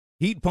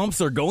Heat pumps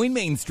are going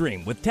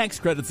mainstream. With tax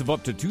credits of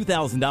up to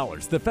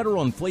 $2,000, the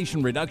Federal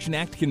Inflation Reduction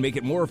Act can make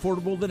it more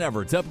affordable than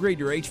ever to upgrade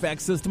your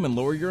HVAC system and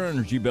lower your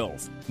energy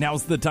bills.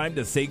 Now's the time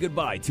to say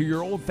goodbye to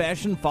your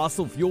old-fashioned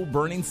fossil fuel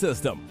burning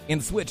system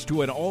and switch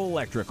to an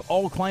all-electric,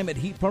 all-climate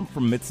heat pump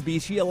from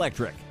Mitsubishi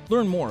Electric.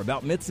 Learn more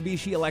about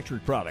Mitsubishi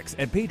Electric products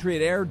at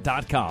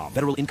patriotair.com.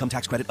 Federal income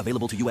tax credit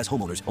available to U.S.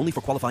 homeowners only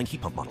for qualifying heat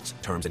pump models.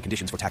 Terms and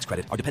conditions for tax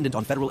credit are dependent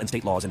on federal and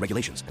state laws and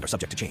regulations and are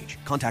subject to change.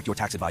 Contact your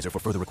tax advisor for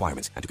further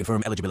requirements and to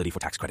confirm eligibility for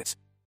tax credits.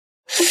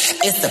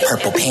 It's the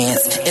Purple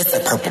Pants. It's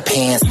the Purple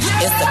Pants.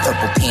 It's the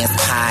Purple Pants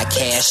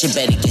podcast. You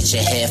better get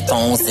your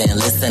headphones and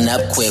listen up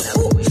quick.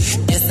 Woo.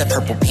 It's the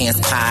Purple Pants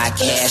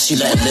podcast.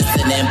 You better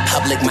listen in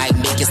public, might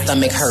make your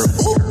stomach hurt.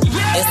 Woo.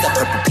 It's the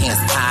Purple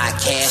Pants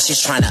podcast. You're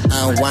trying to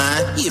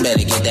unwind, you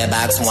better get that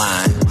box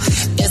wine.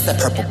 It's the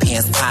Purple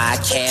Pants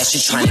podcast.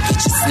 You're trying to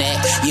get your snack,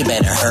 you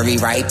better hurry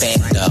right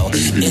back though.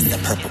 It's the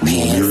Purple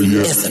Pants.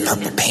 It's the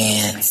Purple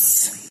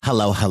Pants.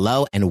 Hello,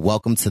 hello, and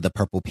welcome to the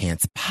Purple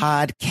Pants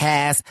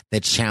Podcast, the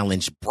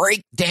Challenge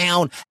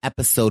Breakdown,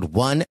 episode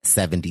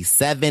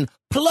 177.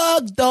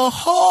 Plug the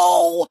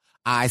hole.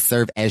 I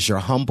serve as your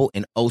humble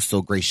and oh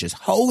so gracious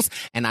host,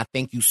 and I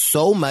thank you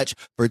so much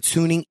for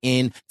tuning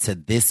in to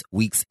this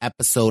week's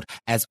episode.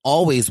 As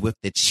always, with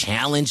the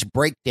Challenge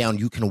Breakdown,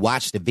 you can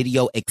watch the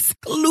video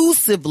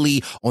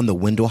exclusively on the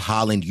Wendell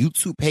Holland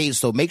YouTube page,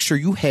 so make sure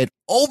you head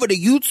over to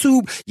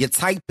YouTube. You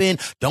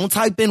don't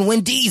type in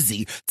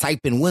Wendeezy, type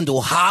in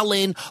Wendell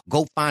Holland,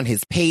 go find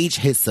his page,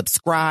 hit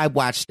subscribe,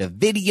 watch the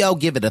video,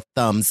 give it a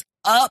thumbs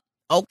up.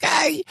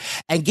 Okay,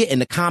 and get in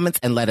the comments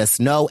and let us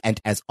know. And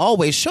as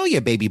always, show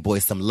your baby boy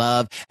some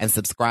love and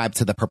subscribe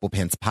to the Purple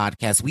Pants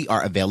Podcast. We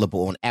are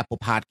available on Apple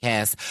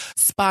Podcasts,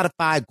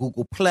 Spotify,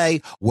 Google Play,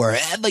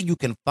 wherever you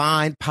can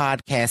find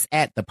podcasts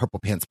at. The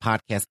Purple Pants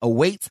Podcast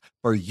awaits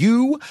for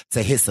you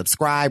to hit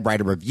subscribe,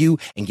 write a review,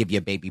 and give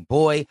your baby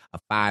boy a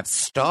 5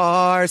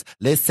 stars.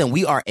 Listen,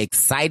 we are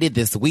excited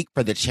this week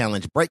for the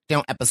Challenge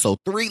Breakdown, episode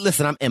 3.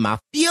 Listen, I'm in my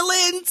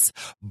feelings,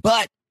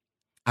 but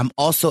I'm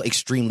also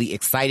extremely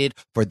excited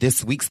for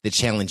this week's The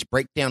Challenge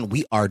Breakdown.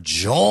 We are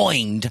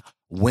joined,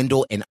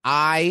 Wendell and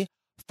I,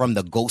 from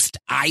the Ghost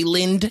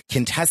Island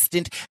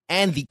contestant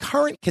and the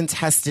current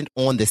contestant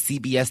on the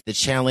CBS The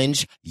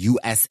Challenge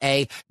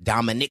USA,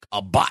 Dominic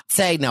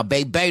Abate. Now,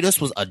 baby,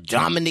 this was a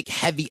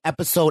Dominic-heavy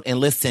episode. And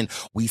listen,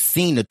 we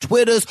seen the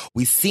Twitters,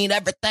 we seen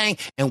everything,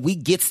 and we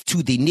gets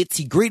to the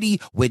nitty-gritty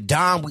with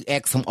Dom. We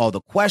ask him all the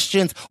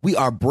questions. We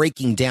are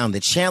breaking down the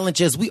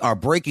challenges. We are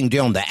breaking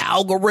down the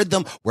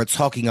algorithm. We're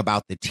talking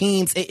about the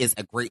teams. It is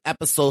a great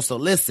episode. So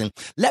listen,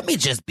 let me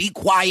just be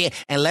quiet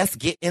and let's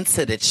get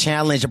into the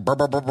challenge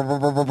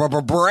breakdown.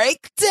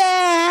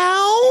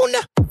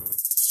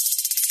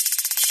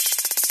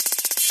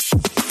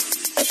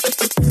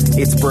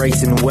 It's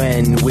Bryce and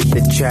Wen with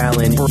the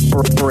Challenge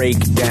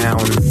Breakdown.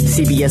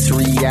 CBS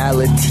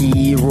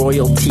reality,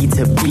 royalty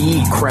to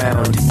be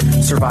crowned.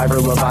 Survivor,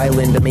 Love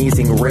Island,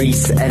 Amazing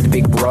Race, and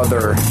Big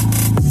Brother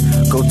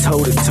go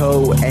toe to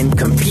toe and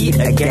compete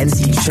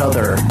against each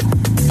other.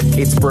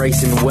 It's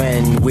Bryce and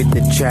Wen with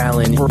the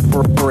Challenge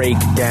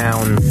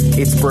Breakdown.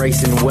 It's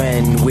Bryce and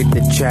Wen with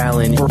the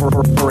Challenge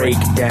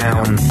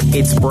Breakdown.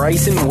 It's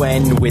Bryce and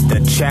Wen with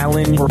the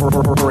Challenge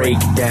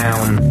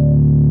Breakdown.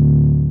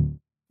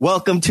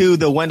 Welcome to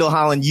the Wendell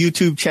Holland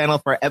YouTube channel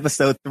for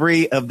episode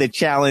 3 of the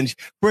Challenge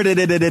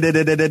Breakdown.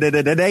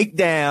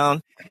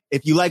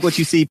 If you like what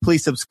you see,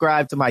 please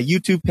subscribe to my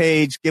YouTube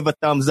page, give a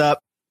thumbs up,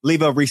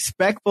 leave a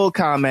respectful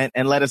comment,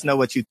 and let us know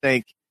what you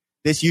think.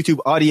 This YouTube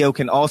audio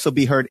can also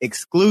be heard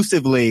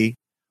exclusively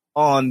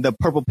on the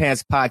Purple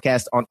Pants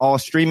Podcast on all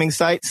streaming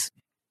sites.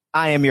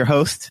 I am your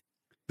host,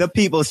 the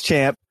People's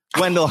Champ,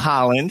 Wendell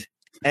Holland.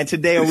 And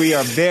today we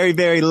are very,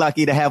 very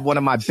lucky to have one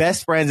of my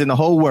best friends in the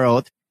whole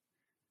world,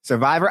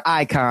 Survivor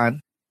icon,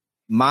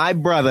 my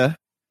brother.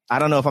 I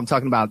don't know if I'm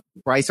talking about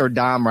Bryce or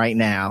Dom right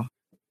now,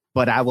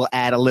 but I will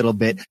add a little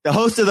bit. The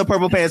host of the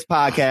Purple Pants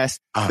Podcast,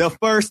 the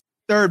first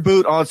third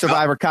boot on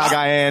Survivor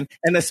Cagayan,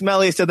 and the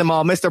smelliest of them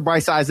all, Mr.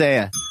 Bryce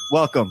Isaiah.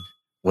 Welcome.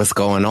 What's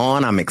going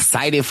on? I'm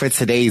excited for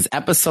today's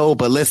episode,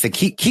 but listen,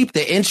 keep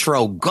the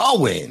intro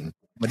going.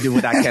 I'm gonna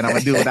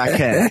do what I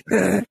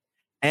can.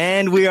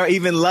 And we are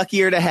even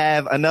luckier to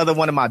have another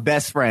one of my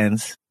best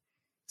friends,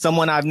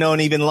 someone I've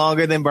known even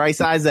longer than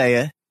Bryce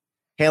Isaiah,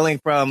 hailing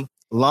from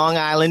Long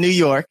Island, New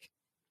York,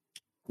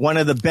 one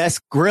of the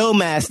best grill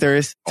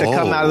masters to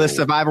come out of the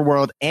Survivor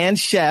world, and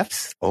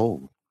chefs.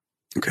 Oh,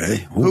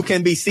 okay. Who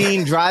can be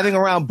seen driving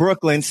around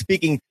Brooklyn,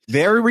 speaking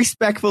very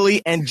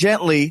respectfully and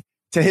gently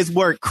to his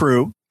work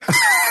crew.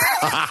 The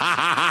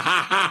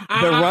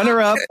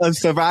runner-up of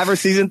Survivor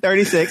season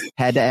 36,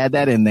 had to add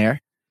that in there.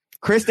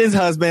 Kristen's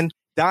husband,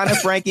 Donna,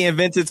 Frankie, and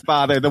Vincent's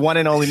father, the one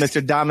and only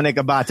Mr. Dominic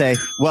Abate.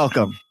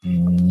 Welcome.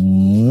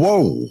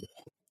 Whoa.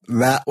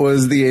 That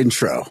was the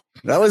intro.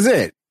 That was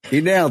it.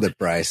 He nailed it,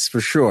 Bryce.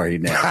 For sure, he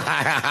nailed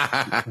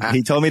it.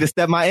 He told me to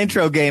step my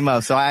intro game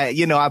up, so I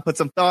put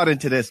some thought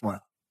into this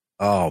one.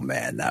 Oh,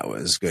 man, that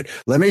was good.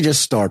 Let me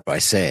just start by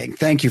saying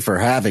thank you for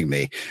having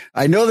me.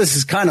 I know this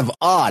is kind of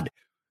odd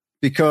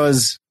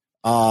because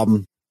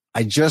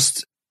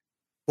just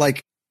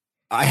like,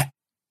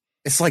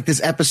 it's like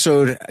this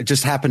episode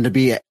just happened to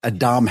be a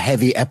Dom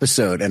heavy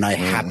episode, and I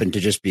happened to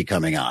just be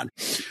coming on.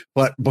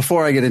 But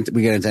before we get into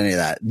any of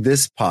that,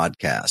 this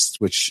podcast,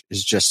 which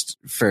is just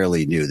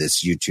fairly new,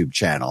 this YouTube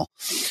channel,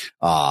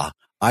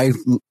 I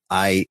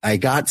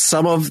got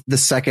some of the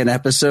second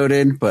episode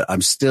in, but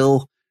I'm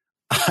still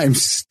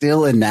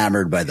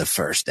enamored by the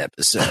first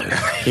episode.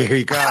 Here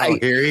you go. I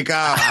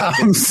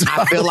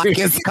feel like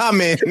it's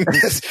coming.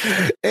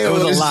 It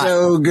was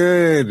so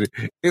good.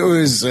 It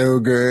was so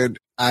good.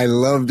 I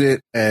loved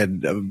it.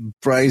 And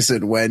Bryce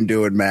and Wen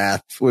doing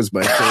math was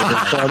my favorite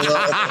part.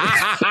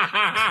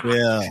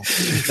 Yeah.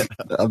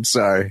 I'm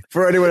sorry.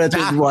 For anyone that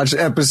didn't watch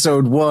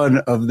episode 1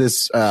 of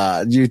this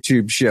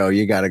YouTube show,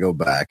 you got to go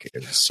back.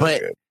 It was so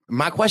good.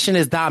 My question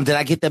is, Dom, did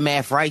I get the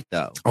math right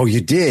though? Oh,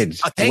 you did.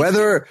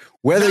 Whether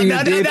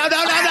you did.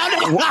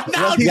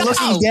 Was he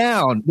looking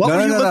down? What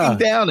were you looking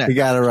down at? You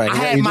got it right. I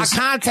had my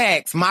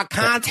contacts. My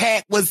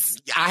contact was,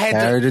 I had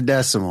carry the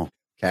decimal.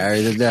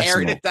 Carry the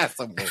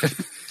decimal.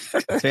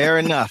 Fair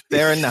enough.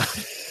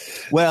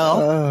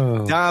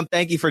 Well, Dom,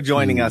 thank you for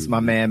joining us, my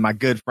man, my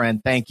good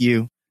friend. Thank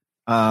you.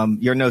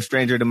 You're no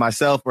stranger to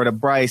myself or to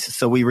Bryce,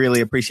 so we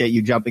really appreciate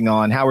you jumping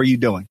on. How are you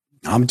doing?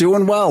 I'm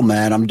doing well,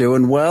 man. I'm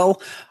doing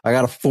well. I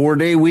got a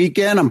 4-day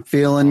weekend. I'm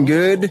feeling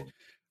good.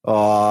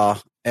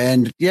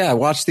 And yeah, I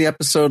watched the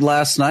episode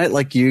last night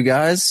like you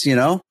guys,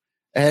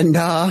 and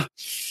how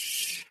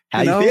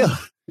you feel?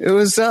 It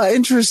was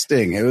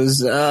interesting. It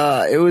was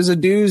a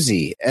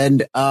doozy.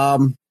 And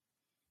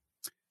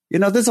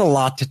there's a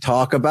lot to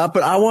talk about,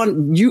 but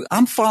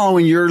I'm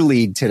following your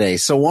lead today.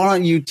 So why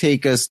don't you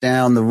take us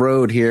down the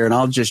road here, and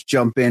I'll just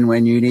jump in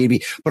when you need me.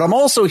 But I'm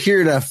also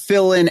here to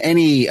fill in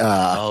any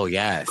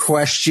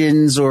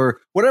questions or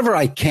whatever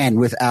I can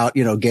without,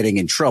 getting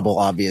in trouble,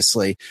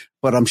 obviously.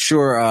 But I'm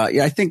sure,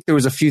 I think there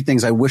was a few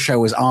things I wish I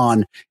was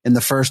on in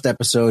the first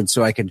episode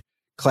so I could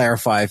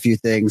clarify a few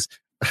things,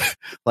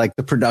 like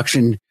the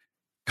production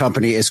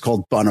company is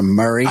called Bunham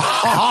Murray. You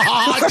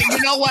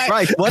know what?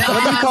 Bryce, what do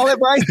you call it,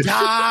 Bryce?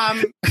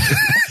 Dom.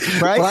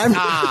 Right?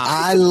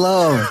 I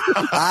love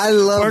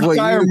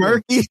Berkshire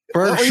Murky?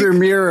 Berkshire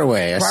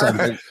Muraway or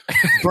something.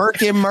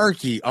 Burke and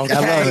Murky. Okay. I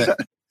love it.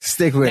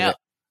 Stick with it.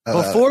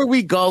 Before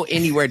we go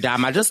anywhere,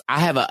 Dom, I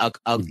have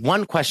a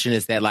one question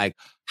is that, like,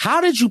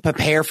 how did you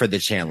prepare for the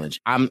challenge?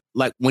 I'm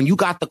like, when you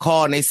got the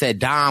call and they said,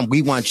 Dom,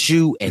 we want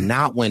you and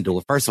not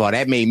Wendell. First of all,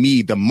 that made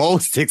me the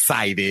most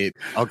excited.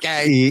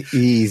 Okay.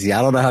 Easy.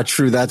 I don't know how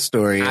true that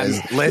story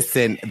is.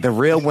 Listen, the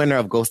real winner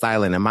of Ghost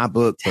Island in my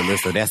book, but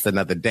listen, that's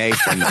another day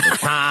for another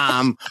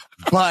time.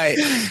 But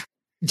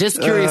just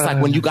curious,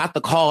 like, when you got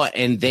the call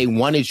and they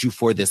wanted you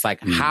for this, like,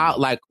 how,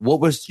 like, what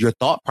was your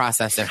thought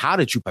process and how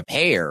did you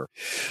prepare?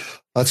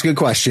 That's a good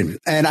question.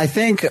 And I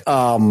think,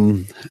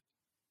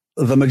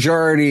 the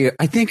majority,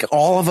 I think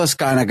all of us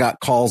kind of got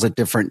calls at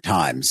different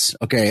times.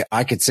 Okay.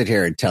 I could sit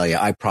here and tell you,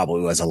 I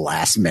probably was a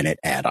last minute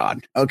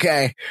add-on.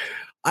 Okay.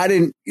 I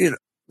didn't,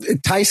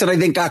 Tyson, I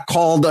think, got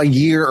called a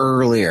year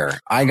earlier.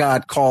 I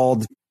got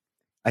called,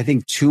 I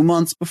think 2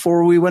 months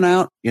before we went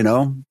out,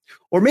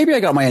 or maybe I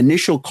got my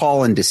initial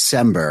call in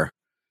December,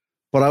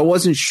 but I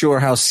wasn't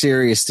sure how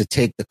serious to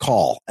take the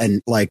call.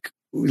 And like,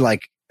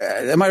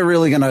 am I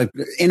really going to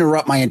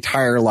interrupt my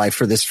entire life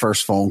for this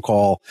first phone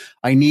call?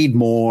 I need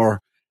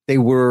more. They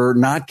were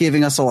not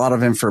giving us a lot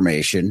of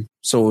information.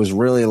 So it was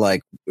really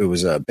like, it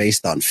was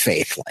based on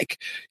faith.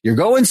 Like, you're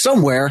going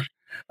somewhere,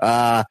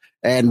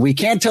 and we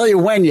can't tell you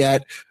when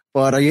yet,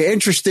 but are you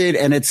interested?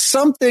 And it's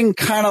something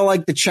kind of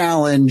like the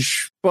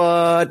challenge,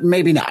 but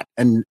maybe not.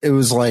 And it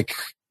was like,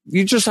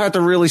 you just have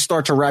to really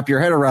start to wrap your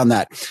head around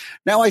that.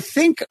 Now, I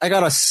think I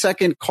got a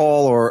second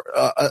call, or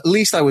at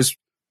least I was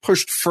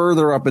pushed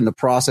further up in the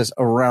process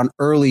around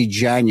early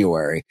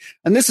January.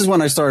 And this is when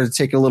I started to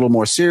take it a little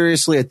more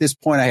seriously. At this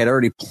point, I had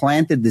already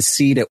planted the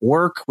seed at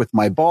work with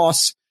my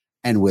boss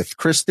and with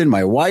Kristen,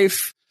 my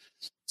wife,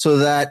 so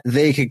that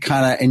they could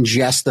kind of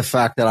ingest the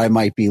fact that I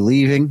might be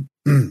leaving.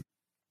 And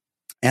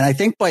I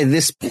think by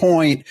this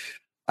point,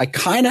 I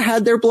kind of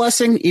had their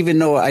blessing, even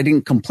though I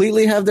didn't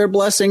completely have their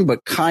blessing,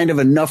 but kind of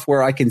enough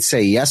where I can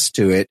say yes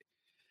to it.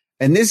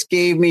 And this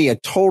gave me a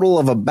total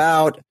of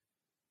about,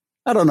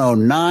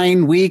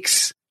 9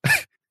 weeks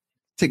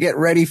to get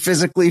ready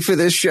physically for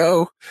this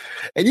show.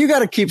 And you got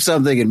to keep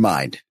something in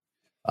mind.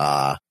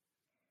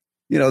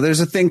 There's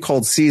a thing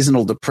called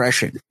seasonal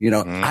depression.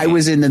 I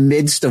was in the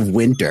midst of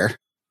winter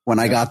when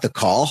I got the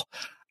call.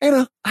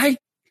 I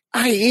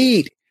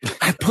eat.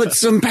 I put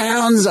some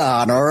pounds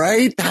on. All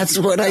right. That's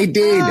what I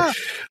did.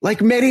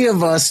 Like many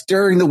of us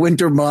during the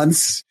winter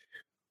months,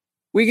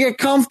 we get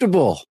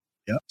comfortable.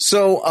 Yep.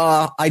 So,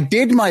 I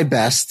did my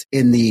best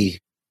in the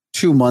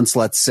 2 months,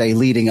 let's say,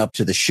 leading up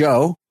to the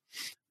show.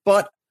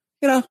 But,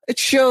 it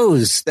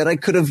shows that I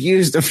could have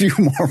used a few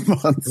more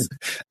months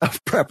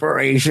of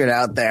preparation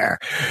out there.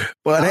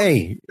 But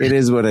hey, it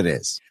is what it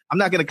is. I'm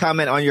not going to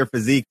comment on your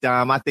physique,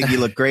 Dom. I think you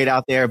look great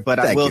out there. But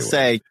I will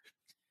say,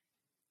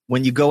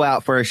 when you go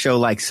out for a show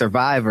like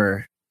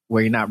Survivor,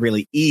 where you're not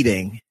really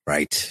eating,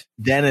 Right.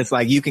 then it's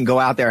like you can go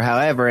out there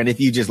however, and if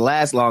you just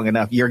last long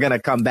enough, you're going to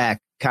come back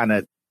kind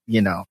of,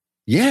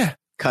 Yeah.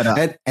 cut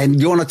up.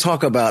 And you want to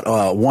talk about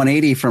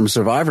 180 from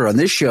Survivor on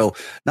this show.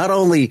 Not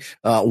only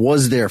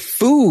was there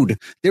food,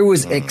 there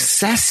was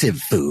excessive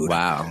food.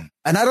 Wow.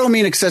 And I don't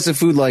mean excessive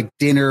food like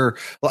dinner.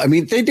 Well, I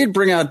mean, they did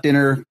bring out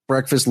dinner,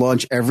 breakfast,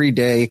 lunch every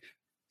day.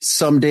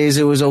 Some days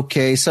it was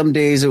okay. Some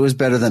days it was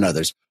better than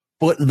others.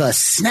 But the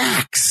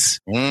snacks,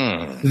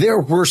 there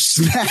were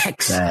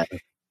snacks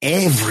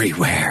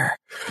everywhere.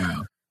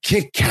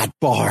 Kit Kat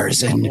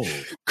bars and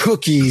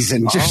cookies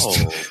and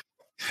just.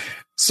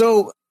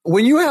 So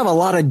when you have a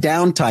lot of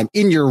downtime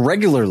in your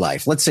regular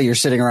life, let's say you're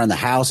sitting around the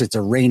house, it's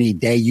a rainy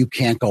day, you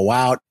can't go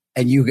out,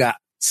 and you got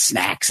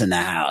snacks in the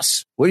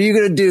house. What are you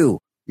going to do?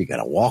 You got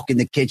to walk in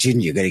the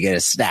kitchen. You're going to get a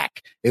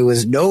snack. It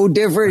was no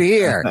different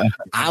here.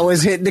 I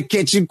was hitting the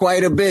kitchen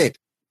quite a bit.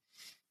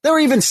 There were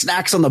even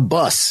snacks on the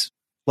bus,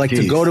 like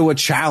to go to a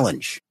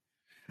challenge.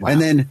 Wow.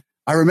 And then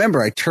I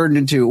remember I turned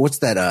into, what's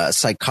that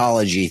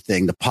psychology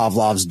thing? The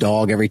Pavlov's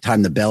dog. Every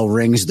time the bell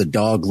rings, the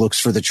dog looks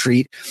for the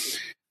treat.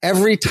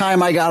 Every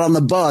time I got on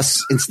the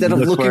bus, instead of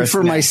looking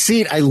for my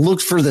seat, I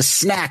looked for the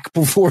snack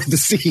before the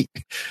seat.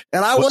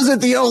 And I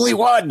wasn't the only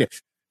one.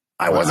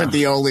 wasn't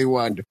the only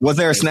one. Was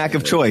there a snack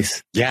of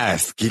choice?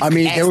 Yes. I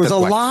mean, there was a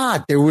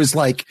lot. There was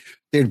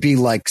there'd be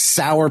like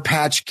Sour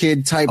Patch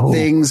Kid type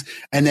things.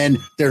 And then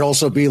there'd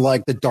also be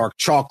like the dark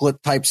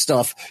chocolate type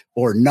stuff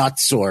or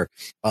nuts or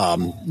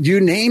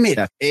you name it.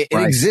 It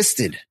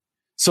existed.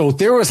 So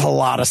there was a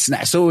lot of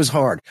snacks. So it was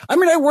hard. I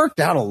mean, I worked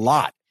out a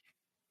lot.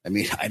 I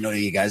mean, I know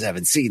you guys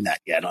haven't seen that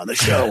yet on the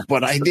show,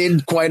 but I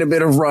did quite a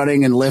bit of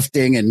running and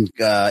lifting and,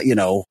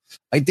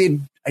 I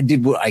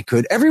did what I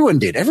could. Everyone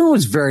did. Everyone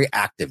was very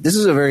active. This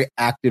is a very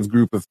active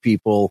group of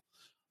people.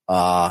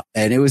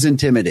 And it was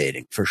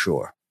intimidating for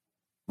sure.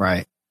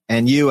 Right.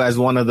 And you as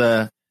one of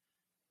the,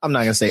 I'm not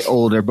going to say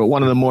older, but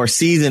one of the more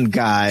seasoned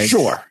guys.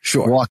 Sure.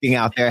 Walking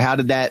out there. How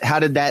did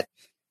that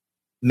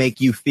make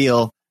you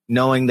feel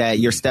knowing that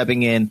you're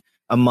stepping in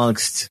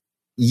amongst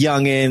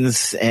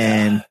youngins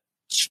and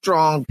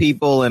strong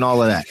people and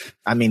all of that?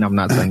 I mean, I'm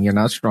not saying you're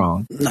not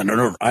strong.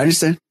 No. I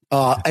understand.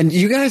 And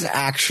you guys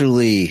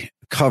actually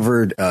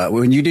covered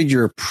when you did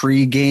your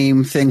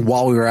pregame thing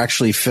while we were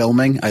actually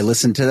filming. I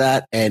listened to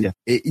that, and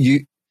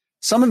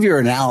some of your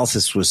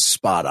analysis was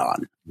spot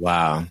on.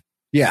 Wow.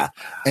 Yeah.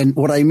 And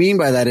what I mean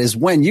by that is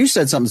when you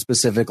said something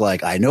specific,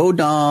 like, I know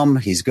Dom,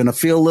 he's going to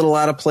feel a little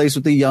out of place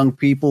with the young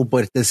people,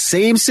 but the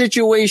same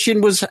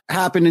situation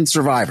happened in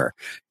Survivor.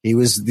 He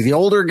was the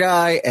older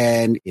guy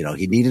and,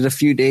 he needed a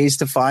few days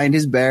to find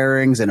his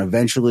bearings, and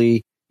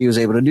eventually he was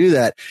able to do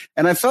that.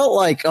 And I felt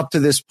like up to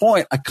this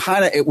point,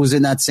 it was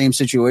in that same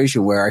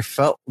situation where I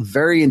felt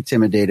very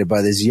intimidated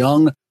by this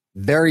young,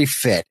 very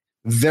fit,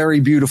 very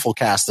beautiful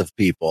cast of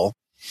people.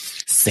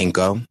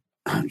 Cinco.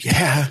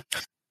 Yeah.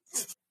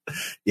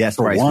 Yes,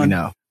 for Bryce, we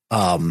know.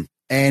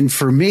 And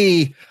for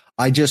me,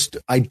 I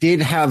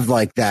did have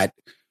like that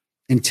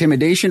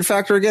intimidation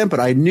factor again, but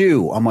I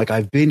knew, I'm like,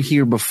 I've been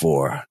here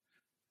before.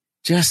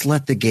 Just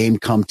let the game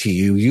come to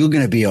you. You're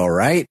going to be all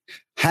right.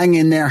 Hang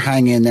in there.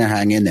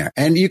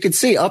 And you can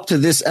see up to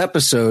this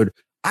episode,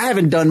 I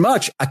haven't done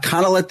much. I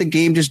kind of let the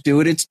game just do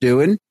what it's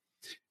doing.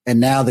 And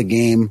now the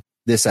game,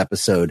 this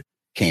episode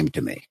came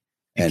to me.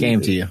 It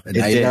came to you. And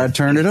now you got to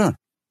turn it on.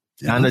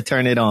 Time to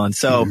turn it on.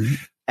 So,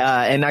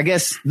 and I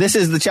guess this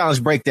is the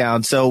challenge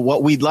breakdown. So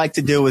what we'd like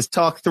to do is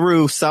talk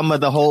through some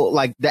of the whole,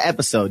 like the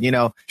episode,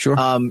 Sure.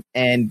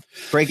 And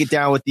break it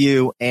down with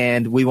you.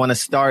 And we want to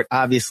start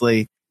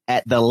obviously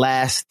at the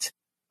last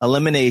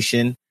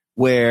elimination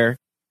where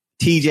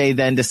TJ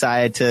then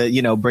decided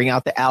to, bring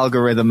out the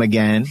algorithm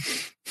again.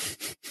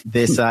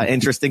 This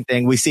interesting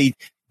thing. We see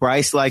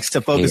Bryce likes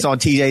to focus on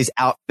TJ's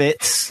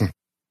outfits.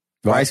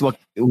 Bryce, what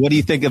do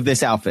you think of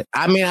this outfit?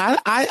 I mean,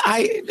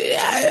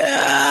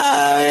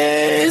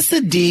 it's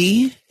a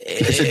D.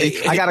 It's a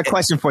D. I got a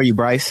question for you,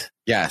 Bryce.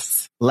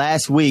 Yes.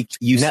 Last week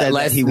you said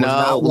that he was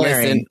not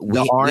wearing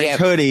the orange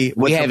hoodie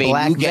with the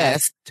black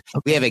vest.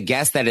 We have a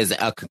guest that is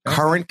a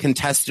current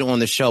contestant on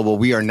the show, but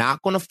we are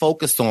not going to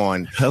focus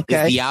on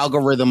the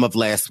algorithm of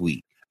last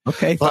week.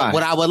 Okay, but fine.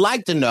 What I would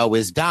like to know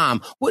is,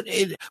 Dom, what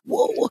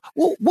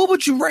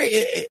would you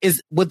rate?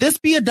 Would this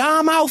be a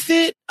Dom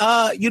outfit?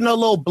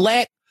 Little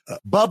black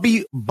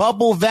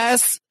bubble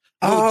vest,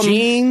 little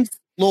jeans,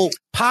 little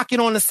pocket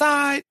on the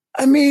side.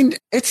 I mean,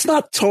 it's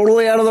not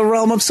totally out of the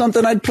realm of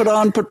something I'd put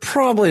on, but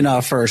probably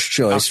not first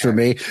choice for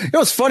me.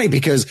 It's funny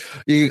because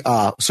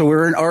so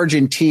we're in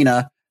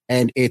Argentina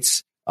and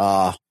it's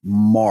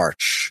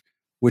March,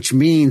 which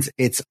means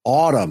it's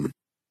autumn.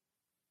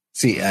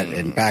 See,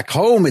 and back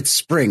home it's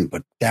spring,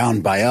 but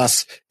down by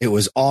us it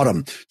was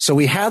autumn. So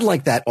we had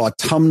like that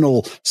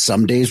autumnal.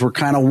 Some days were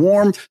kind of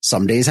warm,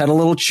 some days had a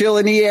little chill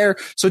in the air.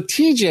 So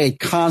TJ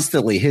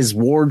constantly, his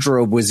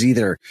wardrobe was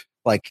either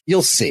like,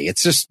 you'll see,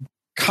 it's just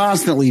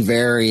constantly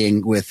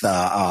varying with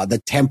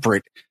the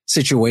temperate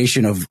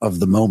situation of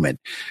the moment.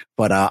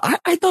 But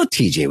I thought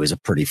TJ was a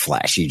pretty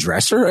flashy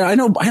dresser.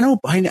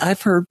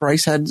 I've heard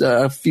Bryce had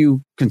a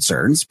few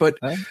concerns, but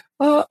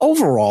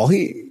overall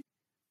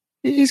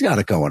he's got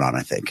it going on,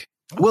 I think.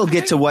 We'll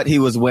get to what he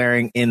was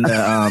wearing in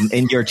the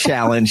in your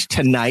challenge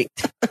tonight.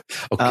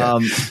 Okay.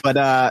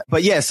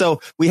 But yeah,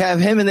 so we have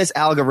him in this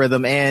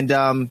algorithm,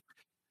 and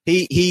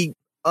he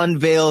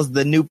unveils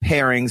the new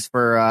pairings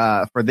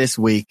for this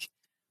week.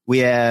 We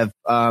have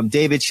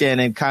David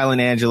Shannon,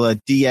 Kylan Angela,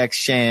 DX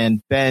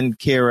Shan, Ben,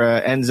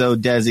 Kira, Enzo,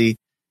 Desi,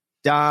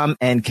 Dom,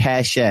 and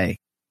Cache.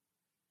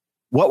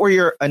 What were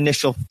your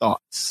initial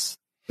thoughts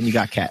when you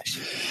got Cash?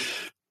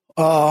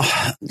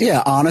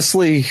 Yeah,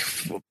 honestly,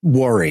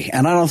 worry.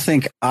 And I don't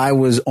think I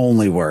was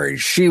only worried.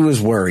 She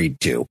was worried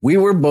too. We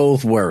were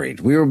both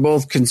worried. We were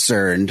both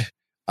concerned.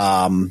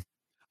 Again,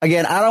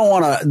 I don't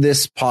want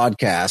this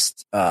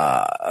podcast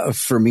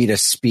for me to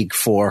speak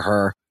for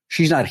her.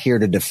 She's not here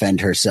to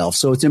defend herself.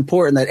 So it's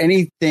important that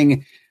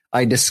anything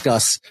I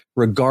discuss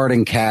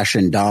regarding Cash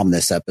and Dom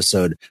this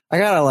episode, I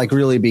gotta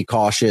really be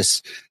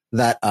cautious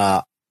that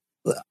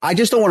I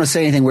just don't want to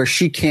say anything where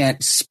she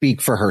can't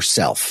speak for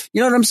herself.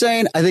 You know what I'm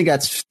saying? I think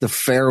that's the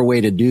fair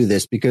way to do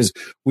this, because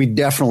we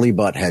definitely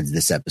butt heads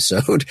this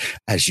episode,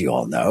 as you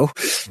all know.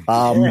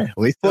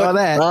 We saw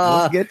that.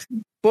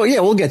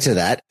 We'll get to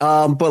that.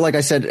 But like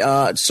I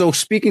said, so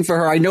speaking for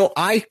her, I know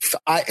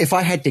if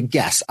I had to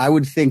guess, I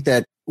would think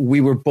that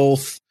we were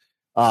both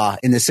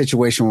in this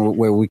situation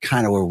where we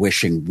kind of were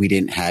wishing we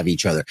didn't have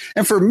each other.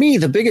 And for me,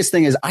 the biggest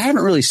thing is I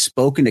haven't really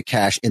spoken to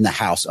Cash in the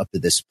house up to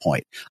this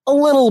point. A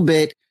little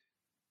bit.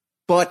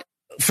 But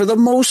for the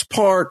most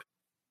part,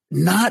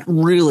 not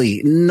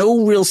really.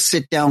 No real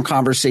sit-down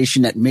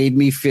conversation that made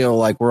me feel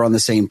like we're on the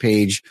same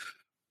page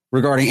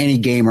regarding any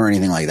game or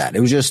anything like that.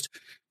 It was just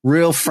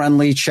real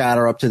friendly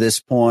chatter up to this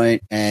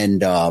point.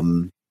 And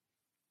I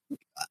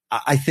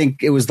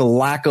think it was the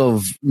lack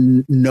of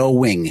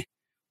knowing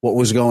what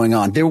was going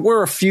on. There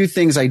were a few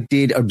things I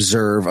did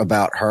observe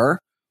about her,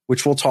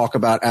 which we'll talk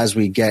about as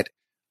we get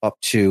up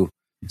to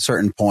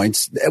certain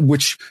points,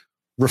 which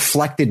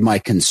reflected my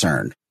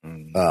concern.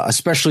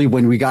 Especially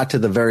when we got to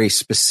the very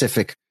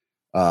specific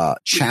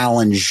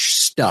challenge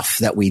stuff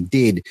that we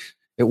did.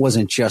 It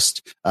wasn't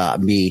just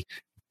me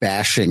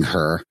bashing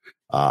her.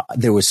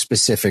 There was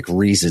specific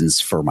reasons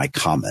for my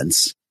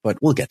comments, but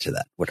we'll get to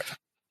that. Whatever.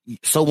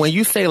 So when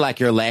you say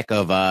your lack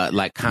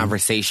of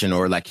conversation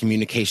or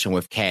communication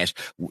with Cash,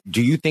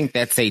 do you think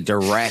that's a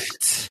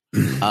direct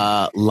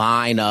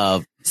line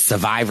of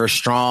Survivor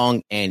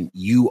Strong and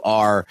you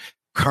are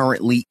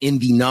currently in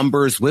the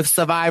numbers with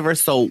Survivor?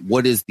 So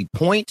what is the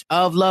point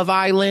of Love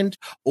Island?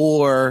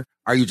 Or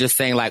are you just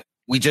saying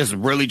we just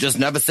really just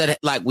never said it,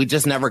 we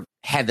just never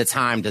had the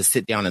time to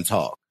sit down and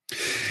talk?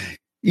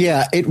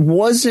 Yeah, it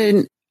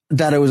wasn't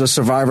that it was a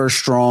Survivor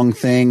Strong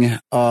thing.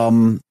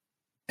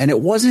 And it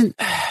wasn't,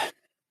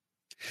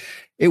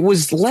 it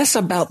was less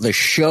about the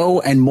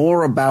show and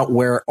more about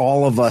where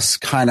all of us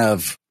kind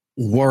of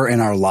were in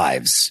our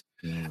lives.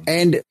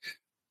 And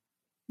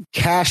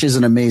Cash is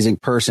an amazing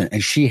person,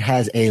 and she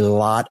has a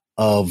lot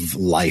of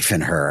life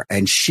in her.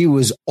 And she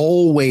was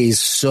always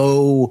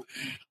so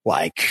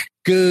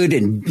good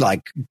and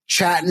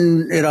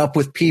chatting it up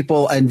with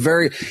people and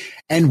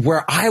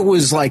where I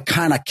was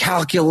kind of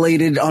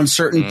calculated on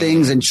certain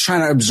things and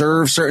trying to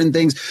observe certain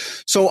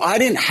things. So I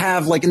didn't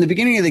have in the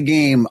beginning of the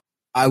game,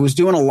 I was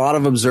doing a lot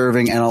of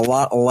observing and a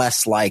lot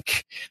less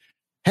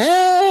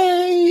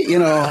hey,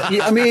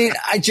 I mean,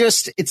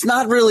 it's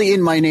not really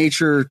in my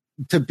nature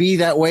to be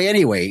that way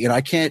anyway.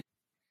 I can't,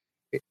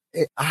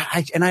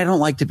 and I don't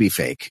like to be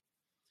fake.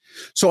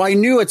 So I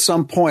knew at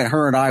some point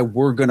her and I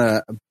were going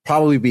to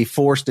probably be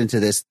forced into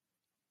this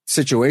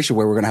situation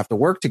where we're going to have to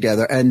work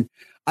together. And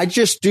I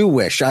just do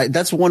wish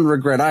that's one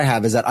regret I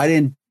have, is that I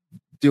didn't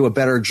do a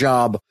better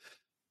job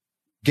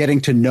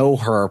getting to know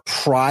her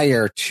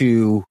prior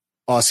to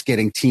us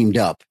getting teamed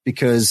up,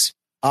 because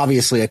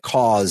obviously it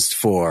caused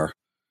for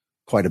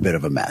quite a bit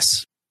of a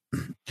mess.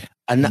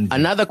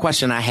 Another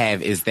question I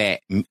have is that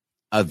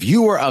a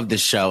viewer of the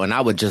show, and I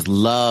would just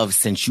love,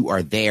 since you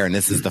are there, and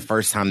this is the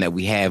first time that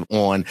we have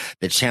on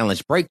the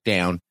challenge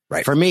breakdown.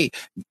 Right. For me,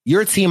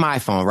 you're Team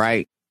iPhone,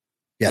 right?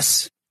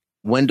 Yes.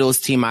 Windows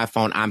Team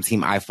iPhone. I'm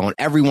Team iPhone.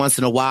 Every once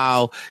in a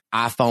while,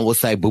 iPhone will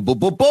say, boop, boop,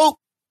 boop, boop.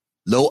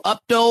 Little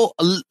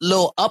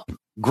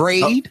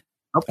upgrade.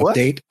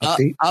 Update.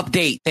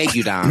 Update. Thank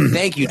you, Dom.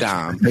 Thank you,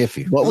 Dom.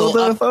 What will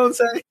the phone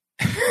say?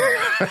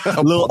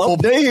 A little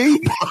update.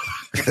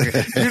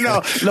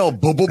 Little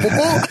boop, boop, boop,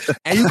 boop.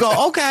 And you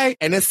go, okay.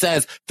 And it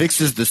says,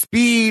 fixes the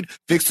speed,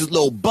 fixes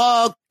little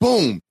bug,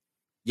 boom.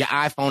 Your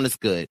iPhone is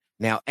good.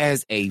 Now,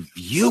 as a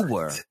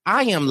viewer,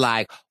 I am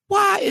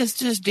why is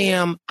this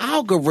damn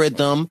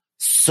algorithm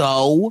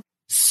so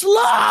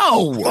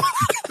slow?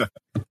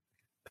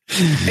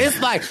 It's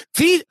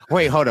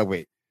wait, hold on,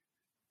 wait.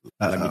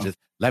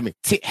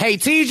 Hey,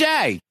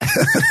 TJ.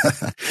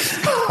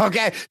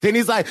 Okay. Then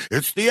he's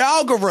it's the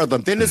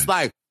algorithm. Then it's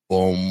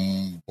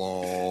boom,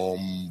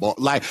 boom, boom,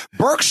 like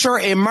Berkshire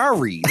and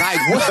Murray. Like,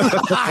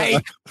 what,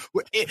 like,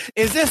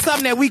 is this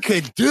something that we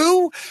could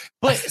do?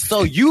 But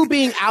so you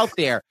being out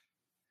there,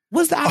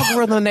 what's the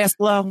algorithm that's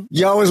low?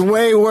 Yo, it's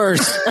way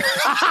worse.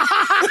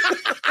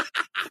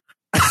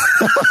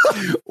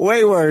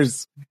 Way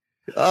worse.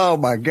 Oh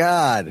my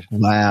God.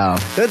 Wow.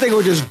 That thing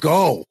would just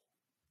go.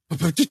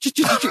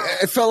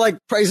 It felt like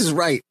Price is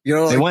Right. You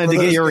know, they like wanted to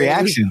get your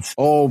reactions.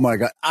 Oh my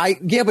God.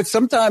 But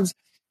sometimes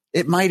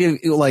it might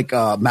like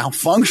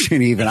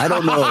malfunction even. I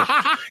don't know.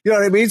 You know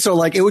what I mean? So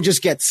like it would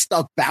just get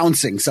stuck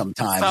bouncing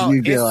sometimes. So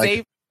You'd be it's like,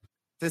 safe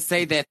to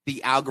say that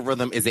the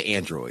algorithm is an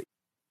Android.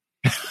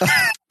 all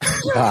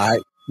right,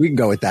 we can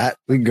go with that.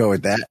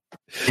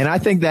 And I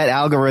think that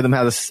algorithm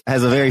has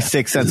a very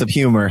sick sense of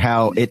humor,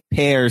 how it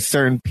pairs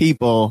certain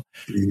people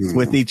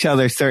with each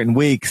other certain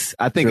weeks.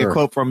 I think a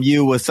quote from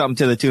you was something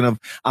to the tune of,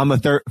 I'm a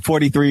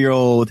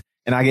 43-year-old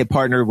and I get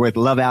partnered with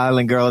Love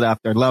Island girl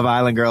after Love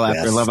Island girl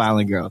after Love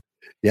Island girl.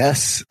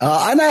 Yes.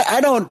 And I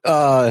don't,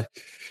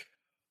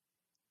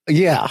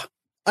 yeah.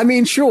 I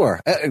mean, sure.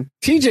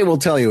 TJ will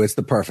tell you it's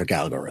the perfect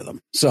algorithm.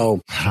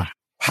 So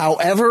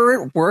however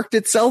it worked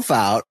itself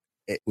out,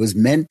 it was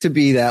meant to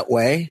be that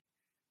way.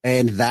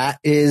 And that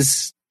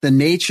is the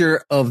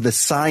nature of the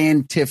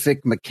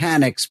scientific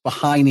mechanics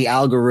behind the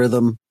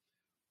algorithm,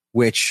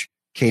 which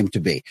came to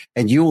be.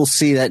 And you will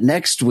see that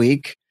next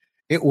week,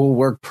 it will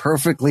work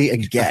perfectly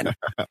again.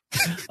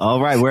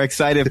 All right. We're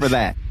excited for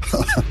that.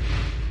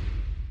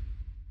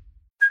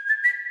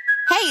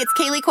 Hey, it's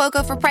Kaylee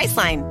Cuoco for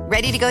Priceline.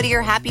 Ready to go to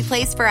your happy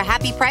place for a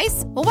happy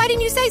price? Well, why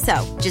didn't you say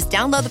so? Just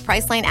download the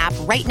Priceline app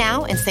right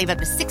now and save up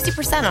to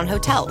 60% on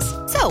hotels.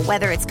 So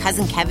whether it's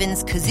Cousin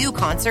Kevin's Kazoo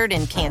Concert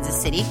in Kansas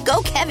City,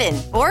 go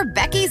Kevin, or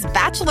Becky's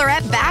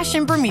Bachelorette Bash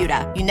in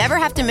Bermuda, you never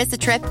have to miss a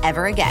trip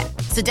ever again.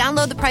 So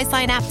download the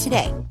Priceline app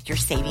today. Your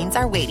savings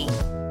are waiting.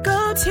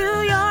 Go to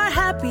your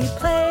happy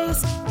place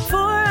for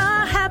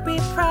a happy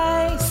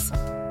price.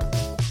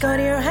 Go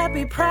to your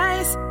happy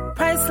price,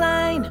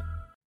 Priceline.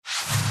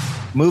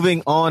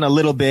 Moving on a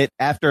little bit,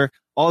 after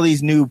all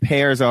these new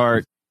pairs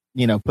are,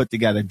 put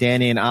together,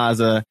 Danny and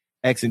Azah,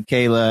 X and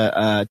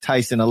Kayla,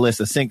 Tyson,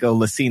 Alyssa, Cinco,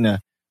 Lucina,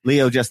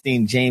 Leo,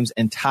 Justine, James,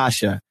 and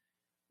Tasha,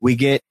 we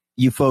get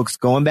you folks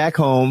going back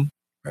home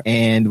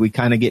and we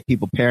kind of get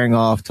people pairing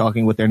off,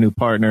 talking with their new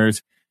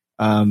partners,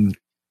 and,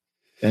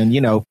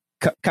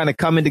 kind of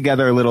coming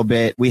together a little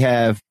bit. We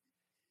have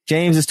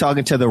James is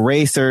talking to the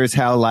racers,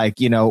 how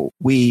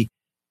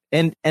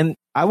and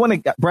I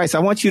want to, Bryce, I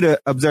want you to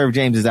observe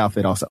James's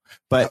outfit also.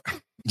 But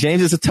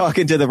James is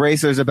talking to the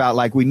racers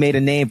about we made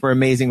a name for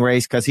Amazing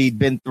Race because he'd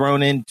been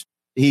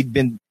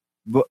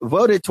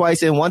voted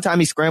twice in. One time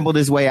he scrambled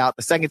his way out.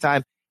 The second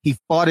time he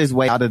fought his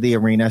way out of the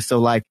arena.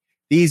 So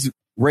these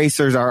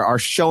racers are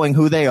showing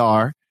who they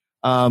are.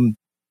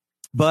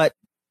 But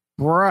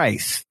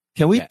Bryce,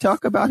 can we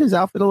talk about his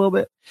outfit a little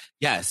bit?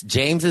 Yes.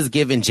 James is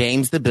giving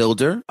James the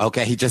Builder.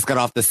 Okay. He just got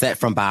off the set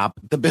from Bob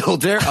the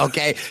Builder.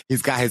 Okay.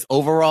 He's got his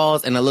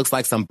overalls and it looks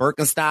like some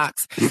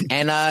Birkenstocks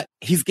and,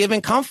 he's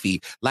giving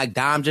comfy. Like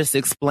Dom just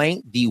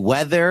explained, the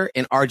weather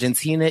in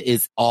Argentina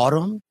is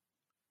autumn.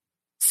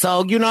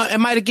 So, it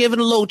might have given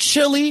a little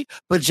chilly,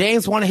 but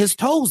James wanted his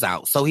toes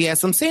out. So he had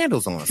some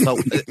sandals on. So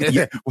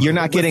you're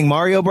not getting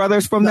Mario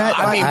Brothers from that?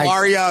 No,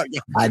 Mario.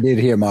 I did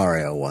hear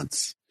Mario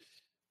once.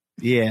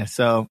 Yeah.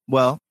 So,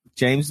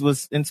 James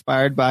was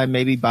inspired by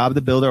maybe Bob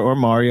the Builder or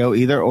Mario,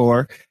 either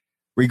or.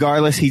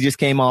 Regardless, he just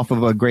came off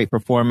of a great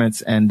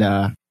performance,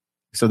 and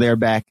so they're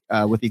back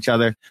with each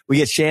other. We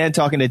get Shan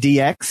talking to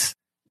DX,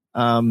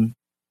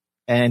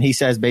 and he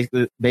says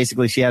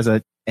basically she has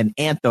an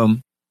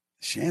anthem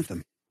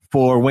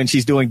for when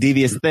she's doing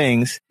devious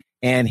things,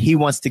 and he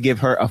wants to give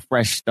her a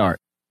fresh start.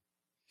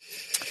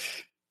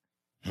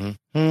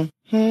 She got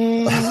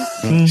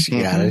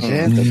a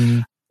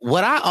anthem.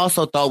 What I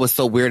also thought was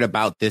so weird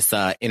about this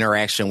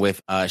interaction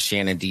with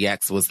Shan and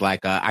DX was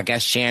I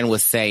guess Shan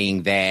was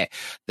saying that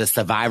the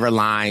Survivor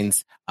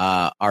lines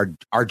are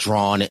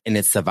drawn and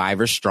it's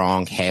Survivor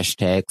Strong,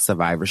 hashtag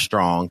Survivor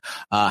Strong.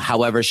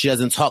 However, she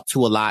doesn't talk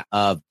to a lot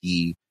of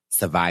the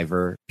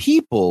Survivor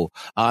people,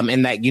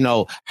 and that,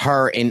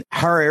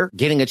 her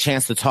getting a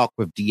chance to talk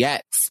with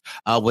DX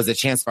was a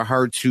chance for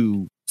her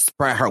to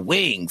spread her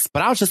wings.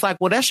 But I was just like,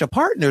 well, that's your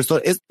partner. So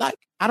it's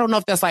I don't know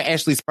if that's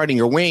actually spreading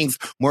your wings,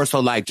 more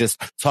so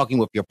just talking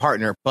with your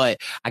partner. But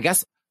I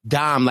guess,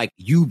 Dom,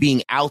 you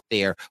being out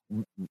there,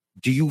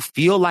 do you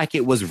feel like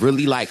it was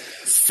really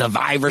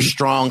Survivor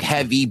Strong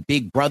heavy,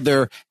 Big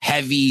Brother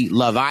heavy,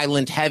 Love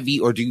Island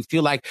heavy? Or do you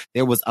feel like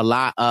there was a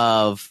lot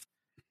of,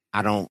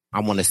 I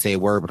want to say a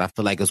word, but I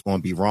feel like it's going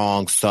to be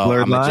wrong. So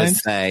blurred I'm going to lines?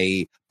 just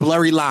say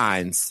blurry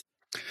lines.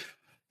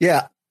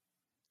 Yeah.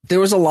 There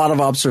was a lot of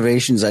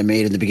observations I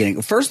made in the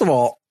beginning. First of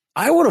all,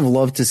 I would have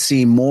loved to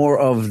see more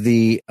of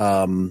the,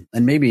 and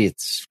maybe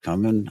it's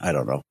coming, I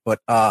don't know,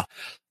 but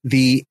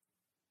the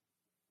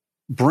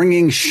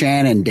bringing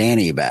Shan and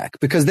Danny back,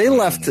 because they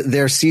left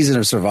their season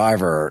of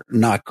Survivor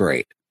not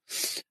great.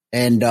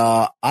 And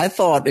I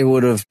thought it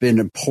would have been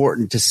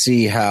important to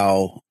see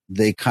how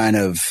they kind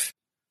of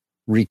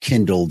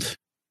rekindled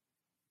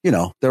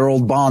their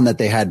old bond that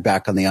they had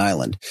back on the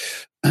island.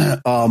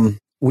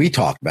 We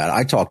talked about it.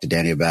 I talked to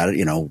Danny about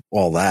it,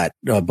 all that.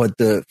 But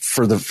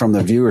from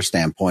the viewer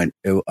standpoint,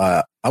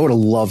 I would have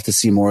loved to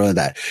see more of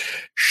that.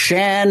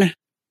 Shan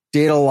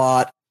did a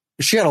lot.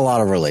 She had a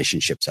lot of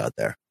relationships out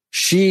there.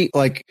 She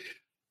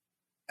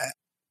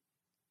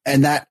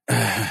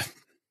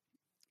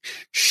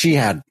she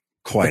had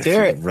quite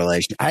a few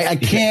relations. I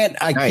can't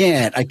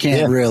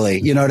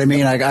really, you know what I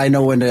mean? I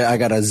know when I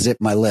got to zip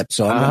my lip.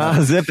 So I'm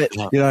gonna zip it.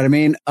 You know what I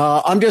mean?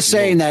 I'm just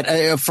saying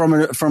that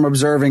from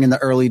observing in the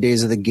early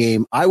days of the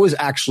game, I was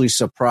actually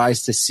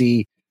surprised to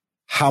see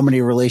how many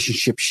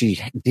relationships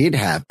she did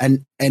have,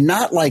 and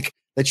not like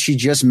that she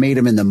just made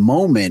them in the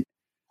moment,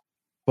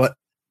 but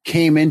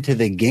came into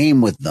the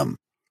game with them.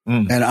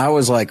 And I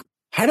was like,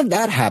 how did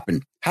that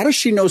happen? How does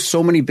she know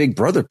so many Big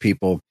Brother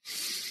people?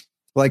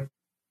 Like,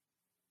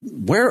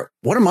 what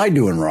am I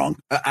doing wrong?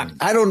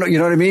 I don't know. You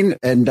know what I mean?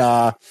 And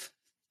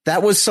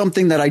that was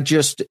something that I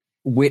just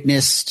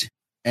witnessed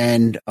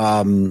and,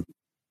 made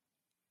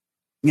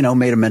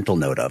a mental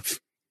note of.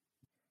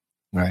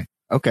 Right.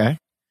 Okay.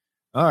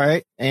 All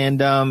right.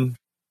 And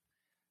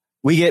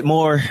we get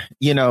more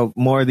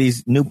of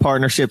these new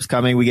partnerships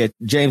coming. We get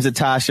James and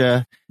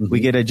Tasha. Mm-hmm. We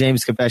get a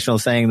James confessional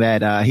saying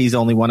that he's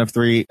only one of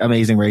 3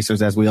 amazing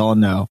racers, as we all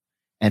know.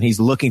 And he's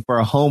looking for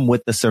a home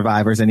with the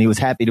survivors, and he was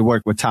happy to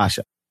work with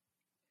Tasha.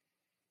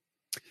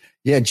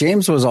 Yeah,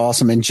 James was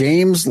awesome. And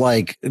James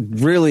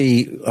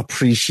really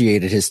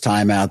appreciated his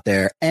time out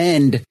there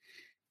and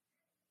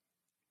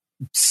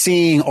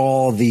seeing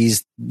all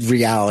these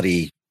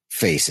reality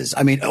faces.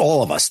 I mean,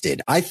 all of us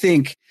did. I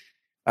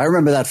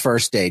remember that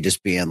first day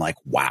just being like,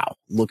 wow,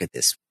 look at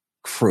this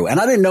crew. And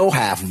I didn't know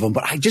half of them,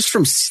 but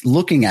from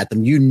looking at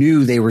them, you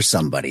knew they were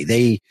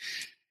somebody.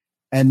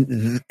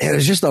 And it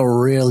was just a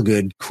real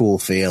good, cool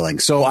feeling.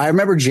 So I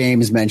remember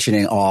James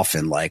mentioning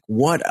often,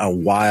 what a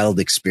wild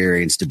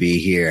experience to be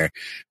here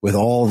with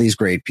all these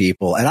great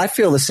people. And I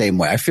feel the same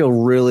way. I feel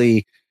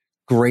really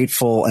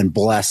grateful and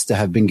blessed to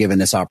have been given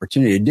this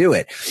opportunity to do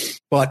it.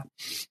 But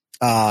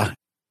at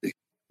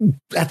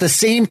the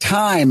same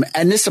time,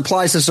 and this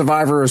applies to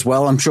Survivor as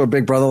well, I'm sure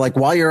Big Brother,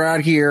 while you're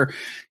out here,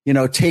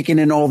 taking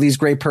in all these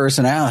great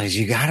personalities,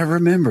 you got to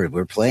remember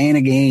we're playing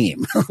a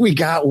game. We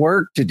got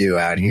work to do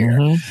out here.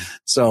 Mm-hmm.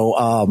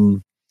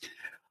 So,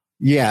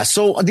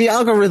 so the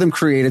algorithm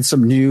created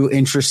some new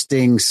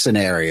interesting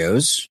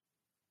scenarios,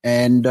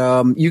 and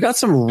you got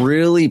some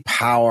really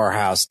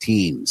powerhouse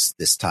teams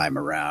this time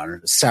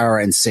around.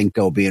 Sarah and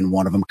Cinco being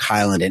one of them,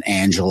 Kyland and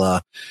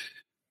Angela.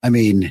 I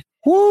mean,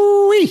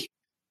 whoo-wee.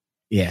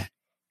 Yeah.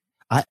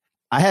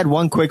 I had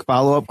one quick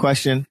follow-up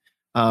question.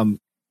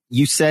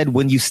 You said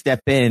when you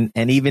step in,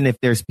 and even if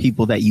there's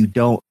people that you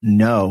don't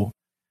know,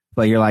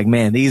 but you're like,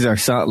 man, these are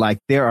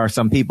there are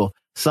some people.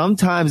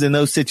 Sometimes in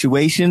those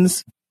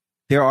situations,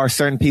 there are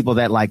certain people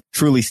that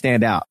truly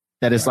stand out.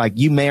 That it's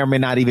you may or may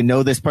not even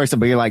know this person,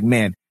 but you're like,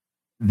 man,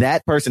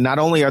 that person, not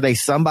only are they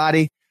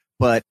somebody,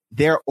 but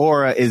their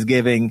aura is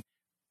giving,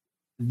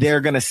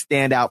 they're going to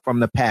stand out from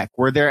the pack.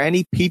 Were there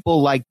any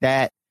people like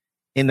that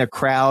in the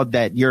crowd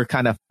that your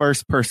kind of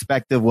first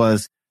perspective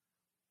was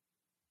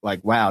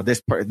wow,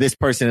 this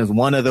person is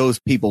one of those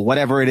people,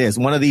 whatever it is,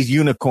 one of these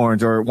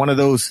unicorns or one of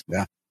those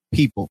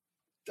people?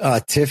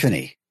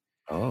 Tiffany.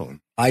 Oh,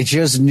 I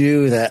just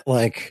knew that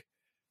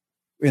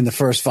in the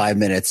first 5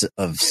 minutes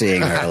of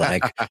seeing her,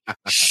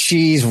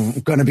 she's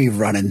going to be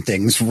running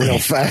things real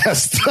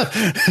fast.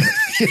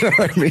 You know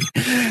what I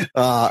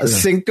mean?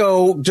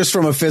 Cinco, just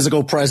from a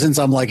physical presence,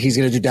 I'm he's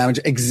going to do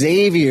damage.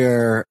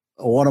 Xavier,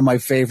 one of my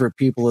favorite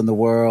people in the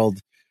world,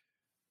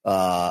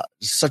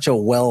 such a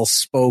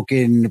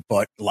well-spoken,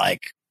 but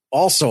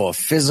also a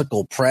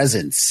physical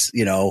presence,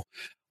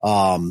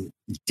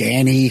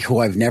 Danny, who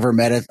I've never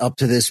met up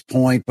to this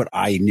point, but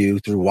I knew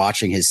through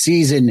watching his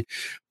season,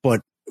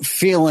 but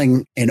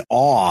feeling in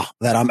awe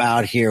that I'm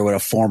out here with a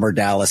former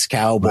Dallas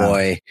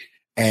Cowboy. Wow.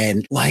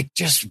 And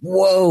just,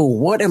 whoa,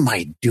 what am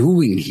I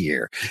doing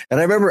here? And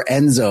I remember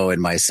Enzo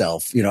and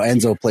myself,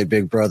 Enzo played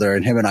Big Brother,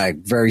 and him and I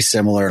very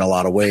similar in a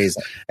lot of ways.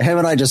 And him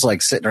and I just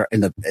sitting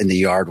in the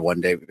yard one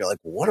day, we'd be like,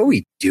 what are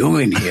we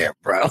doing here,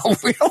 bro?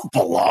 We don't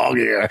belong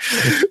here.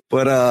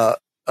 But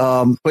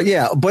one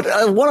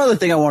other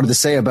thing I wanted to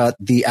say about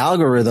the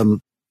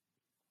algorithm,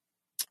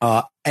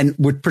 and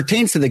what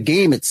pertains to the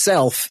game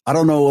itself, I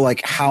don't know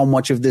how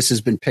much of this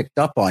has been picked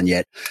up on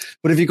yet,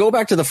 but if you go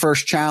back to the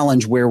first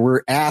challenge where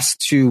we're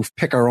asked to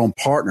pick our own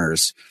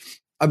partners,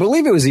 I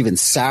believe it was even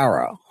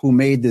Sarah who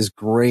made this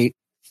great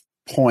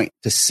point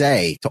to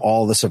say to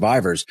all the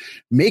survivors,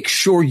 make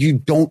sure you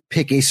don't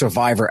pick a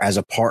survivor as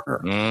a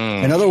partner.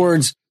 In other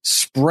words,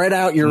 spread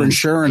out your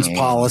insurance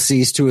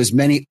policies to as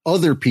many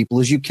other people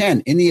as you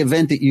can. In the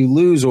event that you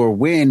lose or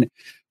win,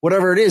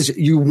 whatever it is,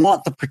 you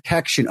want the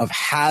protection of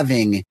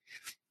having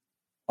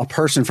a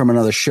person from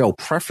another show,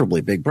 preferably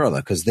Big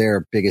Brother, because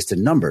they're biggest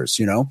in numbers,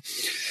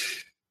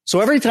 So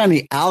every time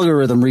the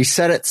algorithm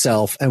reset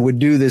itself and would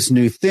do this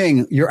new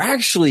thing,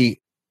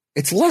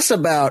 it's less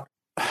about,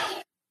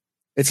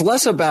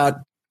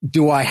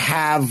 do I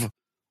have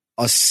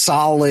a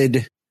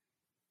solid,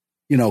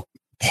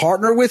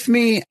 partner with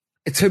me.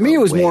 To me, it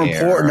was more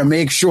important to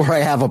make sure I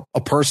have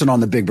a person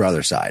on the Big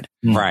Brother side.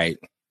 Right.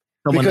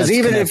 Because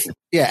even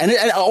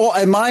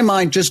in my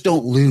mind, just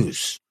don't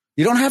lose.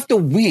 You don't have to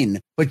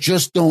win, but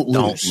just don't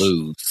lose.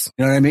 You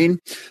know what I mean?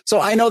 So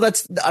I know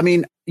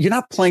you're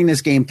not playing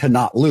this game to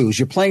not lose.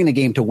 You're playing the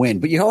game to win,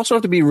 but you also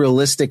have to be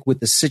realistic with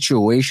the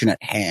situation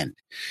at hand.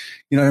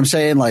 You know what I'm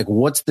saying? Like,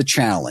 what's the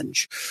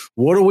challenge?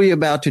 What are we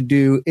about to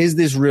do? Is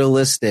this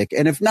realistic?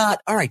 And if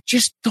not, all right,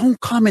 just don't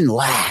come in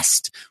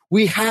last.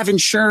 We have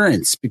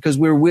insurance because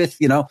we're with,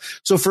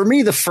 So for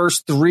me, the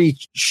first 3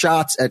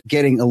 shots at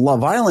getting a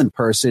Love Island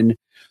person,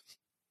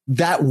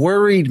 that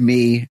worried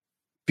me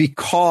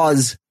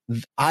because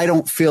I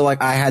don't feel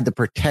like I had the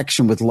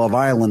protection with Love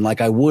Island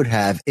like I would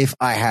have if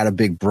I had a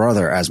Big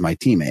Brother as my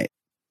teammate.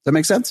 Does that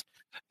make sense?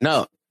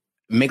 No,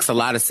 makes a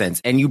lot of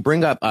sense. And you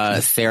bring up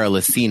Sarah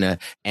Lacina,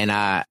 and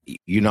I'm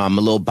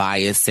a little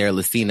biased. Sarah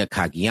Lacina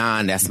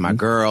Cagayan, that's my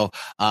girl.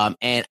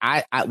 And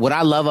I what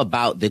I love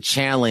about the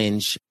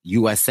Challenge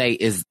USA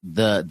is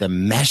the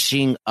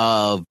meshing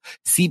of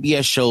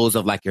CBS shows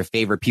of like your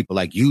favorite people,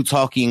 like you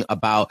talking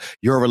about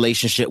your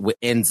relationship with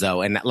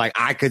Enzo, and like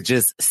I could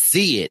just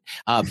see it,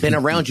 been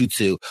around you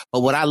two. But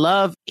what I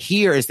love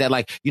here is that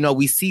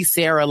we see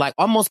Sarah like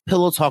almost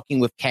pillow talking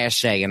with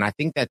Cachet, and I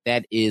think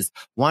that is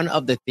one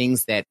of the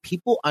things that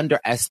people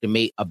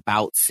underestimate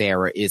about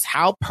Sarah is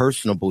how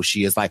personable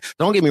she is. Like,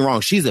 don't get me wrong,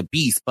 she's a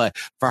beast, but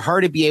for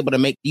her to be able to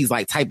make these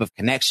like type of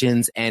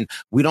connections, and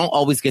we don't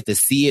always get to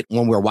see it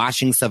when we're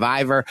watching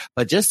Survivor,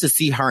 but just to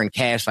see her and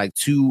Cash, like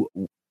 2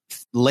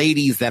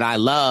 ladies that I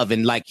love,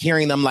 and like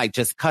hearing them like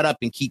just cut up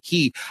and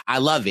kiki, I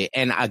love it.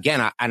 And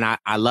again,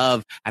 I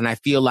love, and I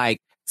feel like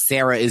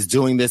Sarah is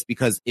doing this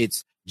because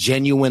it's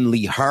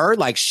genuinely her,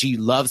 like she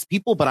loves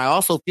people. But I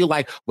also feel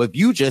like with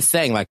you just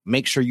saying like,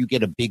 make sure you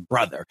get a Big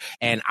Brother,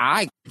 and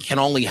I can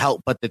only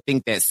help but to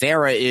think that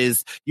Sarah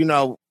is,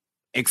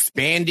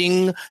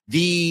 expanding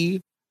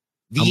the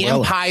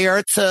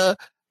empire to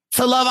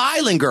Love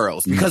Island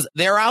girls, because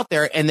they're out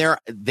there and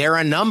they're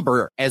a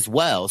number as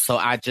well. So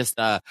I just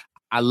I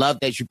love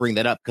that you bring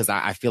that up, because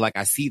I feel like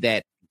I see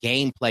that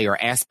gameplay or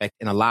aspect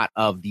in a lot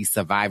of these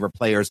Survivor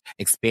players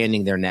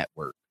expanding their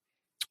network.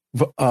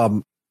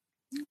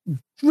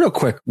 Real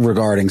quick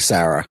regarding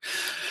Sarah,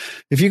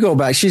 if you go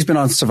back, she's been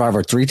on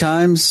Survivor 3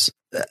 times.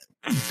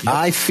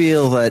 I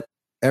feel that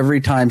every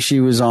time she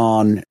was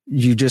on,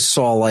 you just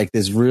saw like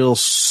this real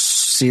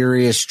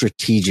serious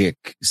strategic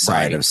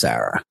side of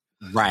Sarah.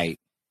 Right.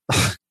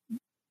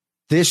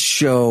 This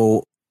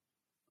show,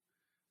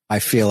 I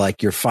feel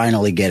like you're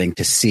finally getting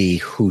to see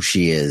who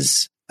she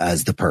is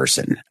as the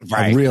person,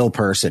 a real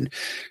person.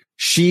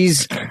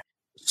 She's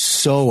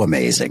so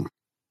amazing.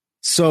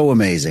 So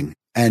amazing.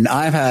 And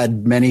I've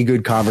had many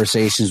good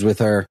conversations with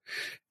her,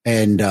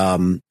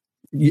 and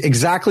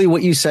exactly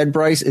what you said,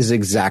 Bryce, is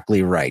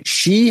exactly right.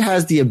 She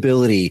has the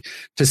ability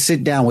to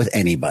sit down with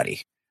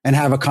anybody and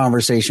have a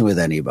conversation with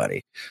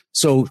anybody.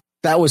 So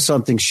that was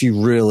something she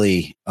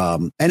really,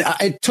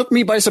 it took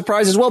me by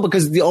surprise as well,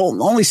 because the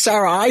only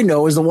Sarah I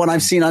know is the one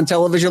I've seen on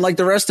television like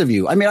the rest of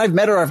you. I mean, I've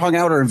met her, I've hung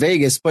out with her in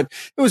Vegas, but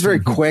it was very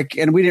quick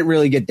and we didn't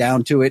really get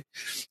down to it,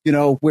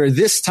 where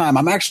this time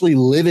I'm actually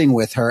living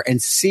with her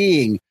and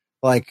seeing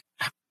like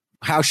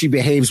how she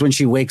behaves when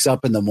she wakes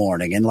up in the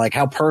morning, and like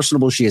how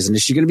personable she is. And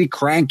is she going to be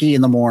cranky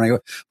in the morning?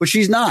 But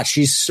she's not.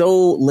 She's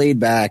so laid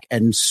back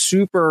and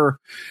super.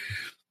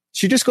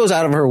 She just goes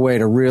out of her way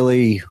to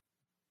really,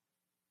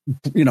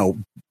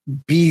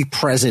 be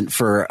present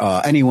for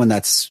anyone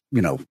that's,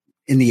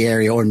 in the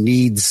area or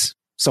needs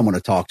someone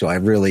to talk to. I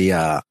really,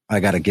 I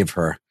got to give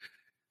her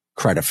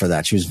credit for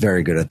that. She was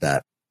very good at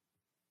that.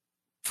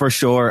 For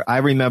sure. I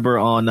remember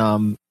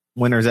on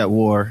Winners at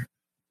War,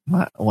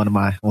 one of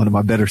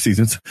my better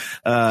seasons.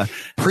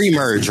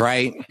 Pre-merge,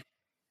 right?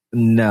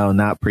 No,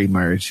 not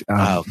pre-merge.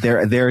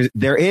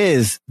 There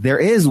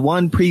is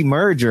one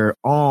pre-merger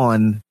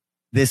on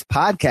this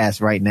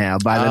podcast right now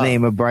by the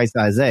name of Bryce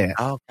Isaiah.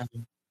 Oh,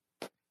 okay.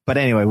 But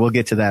anyway, we'll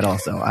get to that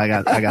also. I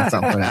got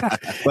something for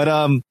that.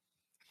 But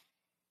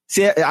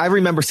see, I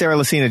remember Sarah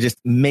Lacina just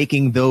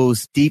making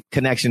those deep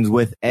connections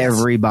with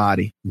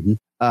everybody. Mm-hmm.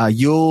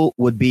 Yul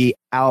would be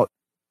out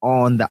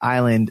on the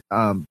island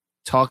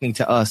talking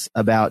to us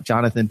about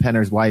Jonathan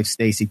Penner's wife,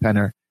 Stacey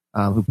Penner,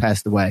 who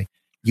passed away.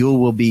 Yul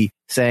will be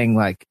saying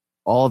like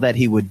all that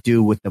he would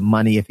do with the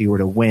money if he were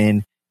to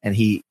win. And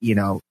he,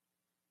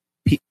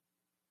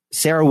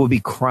 Sarah will be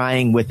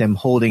crying with him,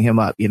 holding him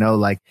up,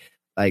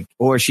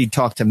 or she'd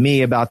talk to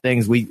me about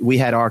things. We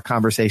had our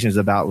conversations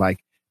about like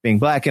being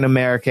black in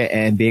America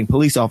and being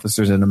police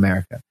officers in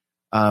America.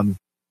 I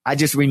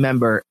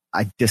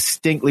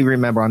distinctly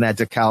remember on that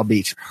DeKalb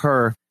Beach,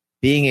 her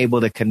being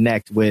able to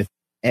connect with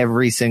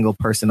every single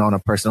person on a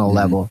personal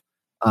level.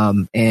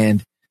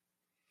 And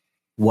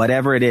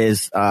whatever it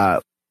is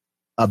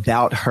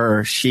about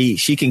her,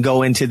 she can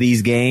go into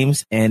these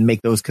games and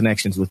make those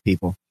connections with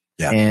people.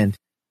 Yeah. And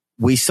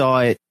we saw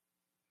it,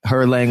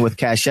 her laying with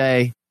Cash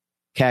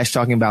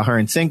talking about her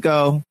and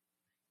Cinco.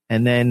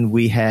 And then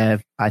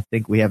I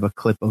think we have a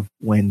clip of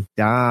when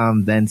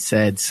Dom then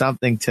said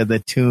something to the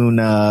tune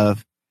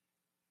of,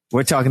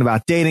 we're talking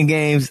about dating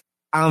games.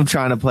 I'm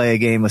trying to play a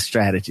game of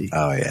strategy.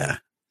 Oh, yeah.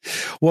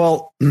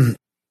 Well, the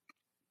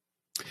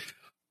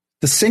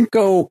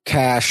Cinco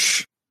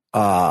Cash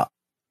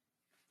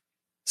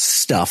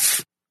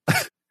stuff,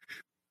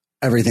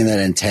 everything that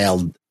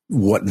entailed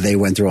what they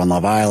went through on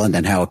Love Island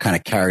and how it kind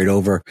of carried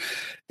over,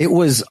 it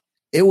was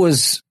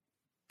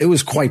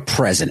quite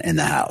present in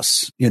the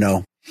house, you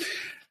know?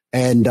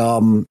 And,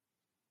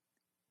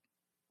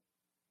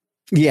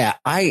 yeah,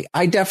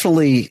 I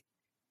definitely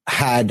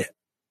had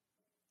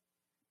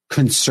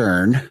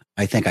concern.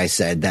 I think I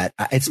said that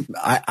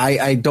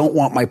I don't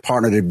want my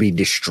partner to be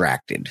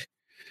distracted.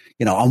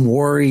 You know, I'm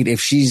worried if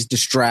she's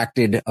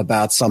distracted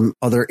about some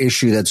other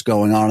issue that's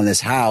going on in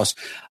this house,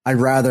 I'd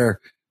rather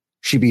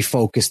she be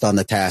focused on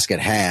the task at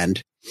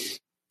hand.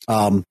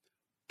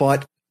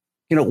 But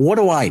you know, what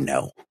do I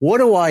know? What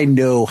do I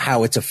know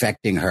how it's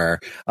affecting her?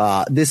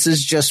 This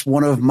is just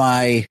one of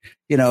my,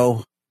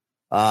 my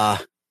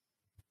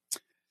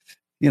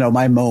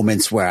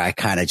moments where I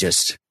kind of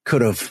just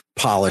could have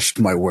polished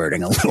my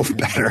wording a little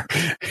better,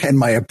 and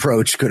my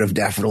approach could have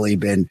definitely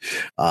been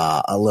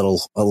a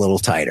little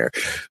tighter.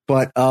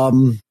 But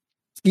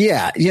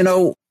yeah,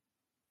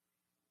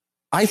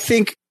 I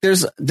think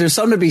there's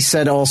something to be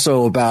said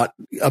also about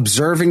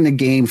observing the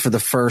game for the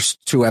first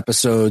 2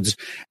 episodes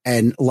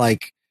and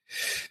like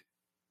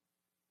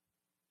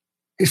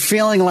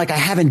feeling like I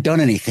haven't done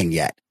anything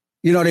yet.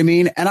 You know what I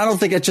mean? And I don't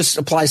think it just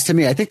applies to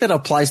me. I think that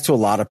applies to a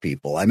lot of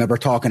people. I remember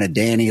talking to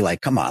Danny,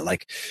 like, come on,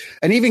 like,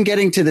 and even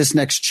getting to this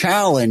next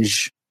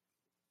challenge,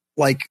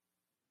 like,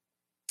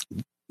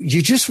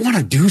 you just want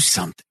to do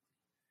something.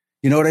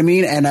 You know what I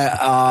mean? And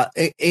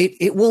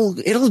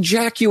it'll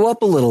jack you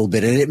up a little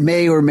bit, and it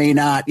may or may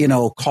not,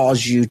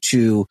 cause you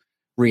to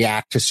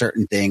react to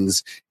certain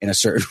things in a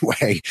certain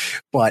way.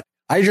 But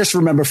I just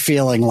remember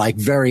feeling like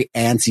very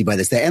antsy by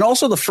this day. And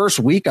also the first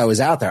week I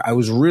was out there, I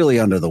was really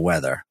under the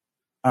weather.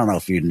 I don't know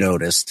if you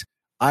noticed.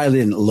 I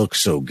didn't look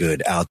so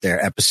good out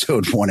there.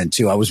 Episode 1 and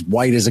 2. I was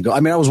white as a ghost. I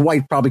mean, I was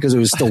white probably because it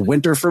was still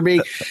winter for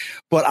me,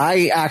 but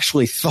I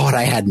actually thought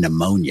I had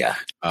pneumonia.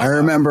 I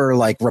remember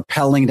like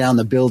rappelling down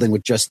the building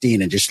with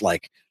Justine and just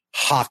like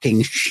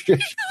hawking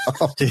shit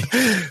up.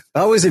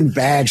 I was in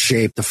bad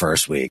shape the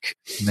first week.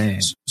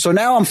 Man. So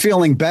now I'm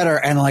feeling better,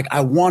 and like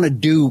I want to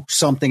do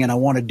something, and I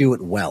want to do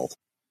it well.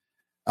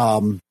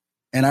 And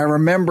I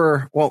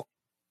remember, well,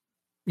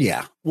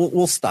 yeah,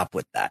 we'll stop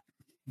with that.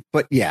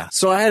 But yeah,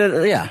 so I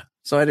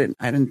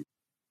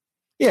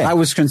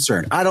was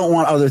concerned. I don't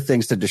want other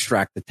things to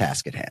distract the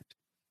task at hand.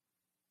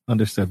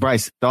 Understood.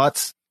 Bryce,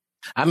 thoughts?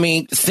 I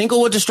mean, Cinco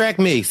would distract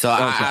me. So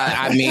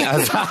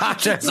I'm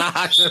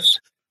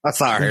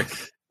sorry.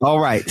 All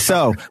right.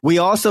 So we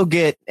also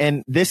get,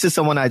 and this is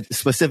someone I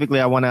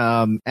want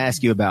to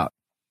ask you about.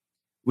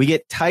 We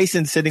get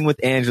Tyson sitting with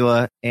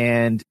Angela,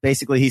 and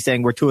basically he's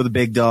saying we're 2 of the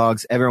big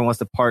dogs. Everyone wants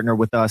to partner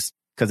with us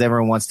because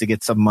everyone wants to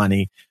get some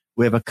money.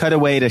 We have a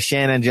cutaway to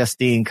Shannon and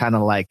Justine, kind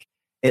of like,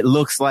 it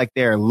looks like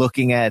they're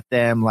looking at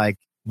them like,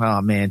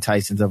 oh man,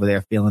 Tyson's over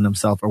there feeling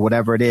himself or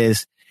whatever it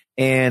is.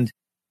 And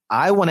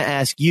I want to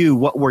ask you,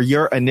 what were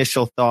your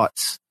initial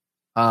thoughts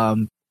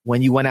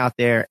when you went out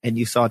there and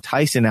you saw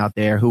Tyson out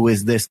there, who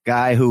is this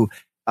guy who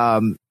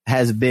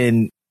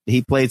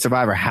he played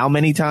Survivor how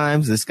many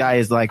times? This guy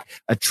is like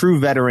a true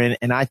veteran.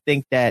 And I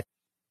think that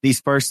these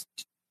first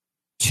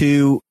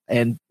 3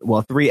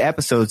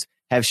 episodes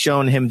have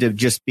shown him to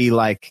just be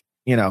like,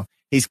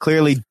 he's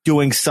clearly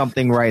doing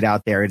something right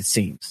out there, it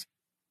seems.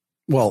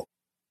 Well,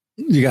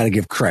 you got to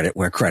give credit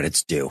where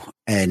credit's due.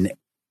 And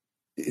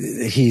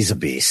he's a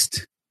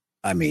beast.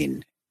 I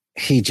mean,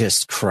 he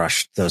just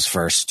crushed those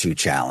first 2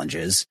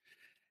 challenges.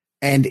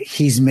 And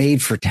he's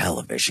made for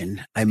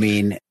television. I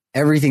mean,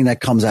 everything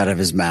that comes out of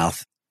his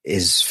mouth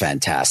is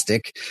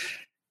fantastic.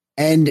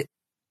 And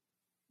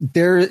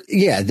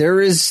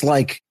there is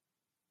like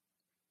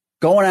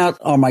going out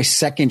on my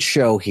second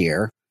show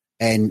here.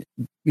 And,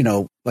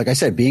 like I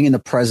said, being in the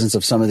presence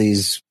of some of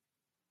these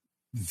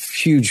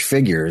huge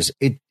figures,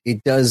 it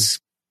does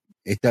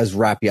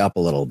wrap you up a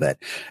little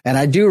bit. And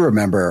I do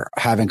remember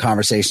having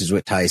conversations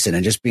with Tyson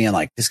and just being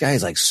like, this guy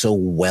is like so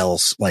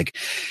like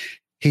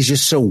he's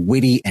just so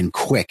witty and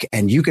quick.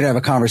 And you could have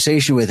a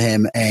conversation with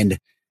him and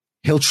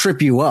he'll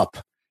trip you up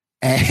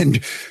and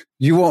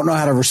you won't know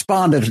how to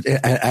respond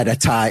at a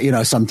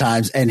time,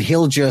 sometimes, and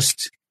he'll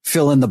just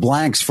fill in the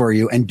blanks for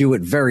you and do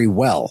it very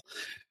well.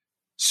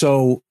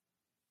 So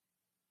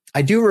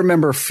I do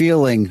remember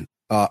feeling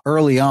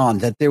early on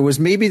that there was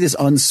maybe this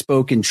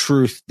unspoken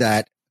truth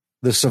that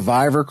the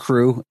Survivor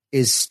crew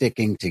is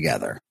sticking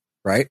together,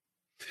 right?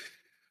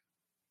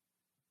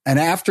 And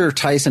after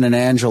Tyson and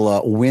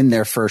Angela win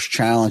their first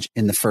challenge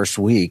in the first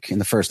week, in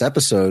the first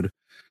episode,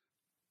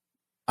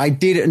 I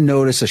did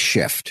notice a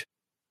shift.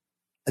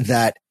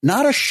 That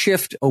not a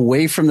shift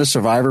away from the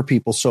Survivor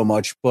people so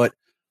much, but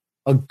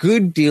a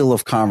good deal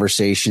of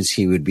conversations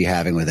he would be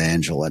having with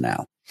Angela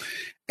now.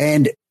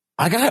 And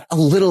I got a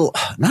little,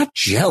 not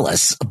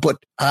jealous, but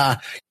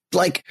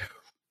like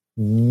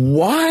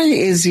why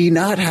is he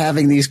not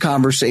having these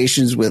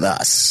conversations with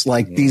us?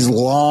 Like these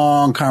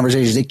long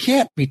conversations. They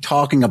can't be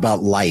talking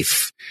about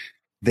life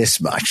this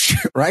much,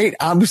 right?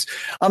 I'm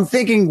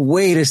thinking,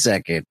 wait a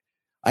second.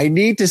 I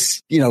need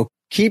to,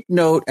 keep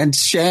note. And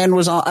Shan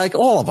was on, like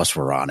all of us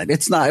were on it.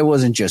 It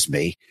wasn't just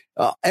me.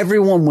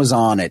 Everyone was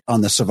on it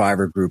on the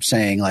Survivor group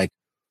saying like,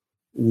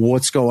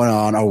 what's going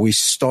on? Are we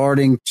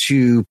starting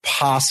to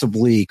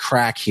possibly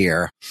crack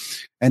here?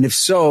 And if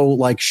so,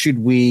 like, should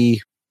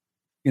we,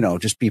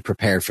 just be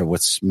prepared for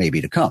what's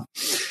maybe to come?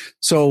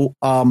 So,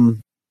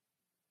 and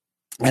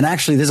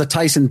actually there's a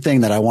Tyson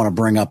thing that I want to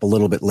bring up a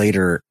little bit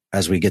later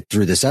as we get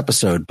through this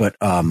episode, but,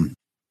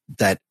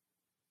 that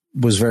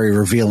was very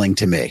revealing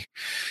to me.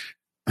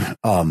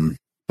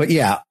 But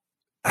yeah,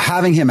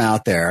 having him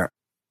out there,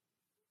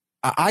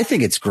 I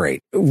think it's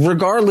great,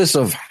 regardless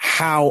of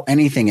how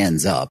anything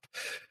ends up.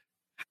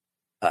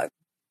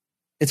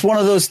 It's one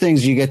of those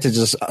things you get to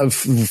just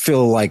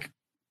feel like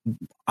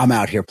I'm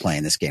out here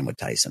playing this game with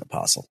Tyson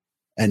Apostle,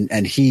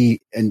 and he's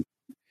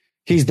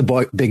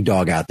the big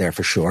dog out there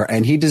for sure,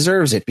 and he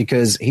deserves it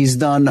because he's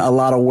done a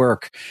lot of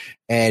work,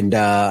 and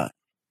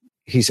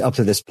he's up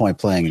to this point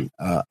playing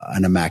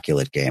an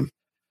immaculate game.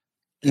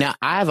 Now,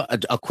 I have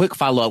a quick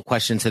follow-up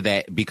question to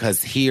that,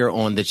 because here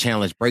on the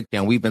Challenge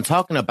Breakdown, we've been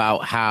talking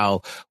about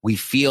how we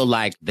feel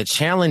like the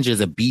challenge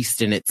is a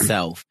beast in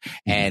itself,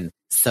 and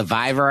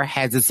Survivor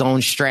has its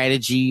own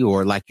strategy,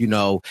 or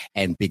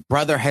and Big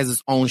Brother has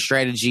its own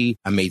strategy.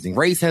 Amazing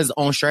Race has its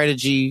own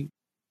strategy.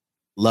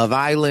 Love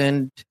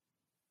Island, ?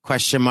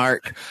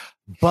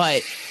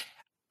 But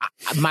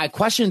my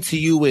question to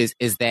you is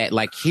that,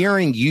 like,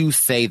 hearing you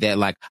say that,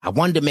 like, I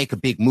wanted to make a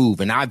big move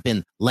and I've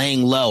been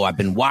laying low, I've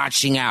been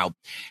watching out.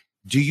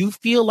 Do you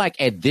feel like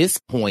at this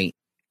point,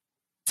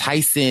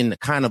 Tyson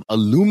kind of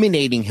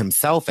illuminating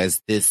himself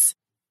as this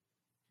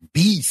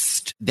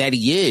beast that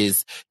he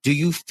is, do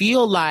you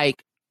feel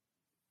like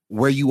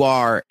where you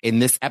are in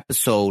this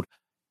episode,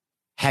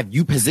 have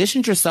you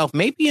positioned yourself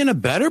maybe in a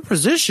better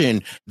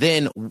position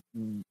than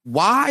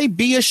why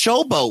be a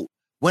showboat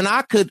when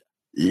I could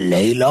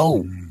lay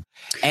low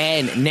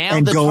and now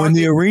go in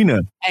the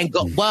arena and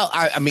go? Well,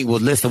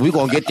 listen, we're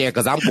gonna get there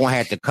because I'm gonna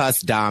have to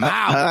cuss Dom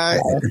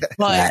out.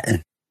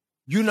 But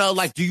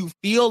do you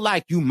feel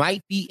like you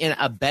might be in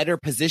a better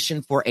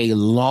position for a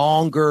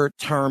longer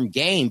term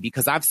game?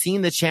 Because I've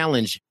seen the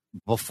challenge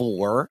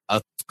before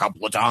a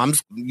couple of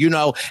times,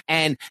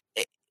 and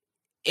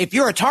if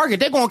you're a target,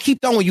 they're gonna keep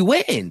throwing you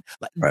in.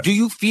 Right. Do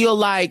you feel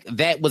like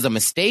that was a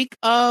mistake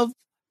of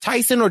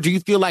Tyson, or do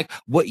you feel like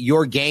what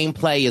your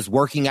gameplay is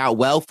working out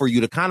well for you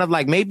to kind of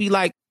like maybe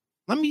like,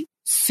 let me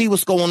see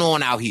what's going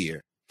on out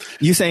here?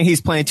 You saying he's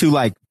playing too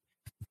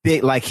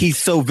big, like he's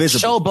so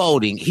visible?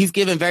 Showboating. He's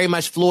giving very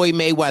much Floyd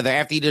Mayweather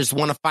after he just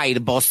won a fight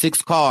and bought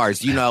 6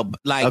 cars,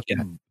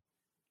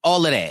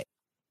 all of that.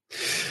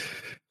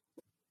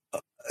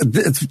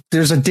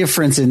 There's a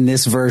difference in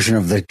this version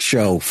of the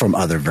show from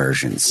other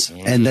versions.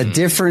 Mm-hmm. And the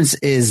difference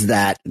is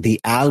that the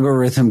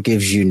algorithm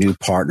gives you new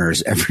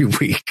partners every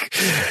week.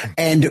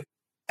 And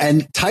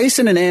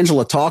Tyson and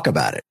Angela talk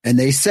about it, and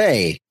they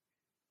say,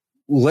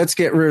 let's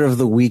get rid of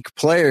the weak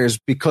players,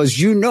 because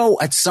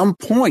at some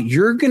point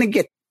you're going to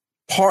get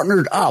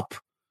partnered up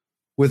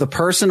with a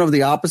person of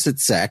the opposite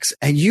sex,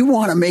 and you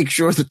want to make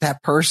sure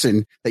that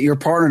person that you're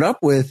partnered up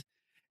with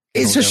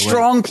is a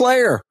strong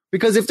player.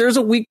 Because if there's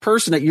a weak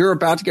person that you're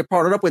about to get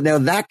partnered up with, now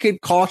that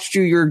could cost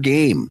you your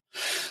game.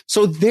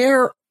 So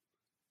their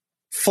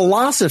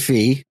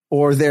philosophy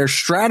or their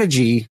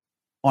strategy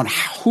on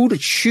who to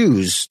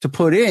choose to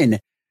put in,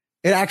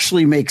 it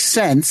actually makes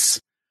sense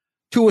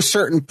to a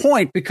certain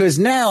point, because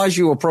now as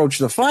you approach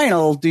the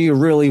final, do you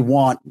really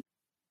want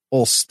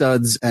all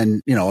studs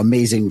and,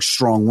 amazing,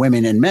 strong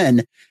women and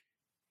men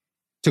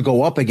to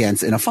go up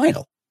against in a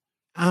final?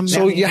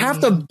 So you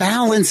have to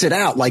balance it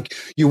out. Like,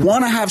 you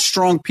want to have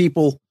strong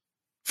people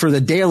for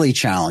the daily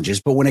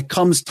challenges, but when it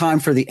comes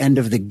time for the end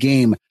of the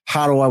game,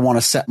 how do I want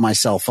to set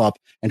myself up,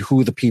 and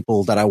who are the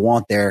people that I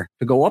want there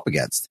to go up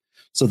against?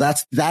 So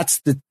that's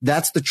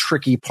the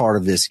tricky part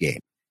of this game.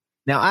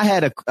 Now,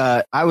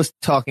 I was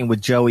talking with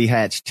Joey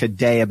Hatch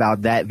today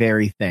about that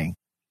very thing.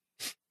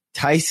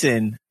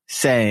 Tyson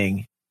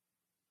saying,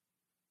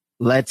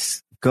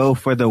 let's go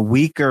for the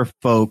weaker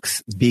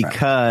folks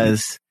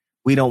because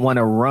we don't want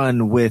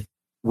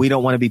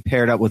to be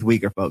paired up with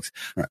weaker folks.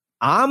 Right.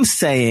 I'm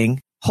saying,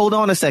 hold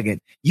on a second.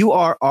 You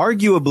are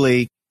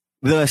arguably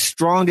the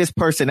strongest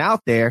person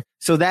out there.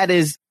 So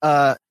that's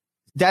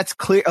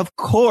clear. Of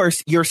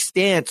course, your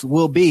stance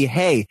will be,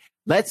 hey,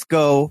 let's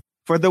go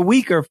for the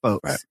weaker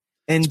folks. Right.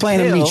 He's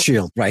playing a meat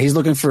shield, right? He's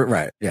looking for it,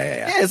 right?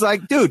 Yeah. It's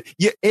like, dude,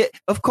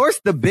 of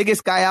course, the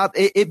biggest guy out,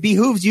 it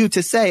behooves you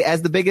to say,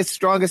 as the biggest,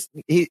 strongest,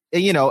 as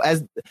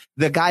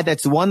the guy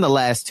that's won the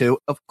last 2,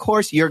 of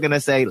course, you're going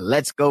to say,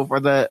 let's go for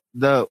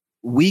the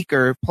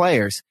weaker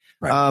players.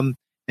 Right.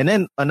 And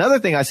then another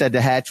thing I said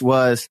to Hatch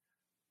was,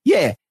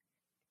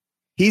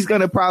 he's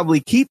going to probably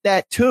keep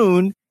that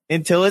tune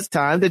until it's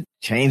time to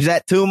change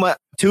that tune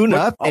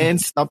up, and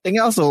something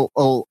else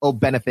will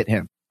benefit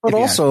him. But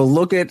also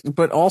look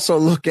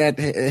at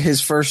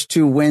his first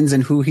 2 wins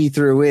and who he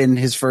threw in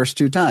his first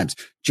 2 times.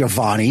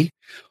 Giovanni,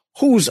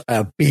 who's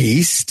a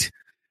beast,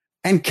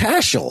 and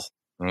Cashel,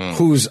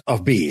 who's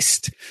a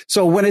beast.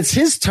 So when it's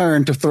his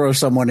turn to throw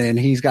someone in,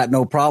 he's got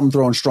no problem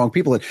throwing strong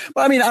people in.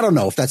 But I mean, I don't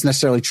know if that's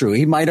necessarily true.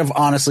 He might have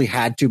honestly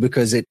had to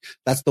because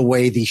that's the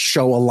way the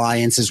show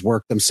alliances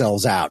work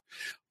themselves out.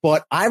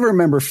 But I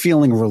remember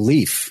feeling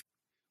relief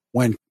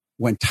when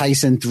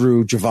Tyson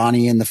threw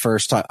Giovanni in the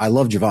first time. I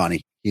love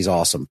Giovanni. He's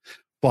awesome.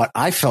 But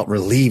I felt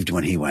relieved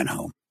when he went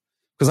home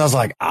because I was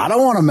like, I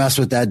don't want to mess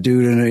with that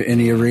dude in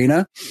the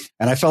arena.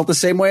 And I felt the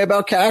same way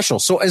about Cashel.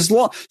 So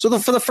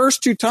for the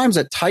first 2 times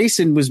that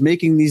Tyson was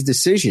making these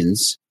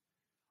decisions,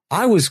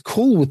 I was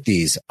cool with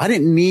these. I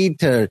didn't need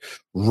to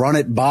run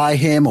it by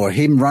him or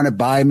him run it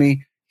by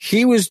me.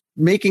 He was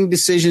making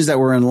decisions that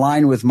were in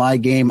line with my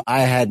game.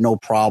 I had no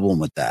problem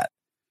with that.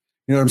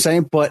 You know what I'm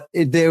saying? But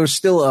there was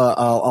still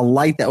a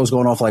light that was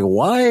going off. Like,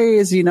 why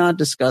is he not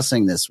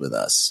discussing this with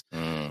us?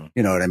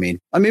 You know what I mean?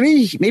 I mean,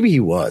 maybe he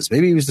was.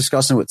 Maybe he was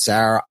discussing it with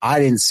Sarah. I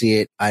didn't see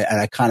it.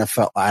 I kind of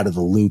felt out of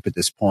the loop at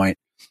this point.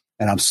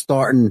 And I'm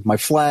starting my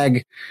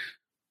flag.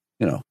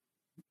 You know,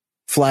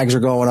 flags are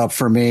going up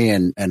for me,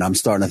 and I'm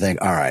starting to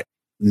think, all right,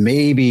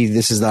 maybe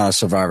this is not a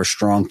Survivor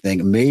Strong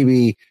thing.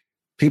 Maybe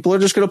people are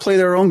just going to play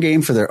their own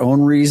game for their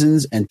own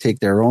reasons and take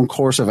their own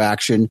course of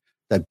action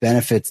that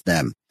benefits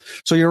them.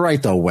 So you're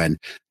right, though, Wen.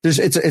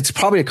 It's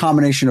probably a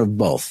combination of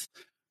both.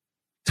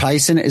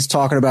 Tyson is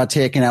talking about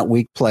taking out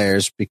weak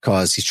players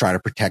because he's trying to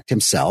protect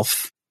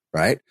himself,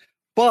 right?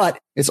 But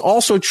it's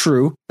also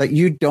true that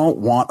you don't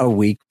want a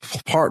weak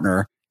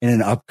partner in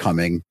an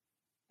upcoming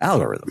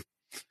algorithm.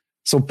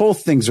 So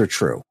both things are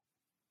true.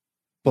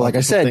 But like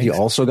I said, you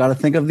also got to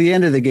think of the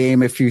end of the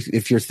game. If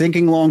you're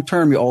thinking long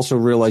term, you also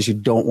realize you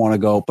don't want to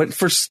go. But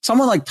for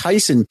someone like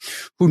Tyson,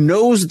 who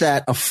knows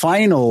that a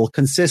final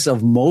consists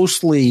of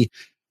mostly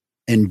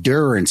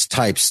endurance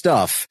type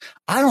stuff,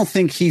 I don't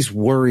think he's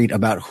worried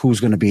about who's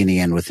going to be in the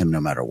end with him,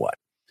 no matter what.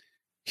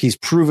 He's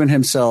proven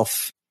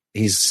himself.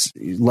 He's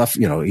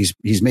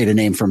made a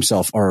name for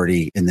himself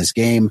already in this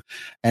game,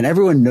 and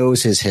everyone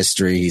knows his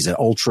history. He's an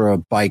ultra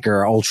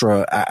biker,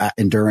 ultra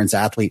endurance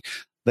athlete.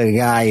 The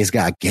guy has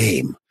got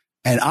game.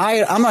 And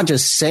I'm not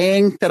just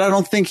saying that I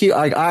don't think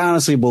I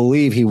honestly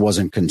believe he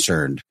wasn't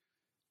concerned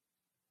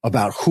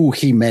about who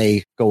he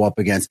may go up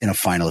against in a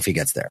final if he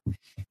gets there.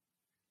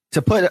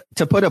 To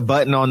put a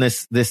button on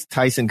this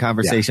Tyson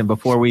conversation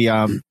before we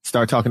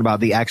start talking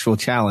about the actual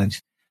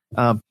challenge,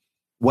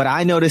 what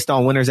I noticed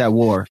on Winners at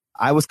War,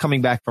 I was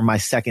coming back from my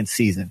 2nd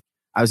season.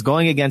 I was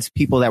going against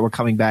people that were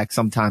coming back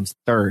sometimes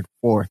 3rd,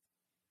 4th,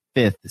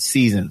 5th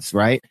seasons,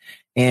 right?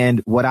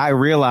 And what I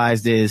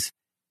realized is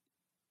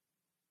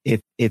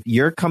if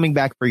you're coming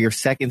back for your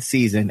 2nd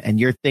season and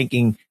you're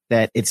thinking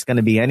that it's going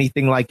to be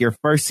anything like your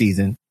 1st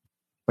season,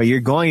 but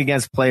you're going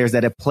against players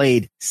that have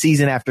played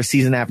season after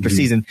season after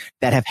season,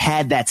 that have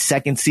had that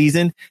 2nd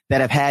season,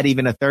 that have had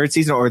even a 3rd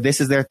season, or this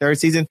is their 3rd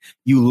season,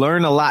 you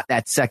learn a lot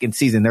that 2nd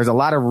season. There's a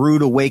lot of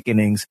rude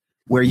awakenings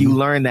where you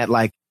learn that,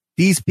 like,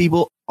 these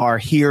people are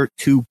here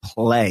to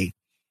play.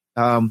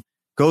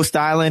 Ghost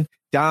Island,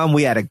 Dom,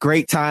 we had a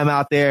great time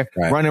out there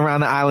running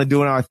around the island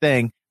doing our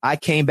thing. I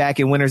came back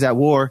in Winners at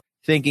War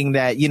thinking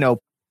that,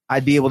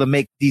 I'd be able to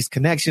make these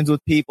connections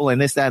with people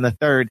and this, that, and the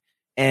third.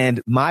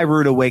 And my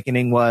rude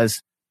awakening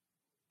was,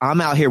 I'm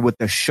out here with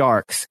the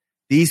Sharks.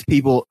 These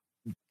people,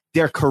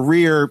 they're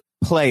career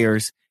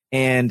players.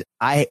 And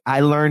I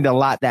learned a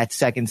lot that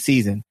 2nd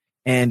season.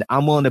 And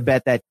I'm willing to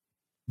bet that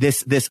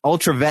this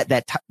ultra vet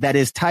that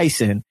is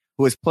Tyson,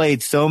 who has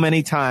played so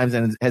many times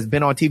and has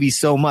been on TV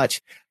so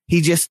much,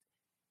 he's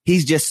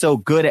just so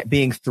good at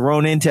being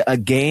thrown into a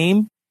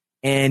game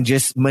and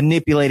just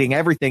manipulating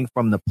everything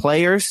from the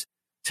players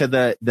to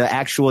the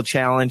actual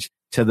challenge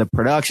to the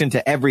production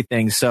to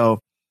everything. So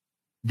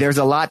there's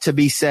a lot to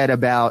be said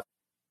about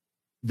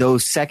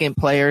those 2nd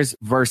players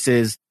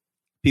versus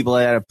people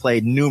that have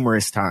played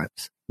numerous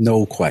times.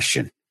 No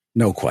question.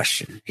 No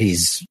question.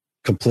 He's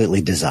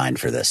completely designed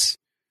for this.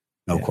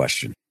 No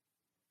question.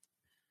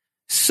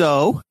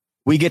 So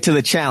we get to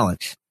the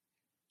challenge.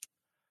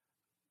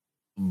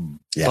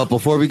 Yeah. But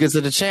before we get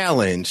to the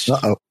challenge,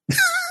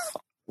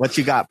 what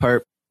you got,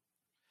 Perp?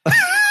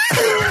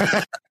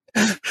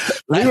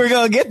 We were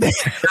gonna get there.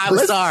 I'm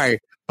sorry,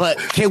 but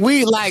can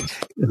we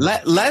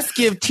let's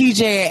give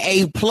TJ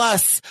an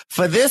A+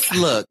 for this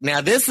look?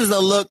 Now, this is a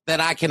look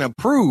that I can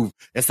approve.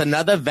 It's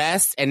another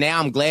vest, and now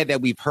I'm glad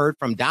that we've heard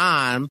from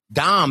Dom.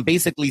 Dom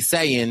basically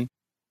saying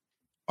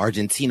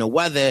Argentina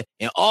weather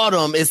in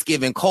autumn is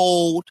giving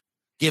cold,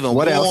 giving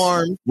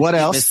warm, what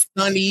else?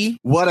 Giving sunny,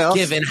 what else?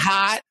 Giving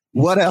hot.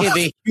 What else?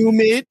 Giving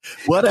humid.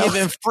 What else?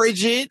 Giving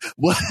frigid.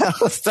 What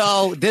else?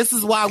 So this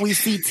is why we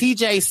see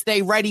TJ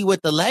stay ready with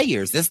the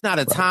layers. It's not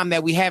a time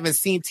that we haven't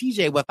seen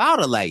TJ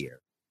without a layer.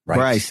 Right.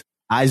 Bryce,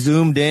 I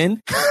zoomed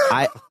in.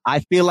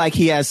 I feel like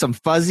he has some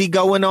fuzzy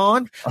going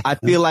on. I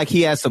feel like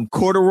he has some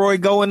corduroy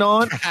going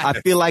on. I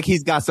feel like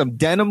he's got some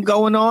denim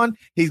going on.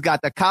 He's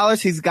got the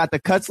collars. He's got the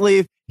cut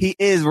sleeve. He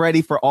is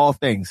ready for all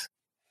things.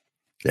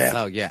 Yeah.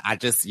 So yeah, I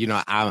just,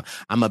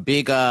 I'm a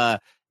big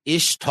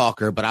ish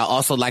talker, but I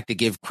also like to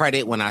give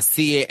credit when I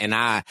see it, and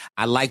I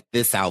like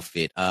this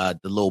outfit, the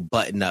little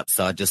button up.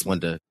 So I just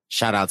wanted to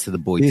shout out to the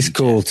boy. He's TJ.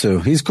 cool too.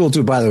 He's cool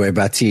too, by the way,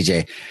 about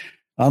TJ.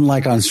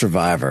 Unlike on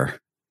Survivor,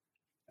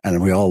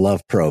 and we all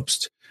love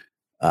Probst,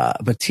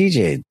 but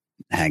TJ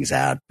hangs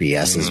out,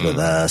 BS's with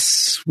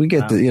us. We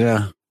get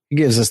he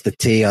gives us the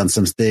tea on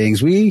some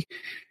things. We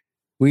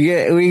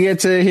get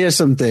to hear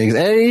some things.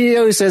 And he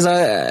always says,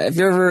 if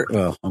you ever,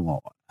 well,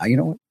 you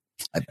know what?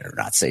 I better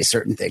not say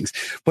certain things,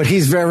 but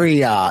he's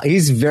very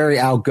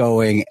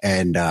outgoing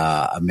and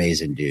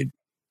amazing dude.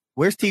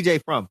 Where's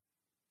TJ from?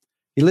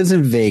 He lives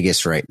in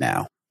Vegas right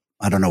now.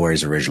 I don't know where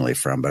he's originally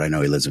from, but I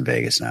know he lives in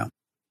Vegas now.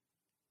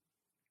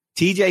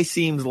 TJ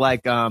seems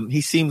like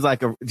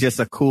just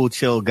a cool,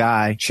 chill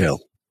guy. Chill.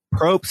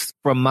 Probst,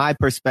 from my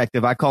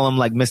perspective, I call him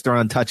like Mr.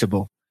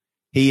 Untouchable.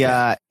 He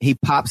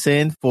pops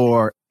in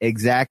for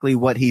exactly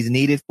what he's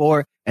needed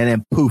for, and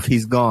then poof,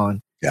 he's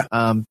gone. Yeah.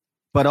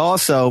 But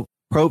also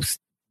Probst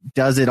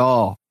does it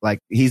all. Like,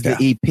 he's the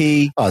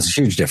EP. Oh, it's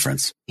a huge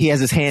difference. He has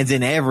his hands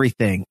in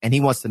everything, and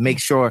he wants to make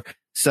sure.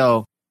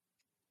 So,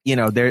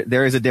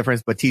 there is a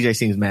difference, but TJ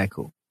seems mad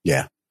cool.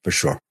 Yeah, for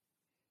sure.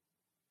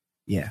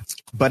 Yeah.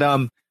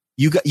 But,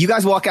 you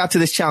guys walk out to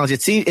this challenge.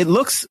 It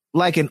looks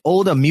like an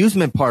old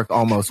amusement park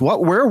almost.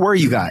 Where were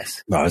you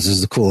guys? Oh, this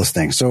is the coolest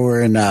thing. So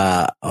we're in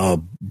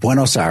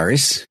Buenos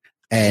Aires,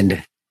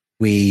 and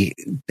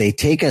they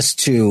take us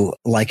to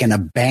like an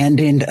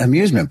abandoned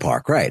amusement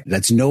park, right?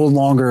 That's no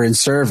longer in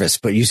service,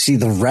 but you see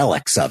the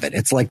relics of it.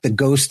 It's like the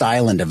ghost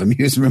island of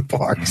amusement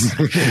parks.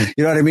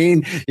 You know what I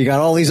mean? You got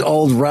all these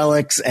old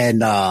relics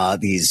and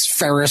these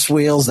Ferris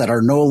wheels that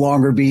are no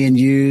longer being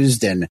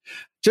used, and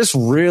just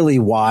really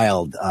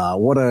wild.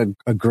 What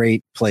a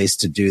great place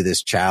to do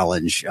this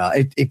challenge.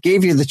 It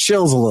gave you the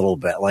chills a little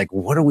bit. Like,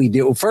 what do we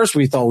do? Well, first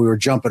we thought we were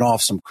jumping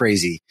off some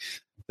crazy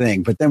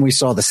thing, but then we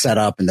saw the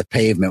setup and the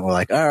pavement. We're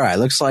like, all right,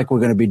 looks like we're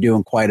going to be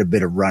doing quite a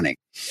bit of running.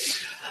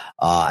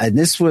 And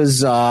this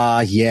was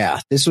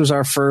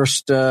our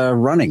first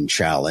running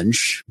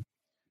challenge,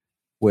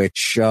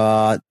 which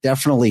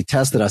definitely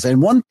tested us.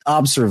 And one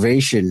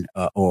observation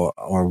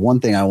or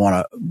one thing I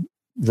want to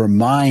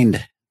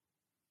remind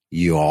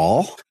you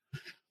all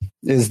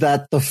is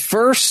that the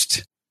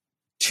first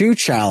two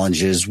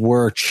challenges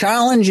were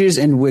challenges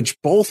in which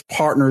both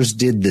partners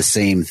did the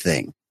same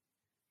thing.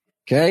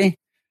 Okay.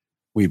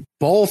 We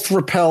both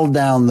rappelled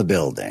down the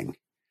building.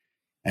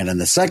 And in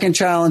the second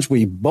challenge,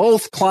 we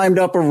both climbed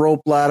up a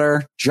rope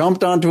ladder,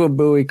 jumped onto a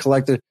buoy,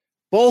 collected,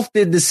 both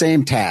did the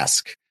same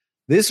task.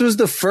 This was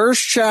the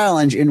first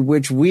challenge in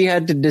which we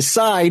had to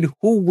decide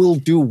who will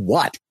do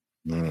what.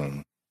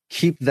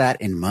 Keep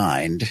that in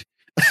mind.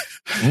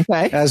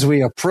 Okay. As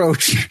we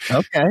approach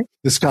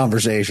this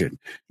conversation.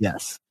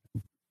 Yes.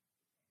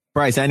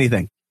 Bryce,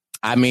 anything?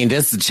 I mean,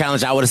 this is a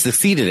challenge I would have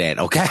succeeded at.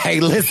 Okay.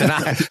 Listen,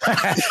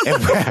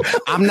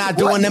 I'm not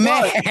doing the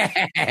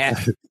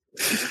math.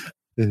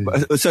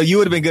 So you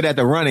would have been good at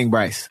the running,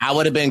 Bryce. I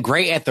would have been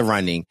great at the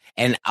running.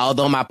 And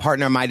although my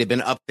partner might have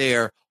been up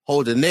there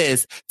holding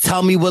this,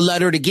 tell me what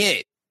letter to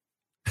get.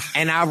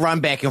 And I'll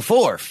run back and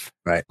forth.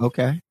 Right.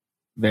 Okay.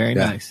 Very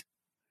nice.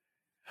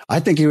 I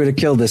think you would have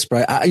killed this,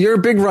 Bryce. You're a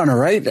big runner,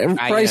 right?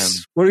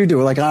 Bryce, what do you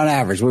do? Like on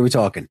average, what are we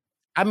talking?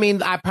 I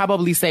mean, I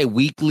probably say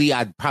weekly.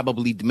 I'd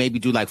probably maybe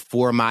do like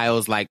 4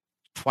 miles, like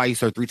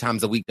twice or 3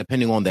 times a week,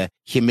 depending on the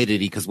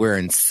humidity, because we're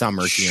in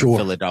summer here in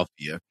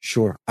Philadelphia.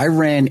 Sure. I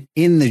ran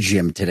in the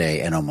gym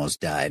today and almost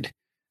died.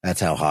 That's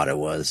how hot it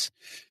was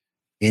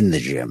in the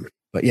gym.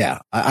 But yeah,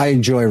 I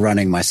enjoy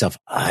running myself.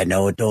 I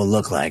know it don't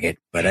look like it,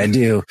 but I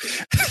do.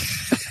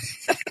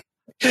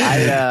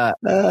 I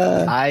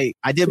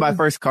did my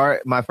first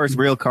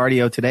real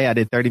cardio today. I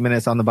did 30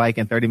 minutes on the bike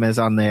and 30 minutes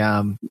on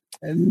the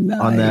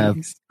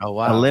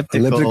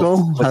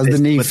elliptical. How's the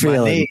knee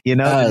feeling?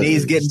 The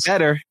knee's getting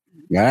better.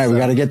 All right, we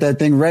got to get that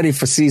thing ready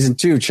for season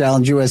 2,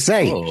 Challenge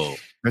USA.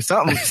 Or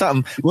something.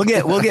 We'll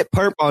get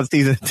Perp on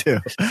season 2.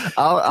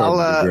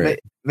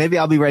 Maybe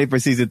I'll be ready for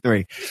season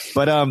 3.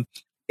 But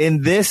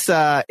in this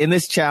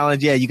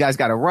challenge, you guys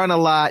got to run a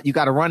lot. You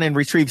got to run and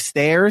retrieve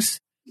stairs.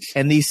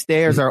 And these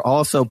stairs are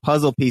also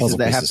puzzle pieces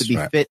that have to be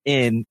fit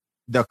in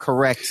the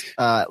correct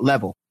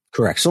level.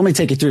 Correct. So let me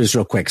take you through this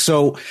real quick.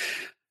 So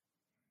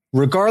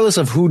regardless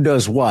of who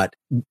does what,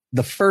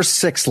 the first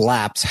 6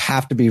 laps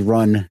have to be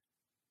run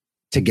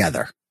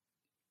together.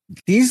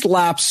 These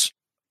laps,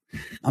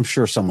 I'm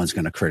sure someone's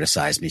going to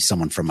criticize me,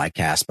 someone from my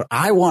cast, but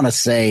I want to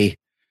say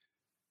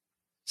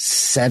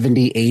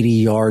 70, 80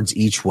 yards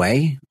each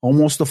way,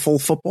 almost a full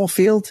football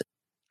field.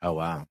 Oh,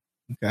 wow.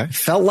 Okay.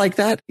 Felt like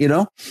that,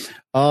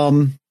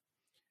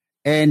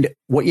 and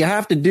what you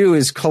have to do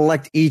is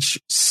collect each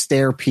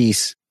stair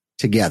piece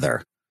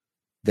together.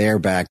 There,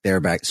 back.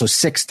 So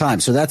 6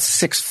 times. So that's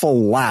 6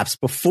 full laps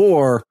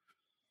before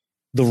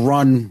the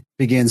run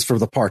begins for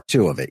the part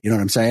 2 of it. You know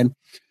what I'm saying?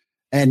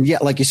 And yeah,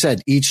 like you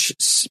said, each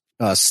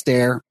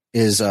stair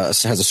has a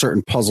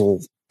certain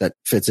puzzle that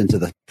fits into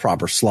the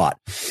proper slot.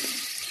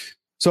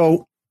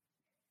 So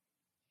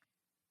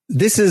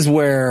this is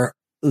where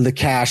the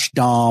Cash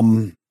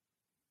Dom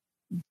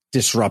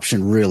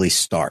disruption really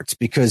starts,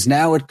 because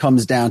now it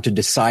comes down to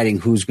deciding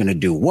who's going to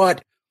do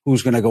what,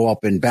 who's going to go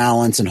up in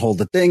balance and hold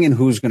the thing, and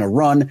who's going to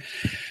run.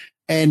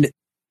 And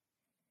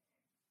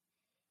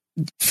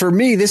for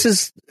me, this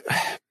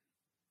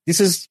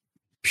is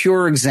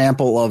pure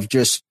example of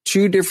just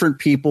two different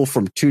people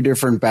from two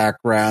different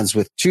backgrounds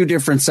with two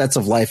different sets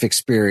of life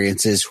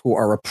experiences who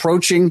are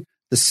approaching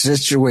the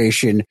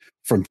situation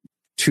from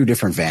two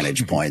different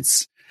vantage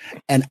points.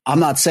 And I'm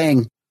not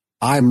saying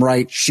I'm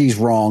right, she's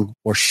wrong,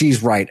 or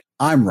she's right,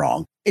 I'm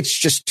wrong. It's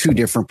just two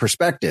different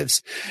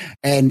perspectives.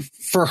 And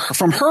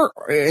from her,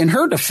 in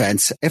her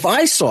defense, if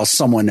I saw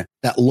someone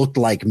that looked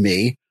like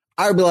me,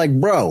 I'd be like,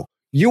 bro,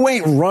 you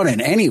ain't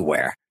running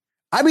anywhere.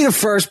 I'd be the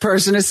first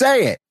person to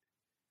say it,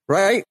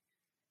 right?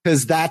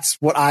 Because that's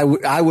what I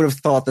would have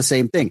thought the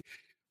same thing.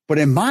 But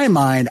in my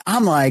mind,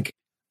 I'm like,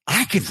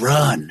 I could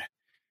run.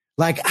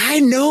 Like, I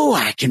know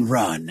I can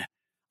run.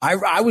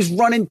 I was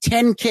running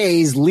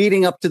 10Ks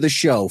leading up to the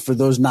show for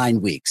those 9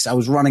 weeks. I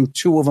was running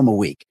 2 of them a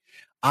week.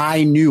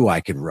 I knew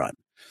I could run.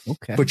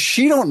 Okay. But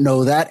she don't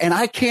know that, and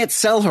I can't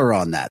sell her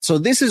on that. So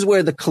this is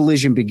where the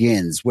collision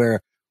begins,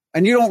 where,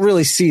 and you don't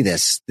really see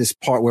this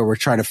part where we're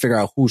trying to figure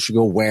out who should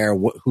go where,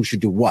 who should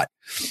do what.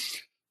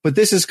 But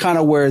this is kind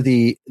of where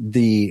the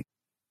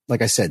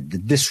like I said, the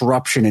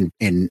disruption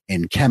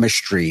in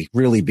chemistry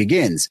really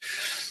begins.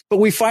 But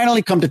we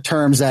finally come to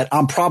terms that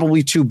I'm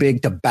probably too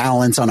big to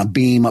balance on a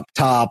beam up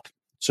top.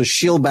 So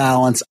she'll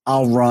balance,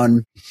 I'll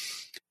run.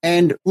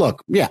 And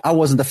look, yeah, I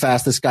wasn't the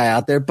fastest guy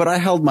out there, but I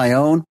held my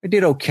own. I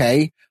did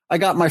okay. I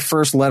got my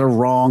first letter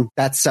wrong.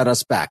 That set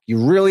us back.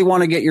 You really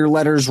want to get your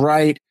letters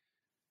right.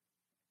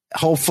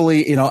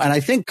 Hopefully, and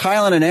I think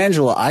Kylan and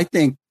Angela, I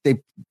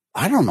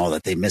don't know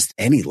that they missed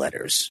any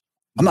letters.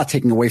 I'm not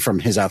taking away from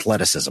his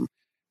athleticism.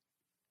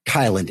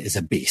 Kylan is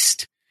a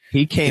beast.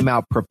 He came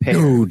out prepared.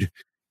 Dude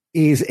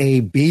is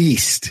a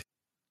beast.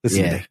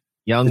 Listen, yeah.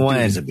 Young one.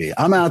 Is a beast.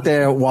 I'm out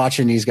there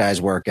watching these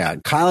guys work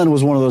out. Kylan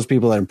was one of those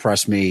people that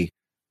impressed me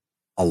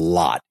a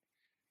lot.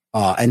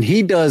 And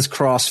he does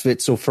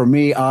CrossFit. So for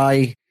me,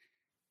 I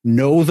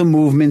know the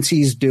movements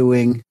he's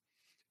doing.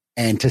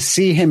 And to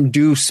see him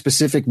do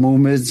specific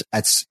movements,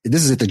 this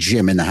is at the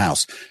gym in the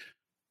house,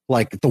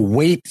 like the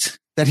weight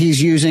that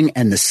he's using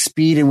and the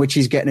speed in which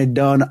he's getting it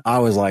done, I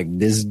was like,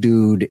 this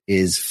dude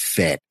is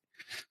fit.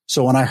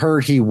 So when I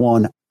heard he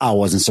won, I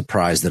wasn't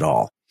surprised at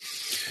all.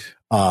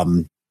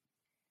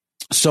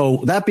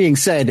 So that being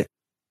said,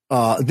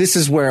 this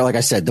is where, like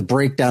I said, the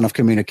breakdown of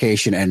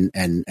communication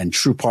and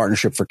true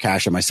partnership for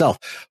Cash and myself.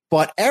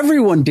 But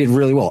everyone did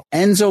really well.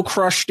 Enzo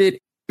crushed it.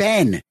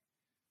 Ben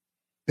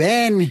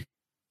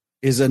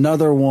is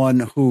another one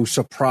who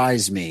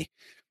surprised me,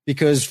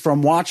 because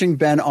from watching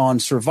Ben on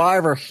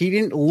Survivor,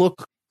 he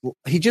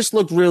just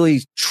looked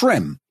really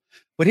trim,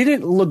 but he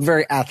didn't look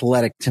very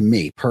athletic to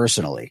me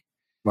personally.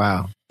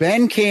 Wow.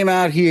 Ben came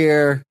out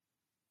here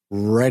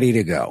ready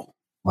to go.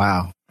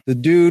 Wow. The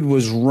dude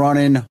was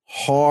running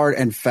hard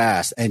and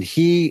fast, and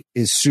he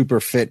is super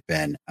fit,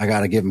 Ben. I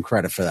got to give him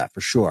credit for that for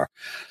sure.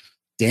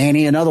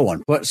 Danny, another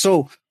one. But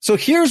so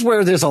here's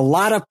where there's a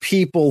lot of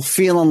people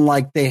feeling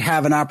like they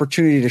have an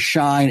opportunity to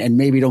shine and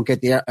maybe don't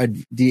get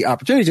the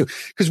opportunity to.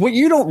 Because what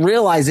you don't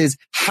realize is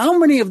how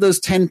many of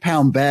those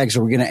 10-pound bags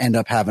are we going to end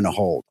up having to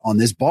hold on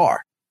this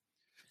bar?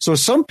 So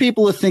some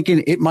people are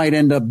thinking it might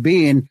end up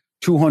being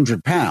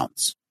 200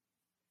 pounds.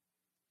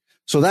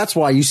 So that's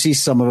why you see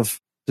some of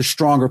the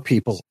stronger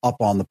people up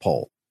on the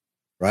pole,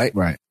 right?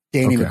 Right.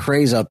 Danny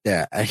McRae's up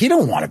there. He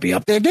don't want to be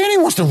up there. Danny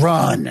wants to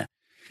run.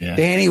 Yeah.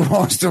 Danny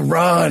wants to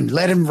run.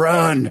 Let him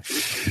run.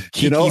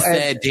 Kiki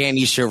said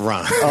Danny should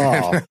run.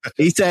 Oh,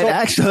 he said,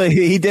 actually,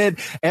 he did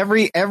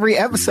every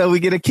episode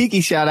we get a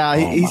Kiki shout out.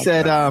 He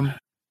said,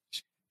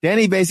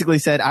 Danny basically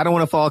said, I don't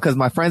want to fall because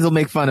my friends will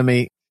make fun of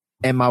me.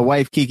 And my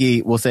wife,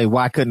 Kiki, will say,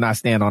 why couldn't I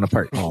stand on a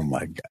perch? Oh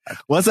my God.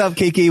 What's up,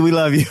 Kiki? We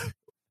love you.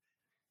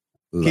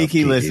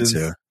 Kiki listens.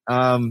 Too.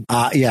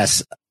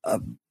 Yes.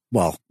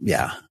 Well,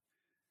 yeah.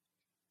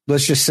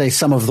 Let's just say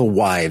some of the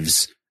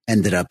wives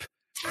ended up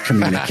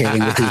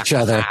communicating with each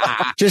other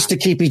just to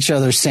keep each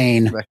other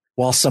sane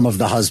while some of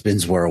the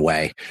husbands were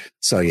away.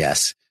 So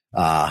yes,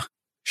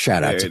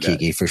 shout out to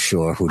Kiki for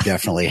sure, who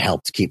definitely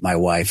helped keep my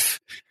wife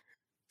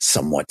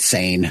somewhat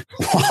sane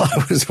while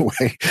I was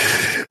away.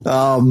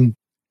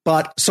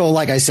 But so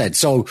like I said,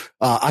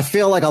 I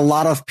feel like a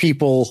lot of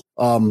people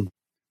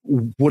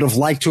would have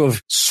liked to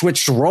have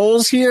switched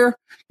roles here,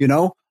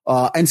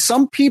 and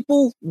some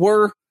people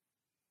were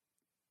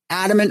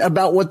adamant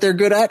about what they're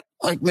good at,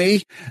 like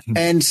me,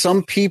 and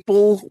some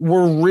people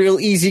were real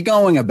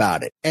easygoing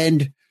about it.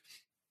 And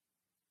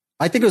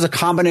I think it was a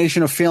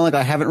combination of feeling like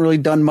I haven't really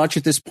done much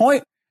at this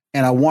point,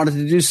 and I wanted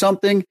to do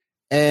something.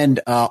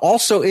 And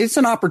also, it's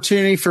an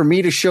opportunity for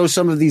me to show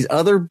some of these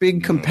other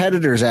big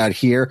competitors out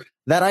here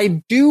that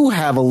I do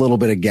have a little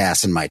bit of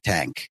gas in my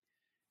tank.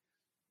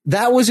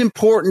 That was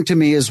important to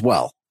me as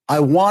well. I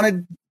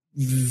wanted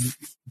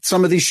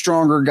some of these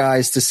stronger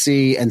guys to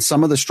see, and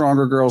some of the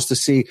stronger girls to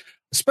see,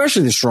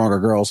 especially the stronger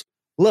girls.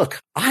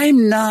 Look,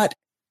 I'm not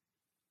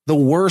the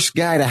worst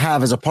guy to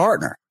have as a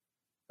partner.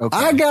 Okay.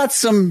 I got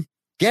some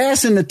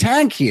gas in the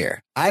tank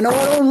here. I know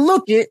I don't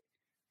look it.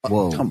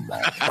 Whoa. Come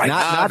on.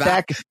 Not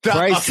that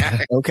Bryce.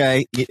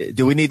 Okay.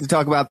 Do we need to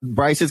talk about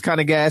Bryce's kind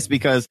of gas?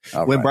 Because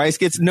when Bryce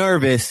gets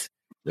nervous,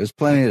 there's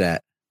plenty of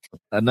that.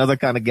 Another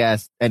kind of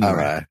gas. Anyway. All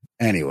right.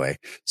 Anyway.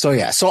 So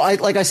yeah. So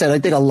like I said, I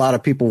think a lot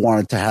of people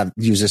wanted to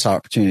use this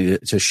opportunity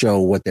to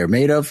show what they're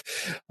made of.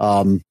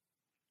 And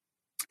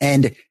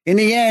in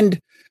the end,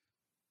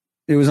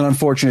 it was an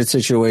unfortunate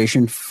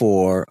situation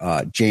for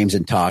James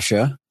and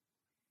Tasha.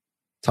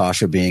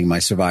 Tasha being my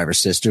survivor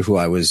sister, who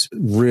I was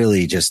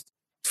really just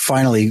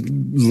finally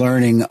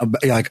learning,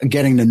 like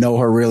getting to know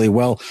her really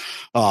well.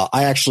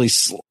 I actually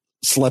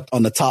slept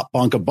on the top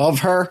bunk above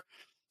her.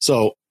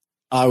 So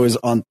I was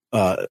on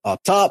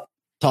up top,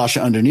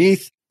 Tasha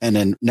underneath, and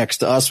then next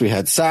to us we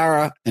had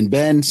Sarah and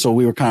Ben. So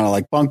we were kind of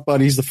like bunk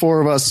buddies, the four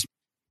of us.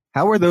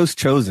 How were those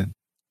chosen?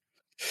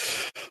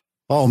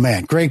 Oh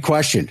man, great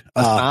question.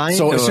 As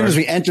soon as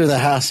we enter the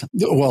house,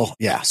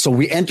 so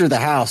we enter the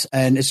house,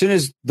 and as soon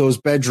as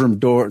the bedroom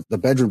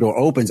door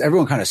opens,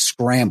 everyone kind of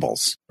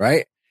scrambles,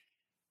 right?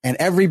 And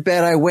every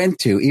bed I went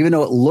to, even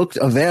though it looked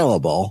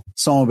available,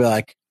 someone would be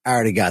like, I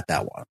already got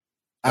that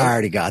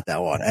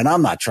one. And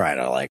I'm not trying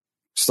to like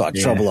start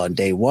trouble on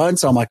day one.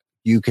 So I'm like,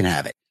 you can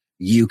have it.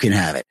 You can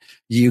have it.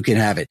 You can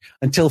have it.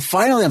 Until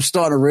finally I'm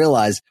starting to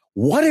realize,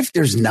 what if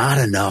there's not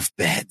enough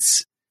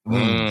beds?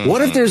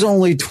 What if there's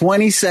only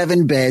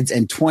 27 beds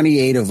and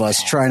 28 of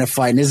us trying to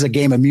fight? And this is a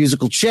game of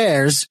musical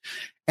chairs.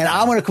 And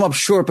I'm going to come up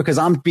short because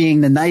I'm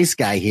being the nice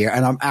guy here.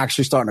 And I'm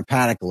actually starting to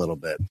panic a little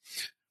bit.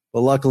 But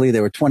luckily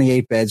there were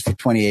 28 beds for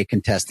 28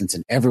 contestants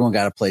and everyone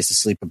got a place to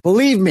sleep. But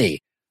believe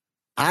me,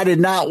 I did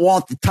not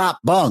want the top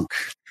bunk.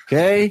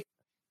 Okay.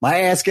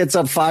 My ass gets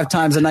up 5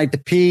 times a night to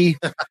pee.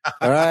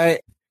 All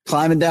right.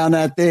 Climbing down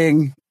that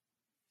thing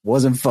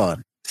wasn't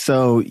fun.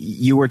 So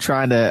you were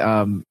trying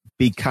to,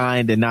 be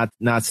kind and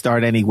not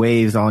start any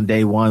waves on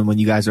day one when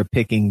you guys are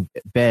picking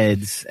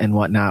beds and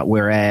whatnot.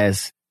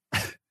 Whereas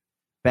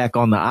back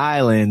on the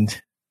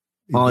island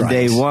on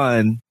day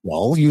one.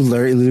 Well, you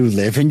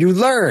live and you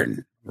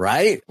learn,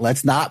 right?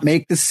 Let's not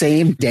make the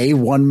same day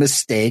one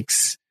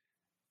mistakes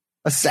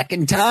a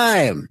second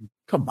time.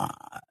 Come on.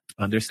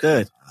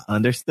 Understood. All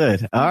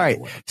right.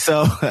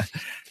 So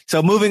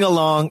moving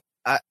along,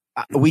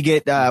 we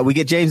get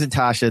James and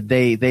Tasha.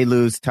 They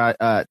lose.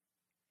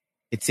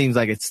 It seems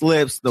like it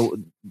slips.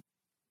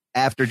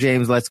 After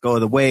James lets go of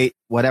the weight,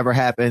 whatever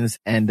happens.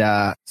 And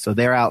so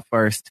they're out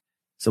first.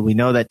 So we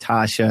know that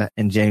Tasha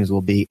and James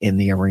will be in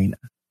the arena.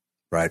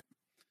 Right.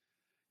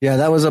 Yeah,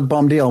 that was a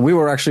bum deal. And we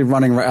were actually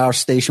running, our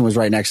station was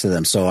right next to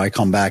them. So I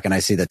come back and I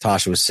see that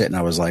Tasha was sitting.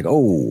 I was like,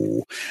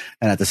 oh.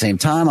 And at the same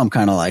time, I'm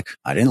kind of like,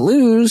 I didn't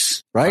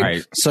lose.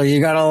 Right. So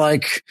you got to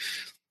like,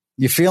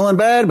 you're feeling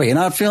bad, but you're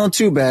not feeling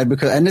too bad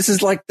and this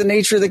is like the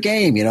nature of the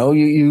game. You know,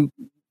 you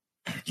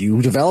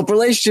develop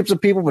relationships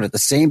with people, but at the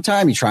same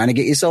time, you're trying to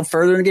get yourself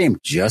further in the game,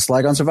 just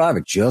like on Survivor,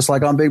 just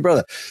like on Big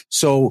Brother.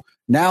 So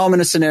now I'm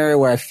in a scenario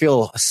where I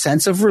feel a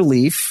sense of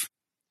relief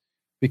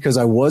because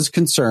I was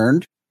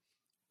concerned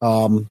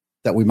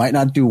that we might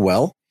not do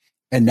well.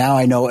 And now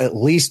I know at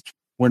least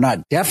we're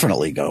not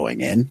definitely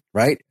going in,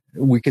 right?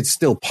 We could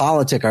still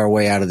politic our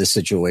way out of this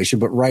situation.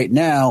 But right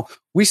now,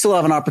 we still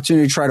have an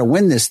opportunity to try to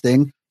win this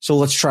thing. So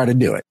let's try to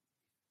do it.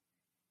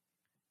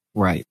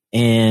 Right.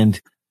 And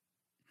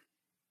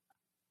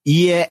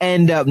you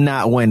end up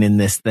not winning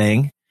this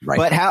thing. Right.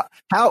 But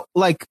how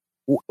like,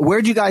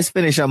 where'd you guys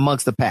finish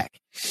amongst the pack?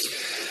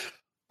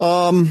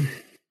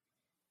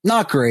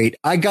 Not great.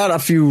 I got a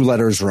few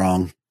letters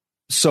wrong.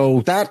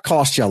 So that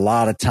cost you a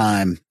lot of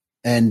time.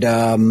 And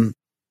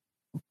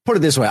put it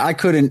this way,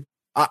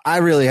 I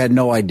really had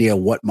no idea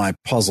what my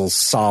puzzle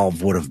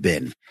solve would have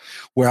been.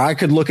 Where I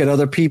could look at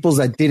other people's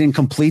that didn't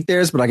complete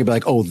theirs, but I could be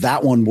like, oh,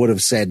 that one would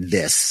have said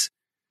this.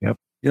 Yep.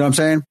 You know what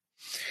I'm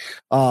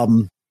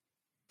saying?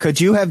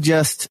 Could you have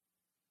just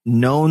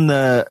known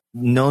the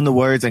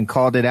words and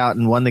called it out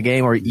and won the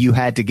game, or you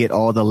had to get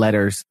all the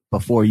letters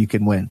before you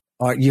could win?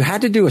 You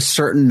had to do a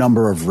certain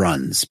number of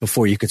runs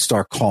before you could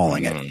start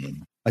calling it.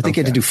 I think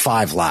you had to do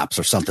 5 laps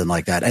or something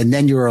like that, and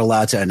then you were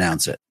allowed to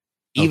announce it.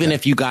 Even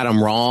if you got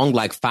them wrong,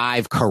 like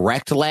 5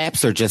 correct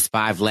laps or just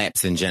 5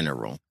 laps in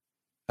general?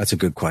 That's a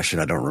good question.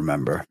 I don't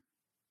remember.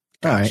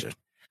 Gotcha. All right.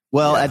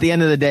 Well, at the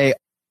end of the day,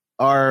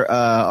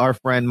 our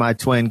friend, my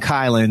twin,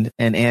 Kylan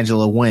and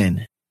Angela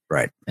win.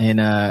 Right. In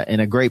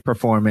a great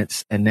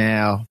performance. And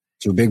now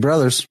 2 big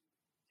brothers.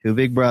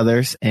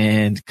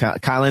 And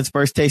Kylan's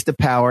first taste of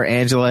power.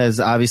 Angela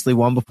has obviously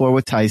won before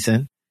with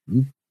Tyson.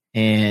 Mm-hmm.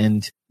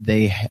 And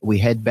we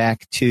head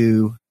back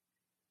to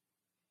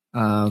the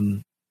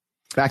home.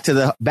 Back to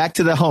the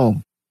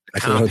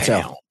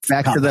hotel.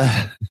 Back to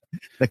the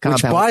compound.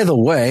 Which, by the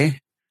way,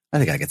 I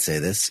think I could say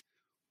this,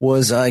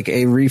 was like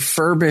a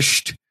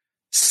refurbished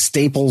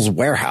Staples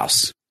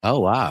warehouse. Oh,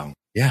 wow.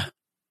 Yeah.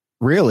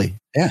 Really?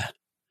 Yeah.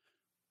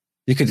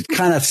 You could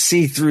kind of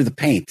see through the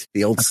paint,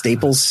 the old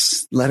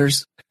Staples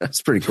letters.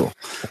 That's pretty cool.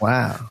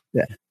 Wow.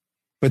 Yeah.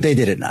 But they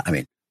did it not. I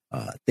mean,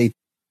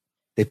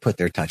 they put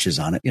their touches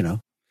on it, you know.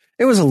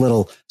 It was a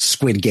little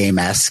Squid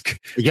Game-esque.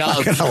 Yeah.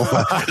 Not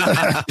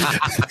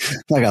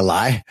gonna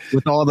lie.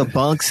 With all the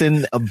bunks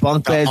and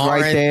bunk beds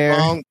right there.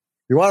 Bunk.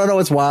 You want to know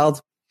what's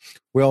wild?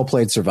 We all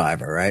played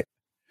Survivor, right?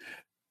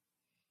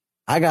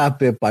 I got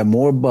bit by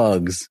more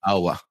bugs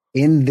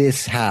in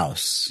this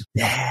house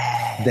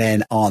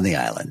than on the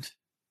island.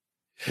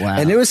 Wow.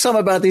 And there was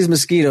something about these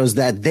mosquitoes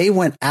that they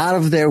went out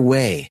of their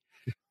way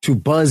to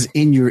buzz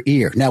in your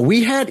ear. Now,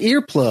 we had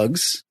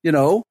earplugs,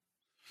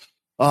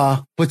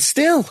 but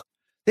still,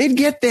 they'd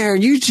get there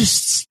and you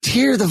just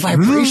hear the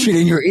vibration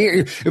in your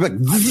ear. You're like,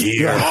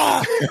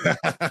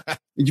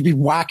 you'd be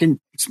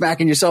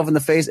smacking yourself in the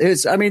face.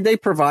 They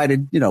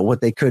provided,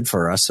 what they could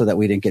for us so that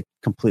we didn't get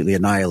completely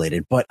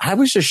annihilated. But I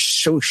was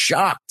just so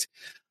shocked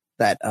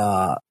that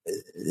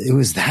it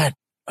was that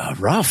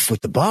rough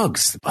with the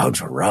bugs. The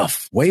bugs were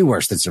rough, way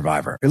worse than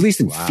Survivor, at least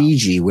in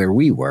Fiji where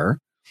we were.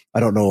 I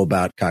don't know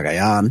about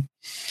Cagayan.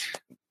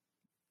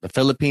 The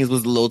Philippines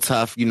was a little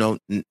tough,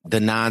 the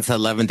 9 to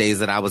 11 days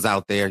that I was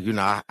out there.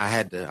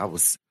 I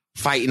was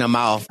fighting them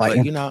off, but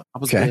I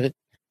was good.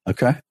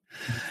 Okay.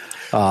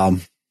 Go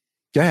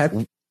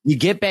ahead. You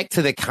get back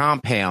to the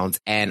compounds,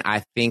 and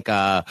I think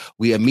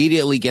we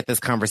immediately get this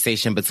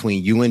conversation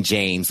between you and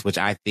James, which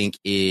I think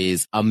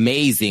is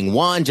amazing.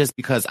 One, just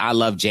because I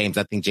love James.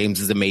 I think James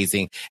is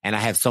amazing, and I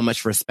have so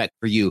much respect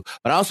for you.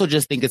 But I also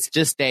just think it's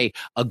just a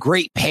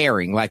great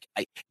pairing. Like,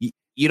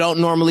 you don't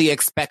normally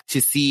expect to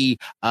see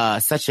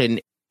such an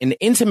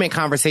intimate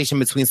conversation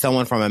between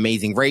someone from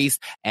Amazing Race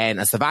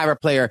and a Survivor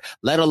player,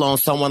 let alone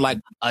someone like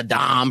a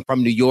Dom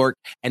from New York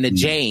and a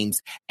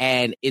James.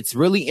 And it's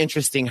really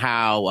interesting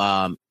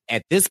how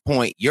at this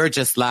point, you're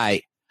just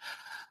like,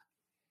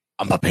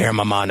 I'm preparing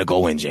my mind to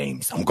go in,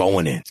 James. I'm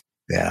going in.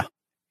 Yeah.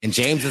 And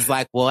James is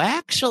like, well,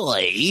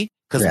 actually,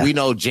 because we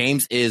know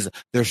James is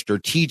the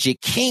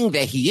strategic king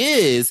that he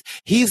is.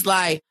 He's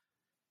like,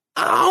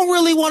 I don't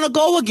really want to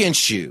go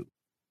against you.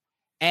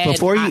 And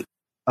Before you...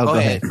 go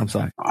ahead. I'm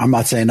sorry. I'm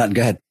not saying nothing.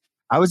 Go ahead.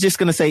 I was just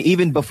going to say,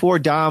 even before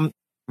Dom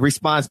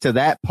responds to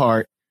that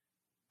part,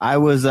 I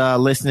was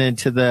listening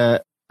to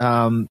the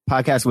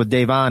podcast with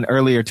Davon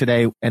earlier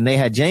today, and they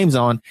had James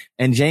on,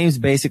 and James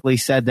basically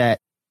said that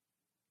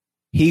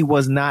he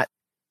wanted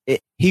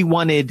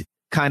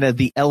kind of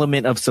the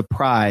element of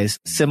surprise,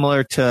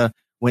 similar to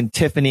when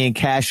Tiffany and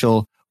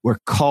Cashel were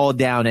called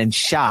down and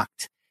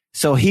shocked.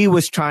 So he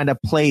was trying to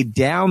play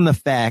down the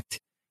fact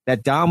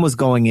that Dom was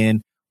going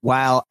in,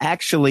 while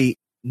actually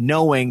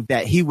knowing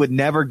that he would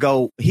never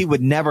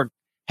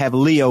have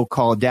Leo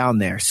called down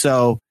there.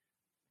 So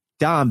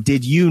Dom,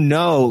 did you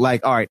know,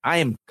 like, all right,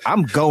 I'm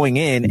going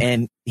in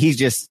and he's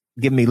just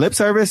giving me lip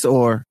service,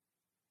 or?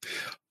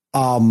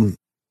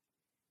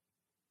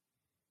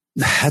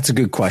 That's a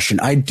good question.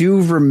 I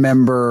do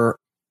remember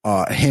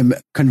him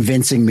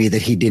convincing me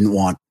that he didn't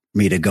want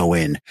me to go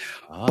in.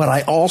 But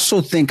I also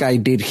think I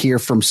did hear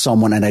from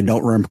someone, and I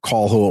don't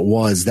recall who it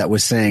was, that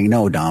was saying,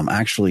 no, Dom,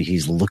 actually,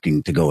 he's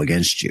looking to go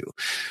against you.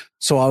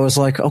 So I was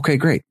like, okay,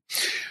 great.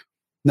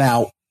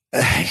 Now,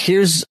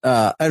 here's,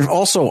 and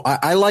also,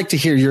 I like to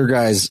hear your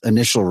guys'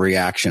 initial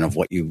reaction of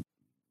what you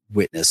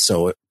witnessed.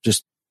 So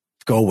just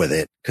go with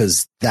it,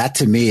 because that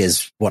to me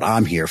is what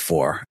I'm here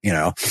for,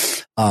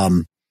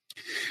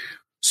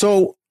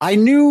 So I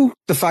knew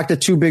the fact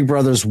that two Big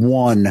Brothers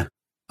won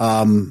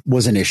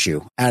was an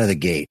issue out of the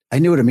gate. I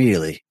knew it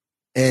immediately.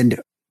 And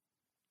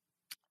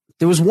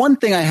there was one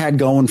thing I had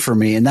going for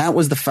me, and that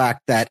was the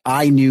fact that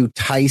I knew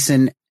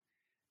Tyson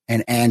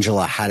and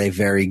Angela had a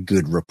very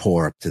good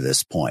rapport up to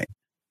this point,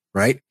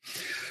 right?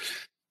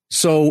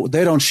 So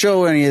they don't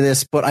show any of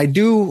this, but I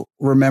do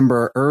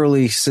remember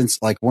early,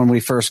 since like when we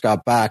first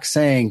got back,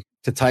 saying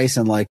to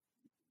Tyson, like,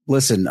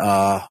 listen,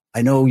 I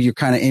know you're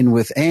kind of in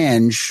with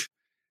Ange.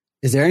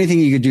 Is there anything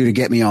you could do to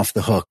get me off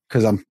the hook?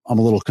 Because I'm a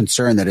little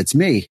concerned that it's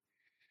me.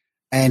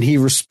 And he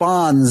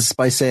responds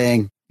by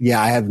saying, yeah,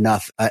 I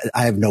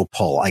have no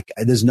pull.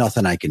 There's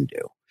nothing I can do.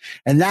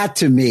 And that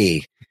to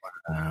me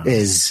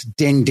is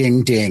ding,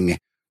 ding, ding.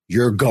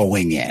 You're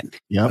going in.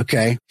 Yep.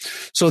 Okay.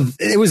 So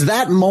it was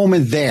that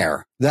moment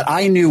there that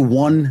I knew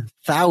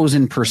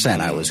 1,000%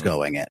 I was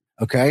going in.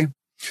 Okay.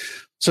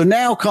 So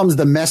now comes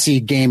the messy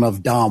game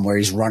of Dom, where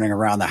he's running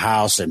around the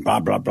house and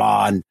blah, blah,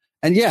 blah.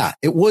 And yeah,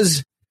 it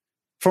was,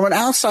 from an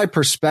outside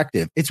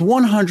perspective, it's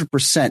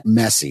 100%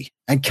 messy,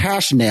 and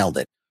Cash nailed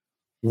it.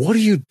 What are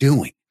you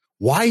doing?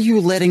 Why are you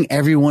letting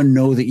everyone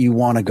know that you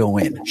want to go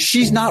in?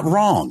 She's not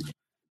wrong.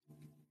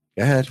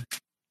 Go ahead.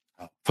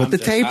 Put the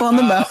tape on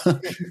the mouth.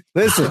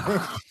 Listen,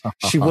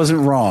 she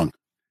wasn't wrong.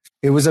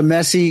 It was a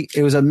messy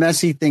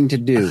thing to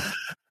do.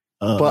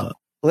 But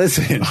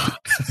listen,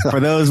 for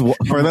those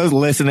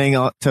listening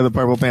to the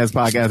Purple Pants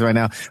podcast right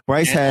now,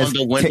 Bryce has on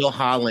the Wendell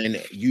Holland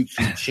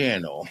YouTube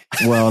channel.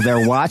 Well,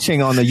 they're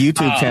watching on the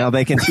YouTube channel.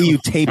 They can see you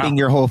taping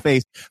your whole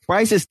face.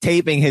 Bryce is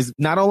taping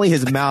not only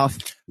his mouth,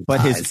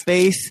 but his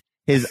face,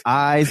 his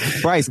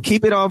eyes. Bryce,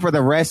 keep it on for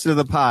the rest of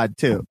the pod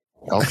too.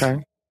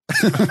 Okay.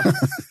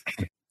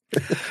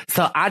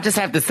 So I just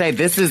have to say,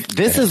 this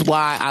is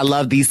why I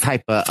love these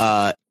type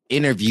of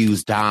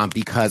interviews, Dom,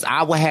 because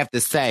I would have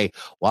to say,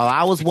 while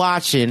I was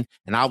watching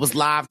and I was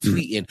live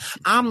tweeting,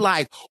 I'm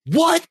like,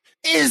 what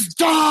is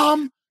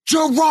Dom,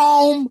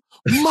 Jerome,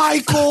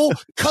 Michael,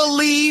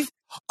 Khalif,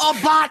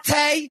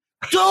 Abate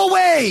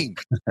doing?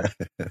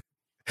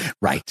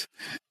 Right.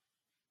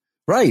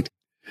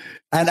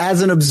 And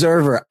as an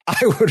observer, I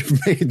would have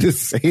made the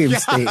same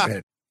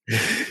statement.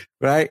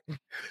 Right.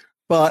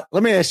 But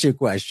let me ask you a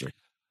question.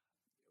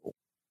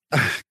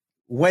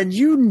 When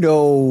you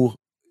know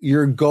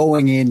you're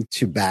going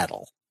into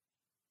battle,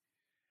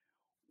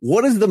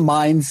 what is the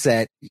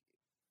mindset?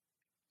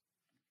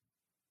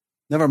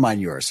 Never mind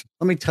yours.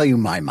 Let me tell you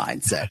my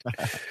mindset.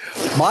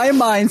 My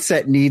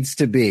mindset needs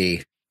to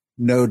be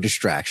no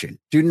distraction.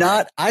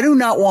 I do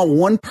not want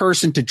one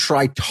person to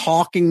try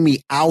talking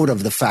me out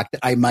of the fact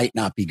that I might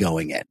not be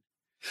going in.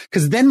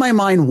 Because then my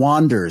mind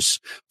wanders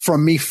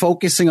from me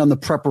focusing on the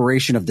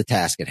preparation of the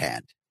task at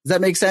hand. Does that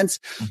make sense?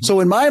 Mm-hmm.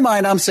 So in my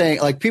mind, I'm saying,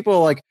 like,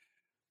 people are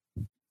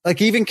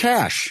like even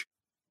Cash.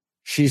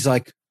 She's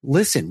like,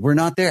 listen, we're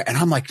not there. And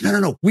I'm like,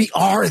 no, we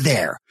are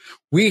there.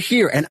 We're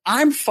here. And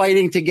I'm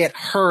fighting to get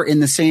her in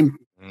the same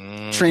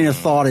train of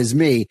thought as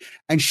me.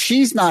 And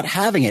she's not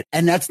having it.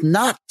 And that's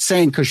not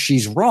saying because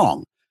she's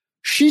wrong.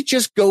 She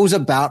just goes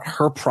about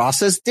her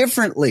process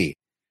differently.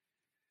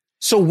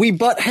 So we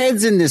butt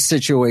heads in this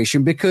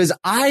situation because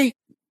I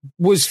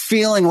was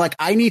feeling like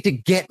I need to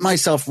get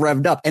myself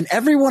revved up. And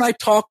everyone I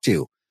talked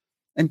to,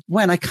 and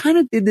when I kind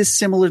of did this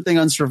similar thing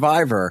on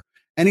Survivor,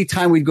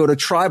 anytime we'd go to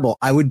Tribal,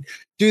 I would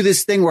do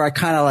this thing where I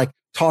kind of like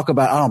talk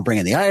about, I'm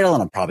bringing the idol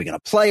and I'm probably going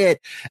to play it.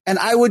 And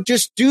I would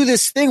just do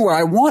this thing where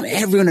I want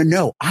everyone to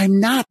know I'm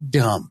not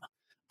dumb.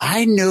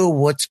 I know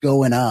what's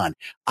going on.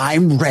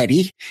 I'm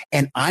ready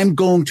and I'm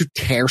going to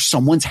tear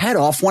someone's head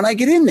off when I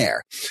get in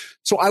there.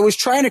 So I was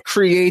trying to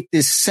create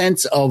this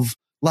sense of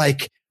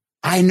like,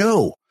 I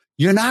know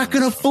you're not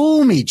going to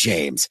fool me,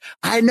 James.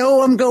 I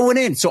know I'm going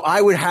in. So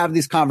I would have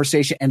this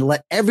conversation and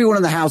let everyone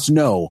in the house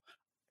know,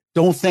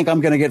 don't think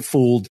I'm going to get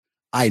fooled.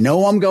 I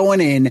know I'm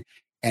going in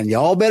and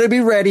y'all better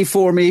be ready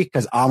for me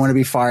because I'm going to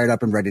be fired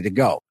up and ready to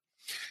go.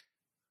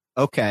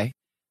 Okay.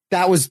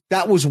 That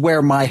was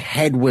where my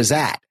head was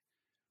at.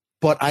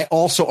 But I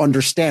also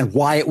understand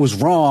why it was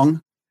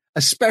wrong,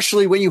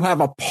 especially when you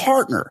have a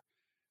partner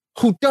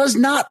who does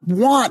not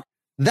want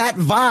that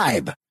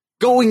vibe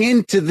going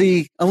into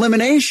the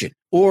elimination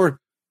or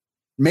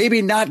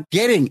maybe not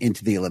getting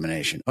into the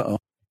elimination. Uh-oh.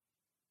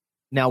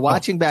 Now,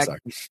 watching back,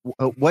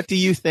 what do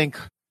you think?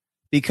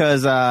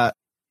 Because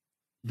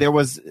there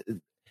was,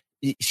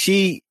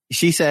 she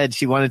said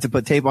she wanted to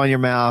put tape on your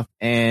mouth,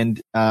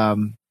 and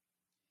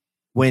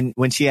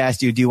when she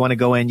asked you, do you want to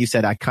go in? You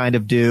said, I kind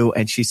of do.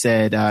 And she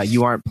said,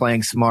 you aren't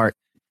playing smart.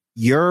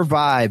 Your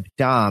vibe,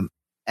 Dom,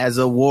 as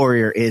a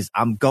warrior is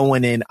I'm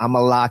going in, I'm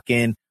a lock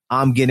in,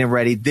 I'm getting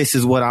ready. This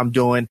is what I'm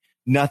doing.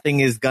 Nothing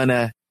is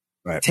gonna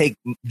take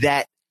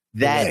that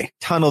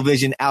tunnel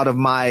vision out of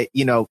my,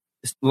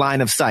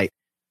 line of sight.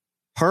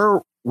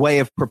 Her way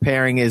of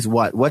preparing is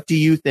what? What do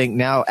you think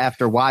now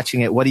after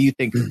watching it? What do you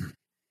think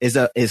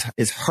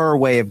is her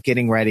way of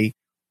getting ready?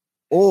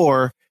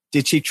 Or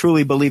did she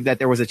truly believe that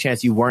there was a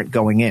chance you weren't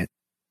going in?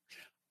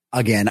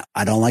 Again,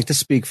 I don't like to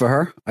speak for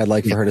her. I'd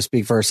like for her to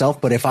speak for herself.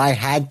 But if I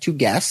had to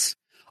guess,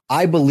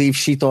 I believe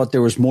she thought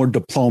there was more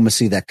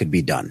diplomacy that could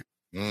be done.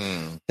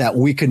 That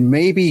we could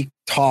maybe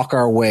talk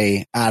our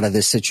way out of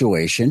this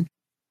situation.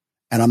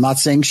 And I'm not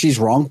saying she's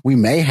wrong. We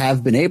may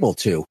have been able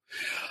to.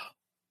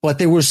 But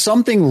there was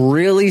something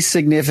really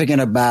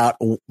significant about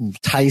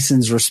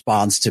Tyson's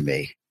response to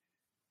me.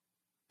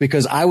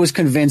 Because I was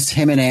convinced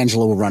him and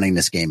Angela were running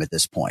this game at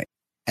this point.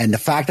 And the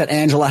fact that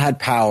Angela had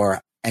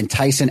power and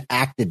Tyson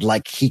acted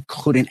like he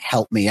couldn't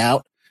help me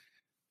out,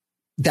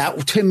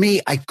 that to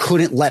me, I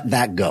couldn't let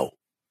that go.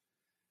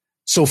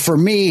 So for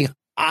me,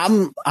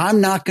 I'm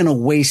not going to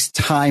waste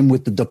time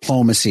with the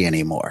diplomacy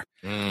anymore.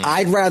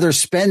 I'd rather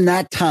spend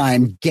that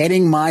time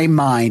getting my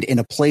mind in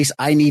a place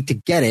I need to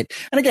get it.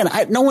 And again,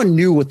 no one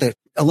knew what the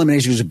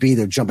eliminations would be.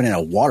 They're jumping in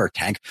a water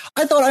tank.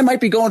 I thought I might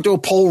be going to a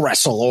pole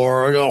wrestle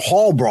or a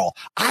hall brawl.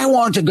 I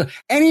want to go.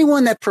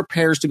 Anyone that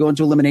prepares to go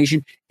into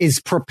elimination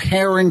is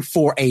preparing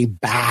for a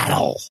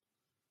battle,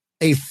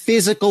 a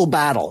physical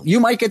battle. You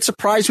might get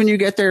surprised when you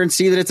get there and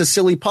see that it's a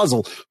silly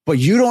puzzle, but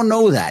you don't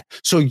know that.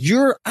 So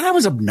I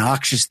was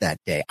obnoxious that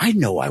day. I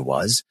know I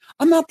was.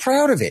 I'm not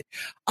proud of it.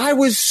 I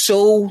was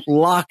so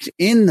locked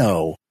in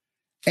though.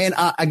 And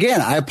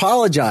again, I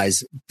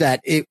apologize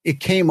that it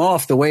came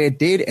off the way it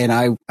did. And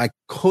I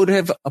could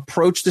have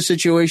approached the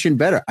situation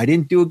better. I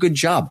didn't do a good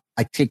job.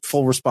 I take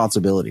full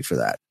responsibility for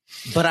that.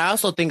 But I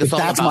also think it's all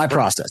that's about my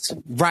process.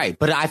 Right.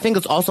 But I think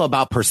it's also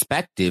about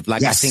perspective.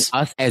 Like, yes. I think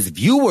us as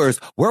viewers,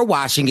 we're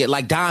watching it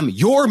like, Dom,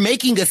 you're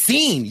making a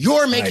scene.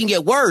 You're making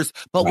it worse.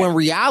 But when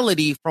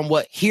reality, from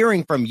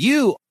hearing from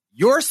you,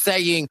 you're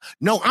saying,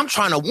 no, I'm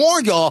trying to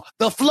warn y'all,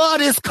 the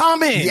flood is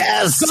coming.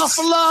 Yes. The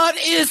flood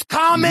is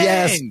coming.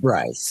 Yes,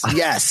 Bryce.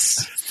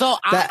 Yes. So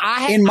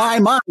in my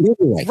mind,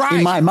 anyway. Right.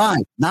 In my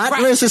mind.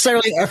 Not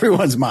necessarily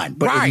everyone's mind,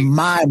 but in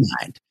my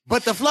mind.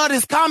 But the flood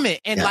is coming.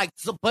 And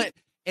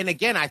and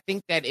again, I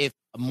think that if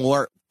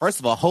more, first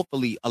of all,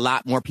 hopefully a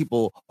lot of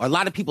people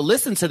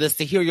listen to this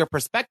to hear your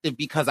perspective,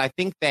 because I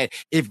think that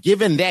if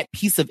given that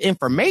piece of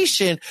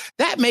information,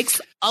 that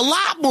makes a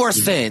lot more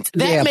sense.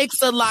 That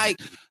makes a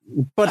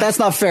But that's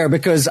not fair,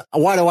 because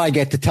why do I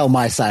get to tell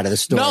my side of the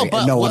story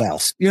and no one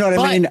else? You know what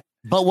I mean?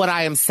 But what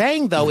I am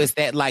saying, though, is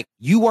that like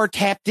you were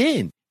tapped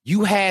in.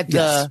 You had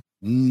the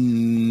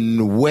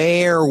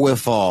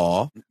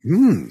wherewithal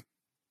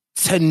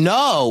to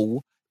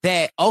know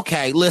that,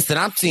 okay, listen,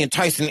 I'm seeing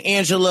Tyson and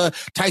Angela.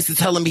 Tyson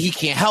telling me he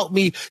can't help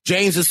me.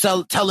 James is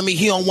telling me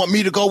he don't want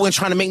me to go in,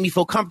 trying to make me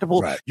feel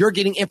comfortable. Right. You're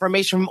getting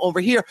information from over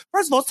here.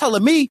 First of all, it's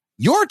telling me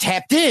you're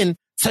tapped in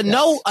to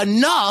know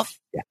enough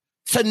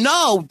to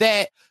know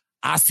that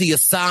I see a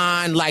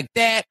sign like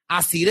that.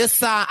 I see this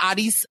sign. I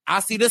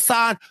see this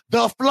sign.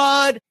 The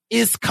flood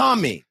is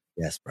coming.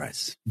 Yes,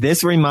 Bryce.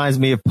 This reminds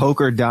me of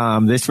Poker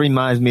Dom. This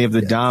reminds me of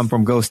the Dom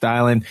from Ghost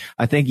Island.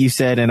 I think you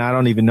said, and I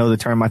don't even know the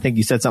term, I think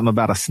you said something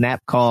about a snap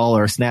call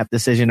or a snap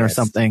decision or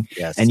something.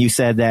 Yes. And you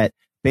said that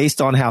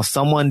based on how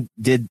someone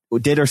did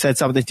or said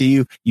something to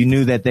you, you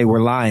knew that they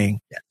were lying.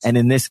 Yes. And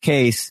in this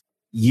case,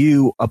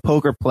 you, a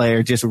poker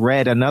player, just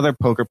read another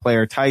poker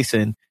player,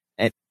 Tyson,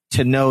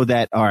 to know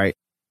that, all right,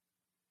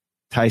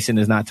 Tyson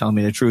is not telling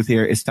me the truth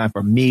here. It's time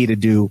for me to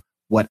do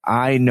what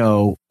I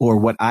know or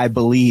what I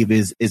believe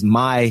is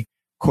my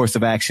course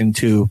of action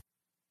to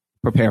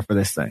prepare for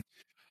this thing.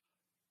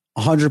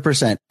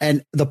 100%.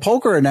 And the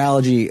poker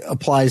analogy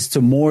applies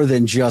to more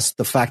than just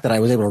the fact that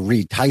I was able to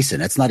read Tyson.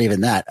 It's not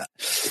even that,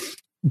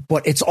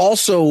 but it's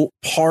also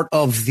part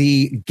of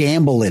the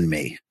gamble in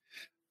me.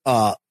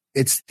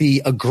 It's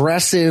the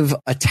aggressive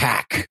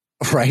attack,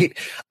 right?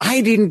 I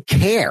didn't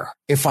care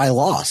if I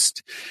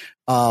lost.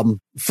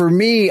 For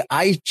me,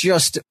 I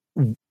just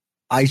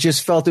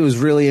felt it was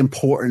really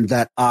important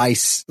that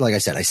like I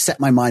said, I set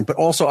my mind, but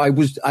also I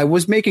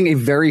was making a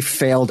very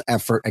failed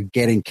effort at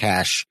getting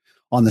Cash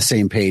on the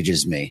same page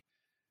as me.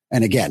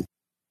 And again,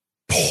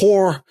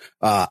 poor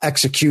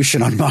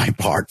execution on my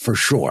part for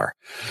sure,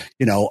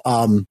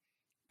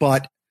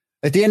 but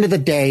at the end of the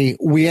day,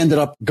 we ended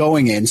up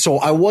going in. So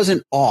I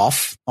wasn't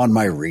off on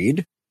my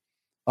read.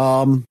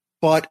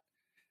 But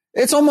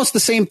it's almost the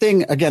same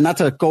thing. Again, not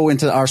to go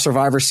into our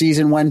Survivor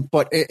season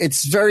but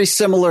it's very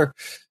similar,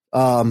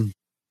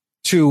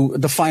 to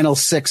the final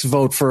 6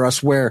 vote for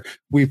us, where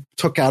we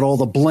took out all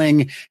the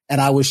bling and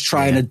I was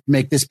trying to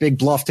make this big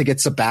bluff to get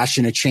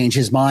Sebastian to change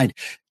his mind.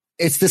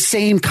 It's the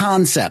same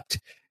concept.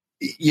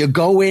 You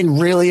go in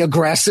really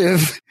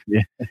aggressive.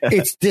 Yeah.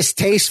 It's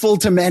distasteful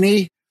to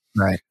many,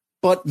 right?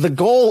 But the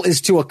goal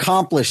is to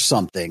accomplish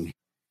something.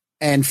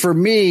 And for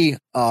me,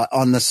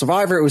 on the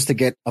Survivor, it was to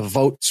get a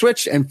vote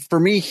switched. And for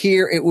me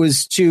here, it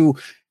was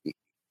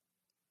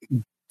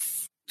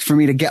for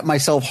me to get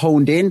myself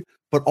honed in,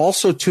 but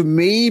also to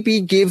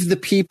maybe give the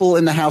people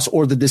in the house,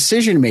 or the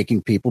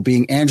decision-making people,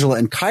 being Angela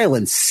and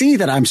Kylan, see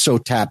that I'm so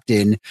tapped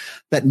in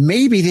that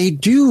maybe they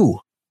do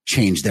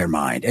change their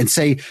mind and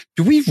say,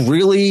 do we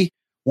really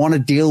want to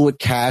deal with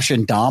Cash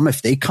and Dom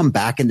if they come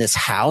back in this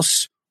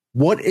house?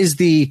 What is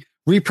the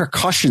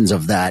repercussions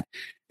of that?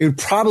 It would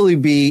probably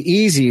be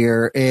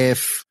easier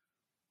if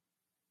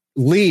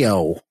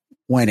Leo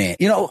went in.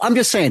 I'm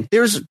just saying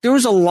there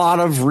was a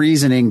lot of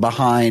reasoning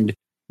behind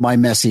my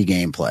messy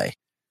gameplay.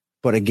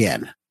 But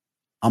again,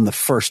 I'm the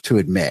first to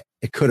admit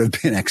it could have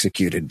been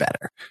executed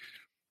better.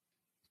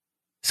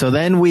 So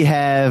then we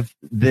have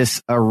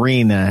this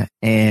arena,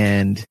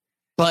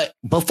 but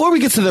before we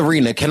get to the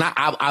arena, can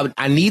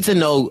I need to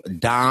know,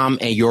 Dom,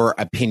 and your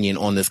opinion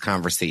on this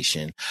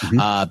conversation,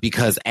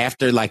 because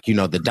after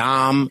the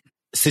Dom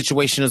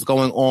situation is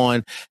going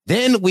on,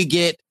 then we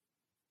get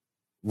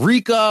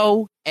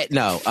Rico.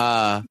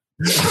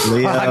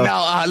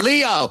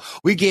 Leo.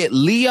 We get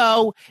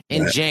Leo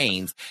and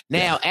James.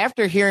 Now,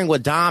 after hearing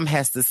what Dom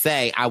has to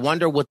say, I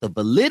wonder what the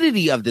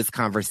validity of this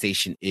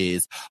conversation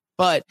is.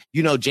 But,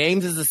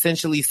 James is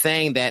essentially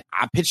saying that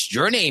I pitched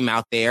your name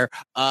out there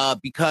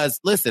because,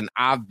 listen,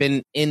 I've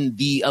been in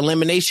the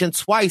elimination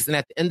twice. And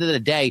at the end of the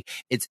day,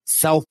 it's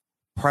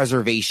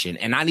self-preservation.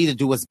 And I need to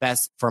do what's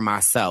best for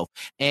myself.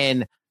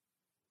 And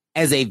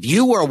as a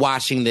viewer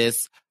watching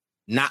this,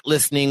 not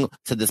listening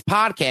to this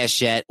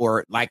podcast yet,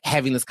 or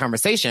having this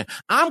conversation,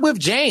 I'm with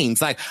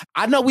James. I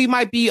know we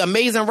might be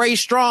Amazing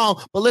Race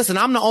strong, but listen,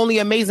 I'm the only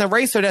Amazing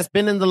Racer that's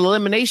been in the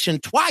elimination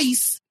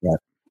twice. Yeah.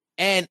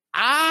 And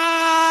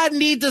I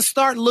need to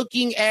start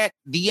looking at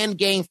the end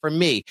game for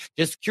me.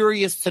 Just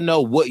curious to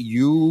know what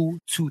you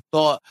two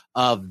thought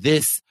of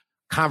this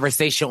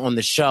conversation on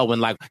the show,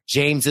 and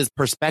James's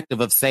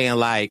perspective of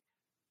saying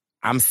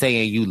I'm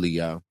saying you,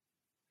 Leo.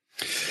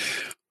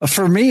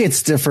 For me,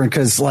 it's different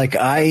because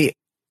because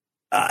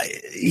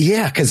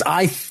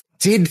I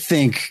did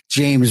think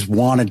James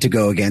wanted to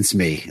go against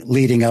me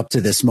leading up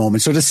to this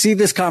moment. So to see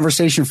this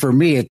conversation, for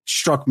me, it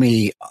took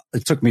me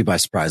by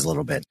surprise a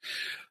little bit.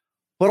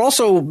 But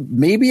also,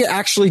 maybe it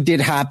actually did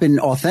happen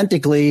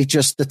authentically,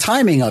 just the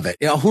timing of it.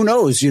 Who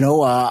knows?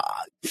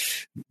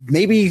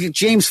 Maybe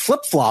James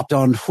flip-flopped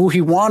on who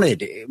he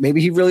wanted. Maybe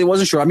he really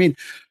wasn't sure. I mean,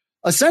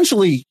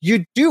 essentially,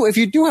 if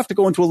you do have to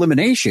go into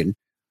elimination,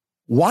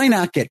 why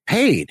not get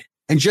paid?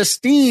 And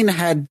Justine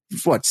had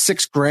what,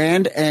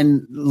 $6,000,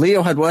 and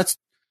Leo had what?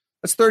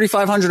 That's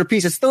 $3,500 a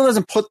piece. It still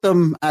doesn't put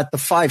them at the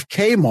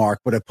 $5,000 mark,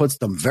 but it puts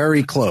them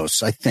very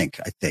close. I think.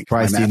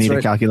 Bryce, do you need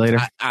a calculator?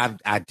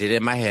 I did it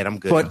in my head. I'm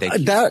good.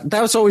 But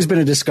that's always been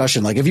a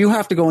discussion. Like, if you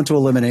have to go into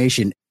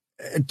elimination,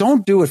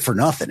 don't do it for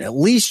nothing. At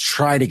least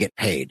try to get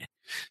paid.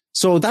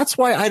 So that's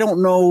why I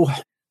don't know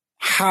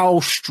how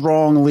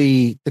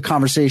strongly the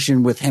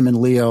conversation with him and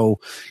Leo,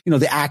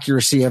 the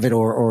accuracy of it,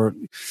 or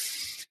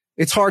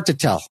it's hard to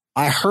tell.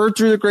 I heard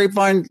through the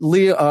grapevine,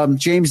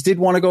 James did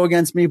want to go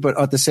against me, but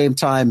at the same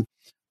time,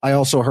 I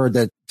also heard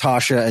that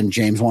Tasha and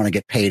James want to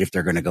get paid if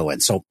they're going to go in.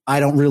 So I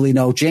don't really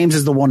know. James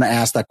is the one to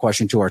ask that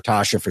question to, or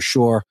Tasha for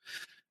sure.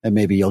 And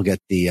maybe you'll get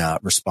the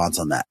response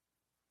on that.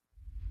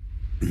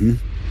 Mm-hmm.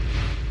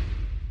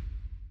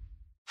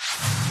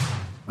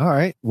 All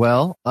right.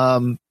 Well,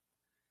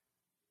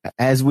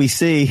 as we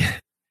see,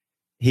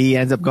 he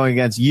ends up going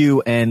against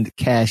you and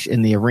Cash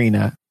in the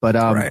arena. But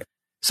right.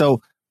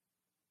 So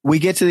we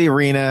get to the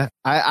arena.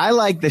 I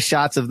like the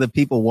shots of the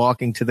people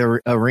walking to the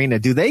arena.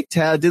 Do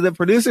the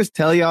producers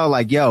tell y'all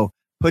like, yo,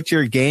 put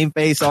your game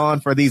face on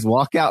for these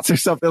walkouts or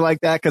something like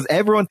that? Cause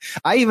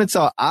I even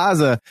saw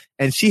Azah,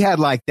 and she had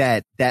like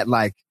that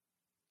like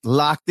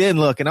locked in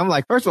look. And I'm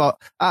like, first of all,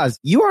 Oz,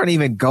 you aren't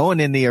even going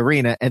in the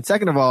arena. And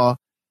second of all,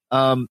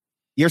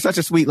 you're such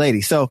a sweet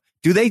lady. So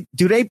do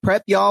they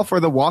prep y'all for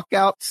the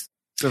walkouts,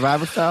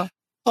 Survivor style?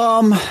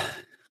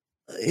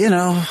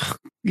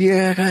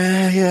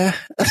 Yeah.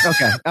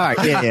 Okay. All right.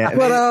 Yeah.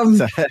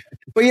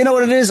 But you know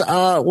what it is?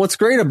 What's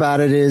great about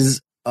it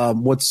is,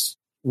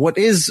 what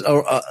is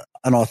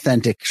an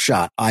authentic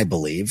shot, I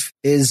believe,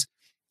 is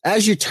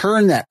as you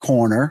turn that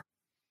corner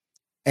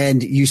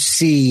and you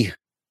see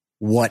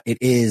what it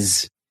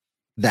is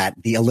that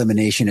the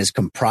elimination is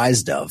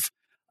comprised of,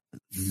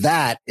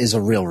 that is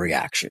a real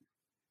reaction.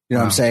 You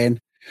know what I'm saying?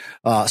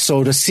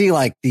 So to see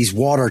like these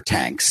water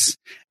tanks,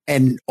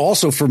 and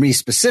also for me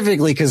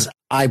specifically, because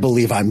I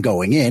believe I'm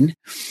going in,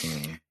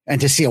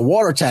 and to see a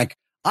water tank,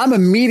 I'm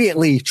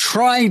immediately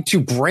trying to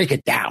break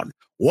it down.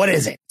 What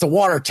is it? It's a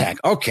water tank.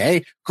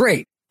 Okay,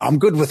 great. I'm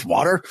good with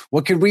water.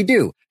 What can we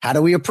do? How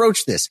do we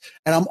approach this?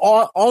 And I'm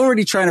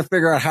already trying to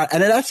figure out how,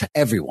 and that's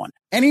everyone.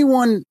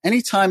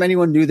 Anytime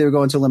anyone knew they were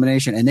going to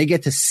elimination and they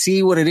get to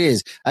see what it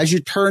is, as you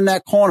turn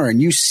that corner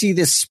and you see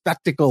this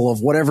spectacle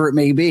of whatever it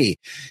may be,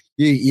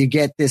 you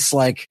get this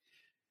like,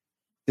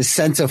 the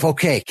sense of,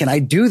 okay, can I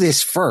do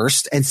this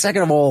first? And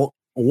second of all,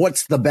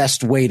 what's the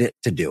best way to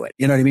do it?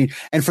 You know what I mean?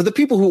 And for the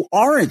people who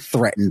aren't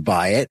threatened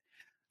by it,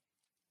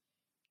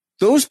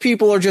 those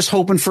people are just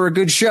hoping for a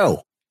good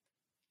show.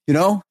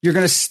 You're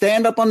going to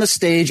stand up on the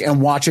stage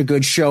and watch a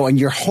good show, and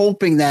you're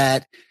hoping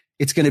that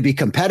it's going to be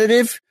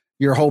competitive.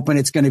 You're hoping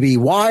it's going to be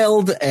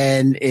wild,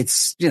 and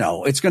it's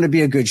going to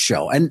be a good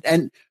show.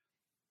 And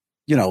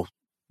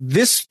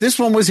this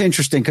one was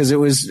interesting because it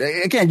was,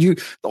 again,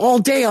 all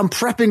day I'm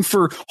prepping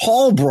for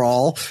Hall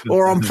Brawl,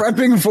 or I'm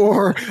prepping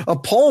for a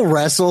pole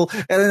wrestle,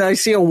 and then I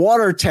see a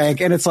water tank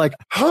and it's like,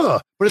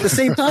 But at the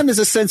same time, there's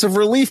a sense of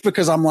relief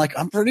because I'm like,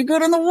 I'm pretty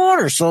good in the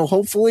water. So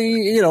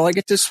hopefully, I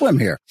get to swim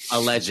here.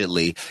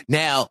 Allegedly.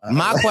 Now,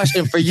 my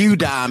question for you,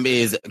 Dom,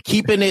 is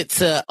keeping it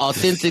to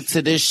authentic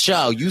to this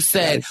show. You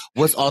said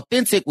what's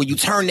authentic when you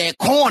turn that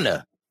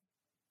corner.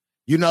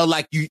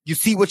 Like you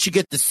see what you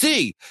get to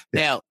see.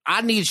 Now,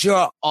 I need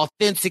your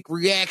authentic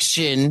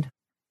reaction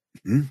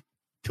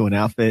to an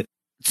outfit.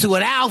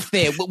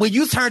 When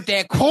you turned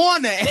that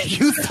corner and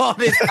you saw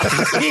this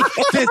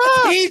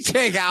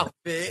TJ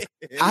outfit.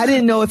 I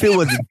didn't know if it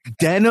was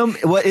denim.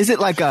 What is it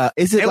like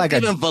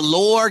giving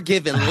velour,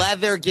 giving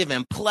leather,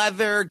 giving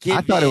pleather.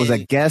 I thought it was a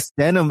Guess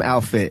denim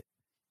outfit.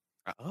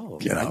 Oh,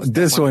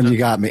 this one you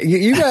got me.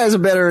 You guys are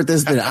better at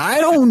this than I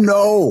don't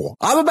know.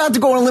 I'm about to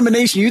go on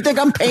elimination. You think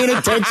I'm paying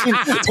attention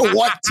to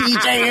what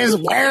TJ is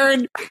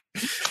wearing?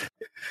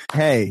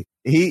 Hey,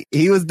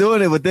 he was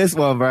doing it with this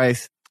one,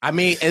 Bryce. I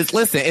mean,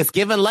 it's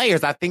giving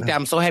layers. I think that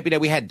I'm so happy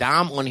that we had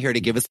Dom on here to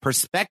give us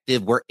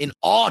perspective. We're in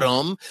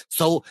autumn,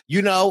 so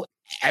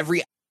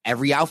every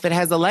outfit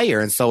has a layer,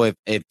 and so if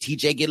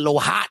TJ get a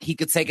little hot, he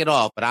could take it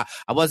off. But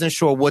I wasn't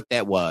sure what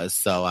that was,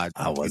 so I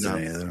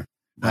wasn't either.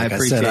 Like I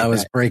said, I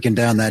was breaking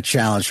down that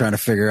challenge, trying to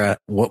figure out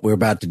what we're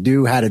about to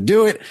do, how to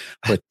do it.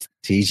 But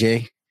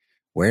TJ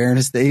wearing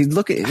his thing,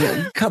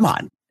 come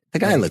on, the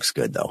guy looks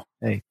good though.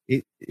 Hey,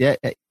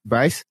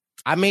 Bryce.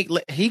 I mean,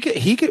 he could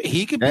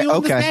be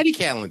on the Natty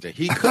calendar.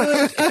 He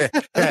could.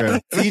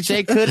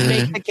 TJ could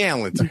make the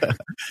calendar.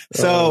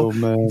 So,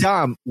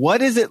 Dom,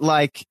 what is it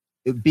like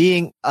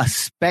being a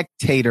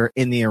spectator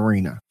in the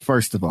arena?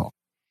 First of all.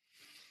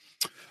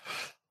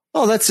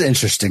 Oh, that's an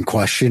interesting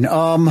question.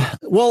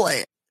 Well,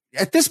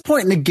 at this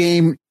point in the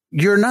game,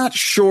 you're not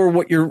sure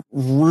what you're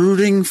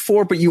rooting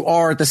for, but you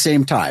are at the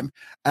same time.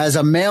 As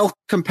a male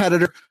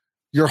competitor,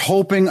 you're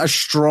hoping a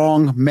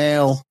strong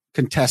male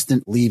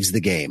contestant leaves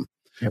the game.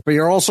 Yep. But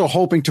you're also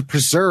hoping to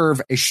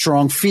preserve a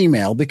strong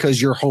female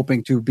because you're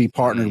hoping to be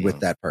partnered with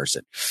that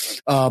person.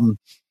 But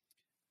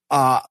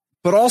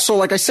also,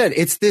 like I said,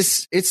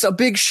 it's a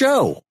big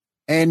show.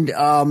 And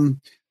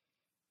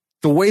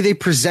the way they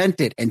present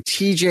it and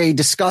TJ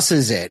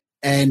discusses it,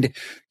 and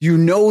you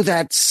know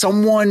that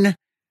someone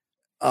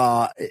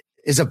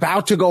is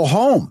about to go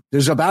home.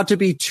 There's about to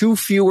be 2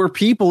 fewer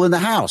people in the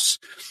house.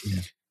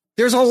 Yeah.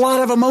 There's a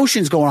lot of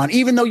emotions going on,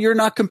 even though you're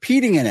not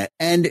competing in it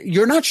and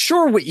you're not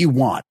sure what you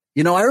want.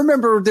 You know, I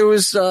remember there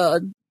was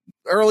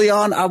early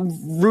on,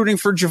 I'm rooting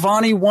for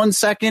Giovanni 1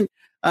 second.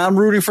 I'm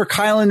rooting for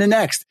Kylan the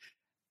next.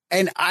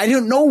 And I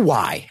don't know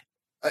why.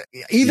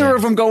 Either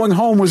of them going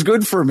home was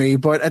good for me,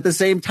 but at the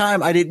same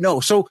time, I didn't know.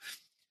 So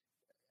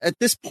at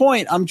this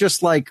point, I'm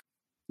just like,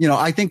 you know,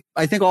 I think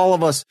all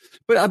of us,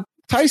 but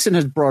Tyson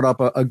has brought up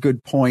a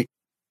good point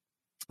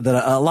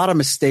that a lot of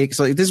mistakes,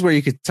 like this is where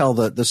you could tell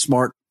the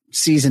smart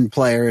seasoned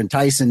player and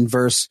Tyson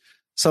versus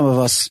some of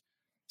us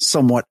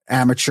somewhat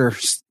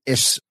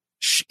amateur-ish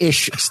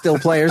still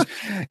players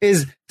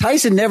is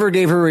Tyson never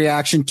gave a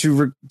reaction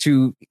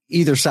to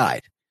either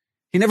side.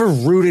 He never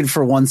rooted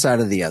for one side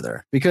or the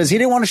other because he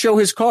didn't want to show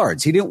his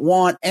cards. He didn't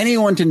want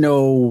anyone to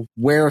know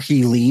where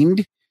he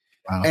leaned.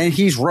 Wow. And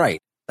he's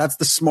right. That's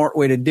the smart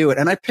way to do it.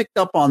 And I picked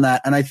up on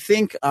that. And I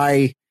think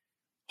I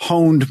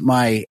honed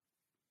my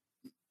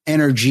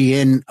energy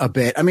in a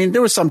bit. I mean,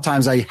 there was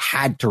sometimes I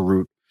had to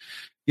root,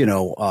 you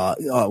know,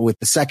 with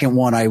the second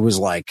one, I was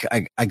like,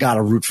 I got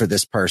to root for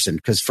this person.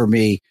 Cause for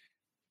me,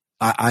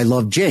 I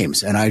love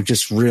James and I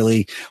just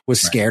really was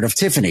scared of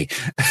Tiffany.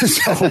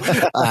 So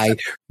I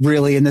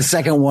really, in the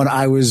second one,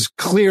 I was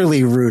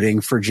clearly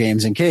rooting for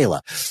James and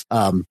Kayla.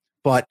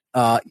 But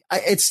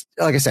it's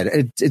like I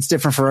said, it's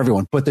different for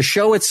everyone, but the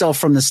show itself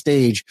from the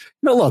stage,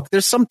 you know, look,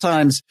 there's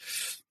sometimes,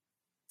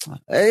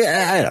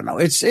 I don't know.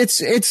 It's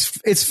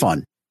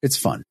fun. It's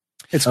fun.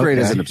 It's great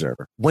as an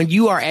observer. When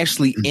you are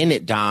actually in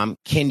it, Dom,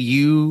 can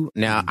you,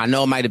 now I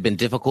know it might've been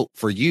difficult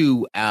for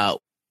you,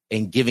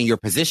 in giving your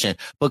position,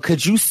 but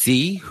could you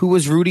see who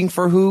was rooting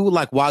for who,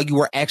 like while you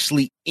were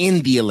actually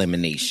in the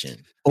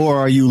elimination? Or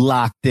are you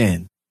locked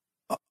in?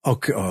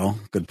 Okay. Oh,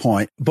 good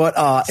point.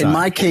 But, in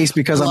my case,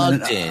 because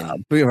I'm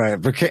in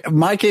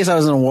my case, I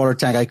was in a water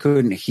tank. I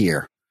couldn't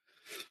hear,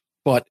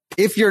 but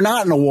if you're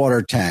not in a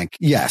water tank,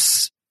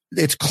 yes,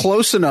 it's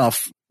close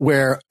enough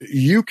where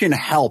you can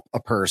help a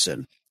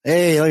person.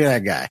 Hey, look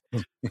at that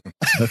guy.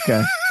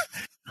 Okay.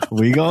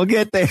 We gonna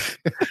get there.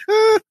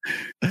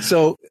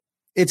 So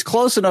it's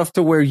close enough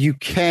to where you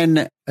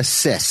can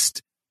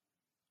assist.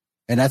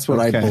 And that's what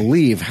I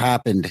believe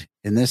happened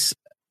in this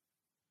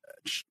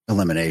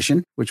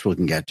elimination, which we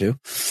can get to.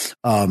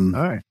 All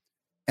right.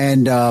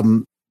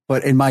 And,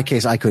 but in my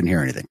case, I couldn't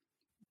hear anything.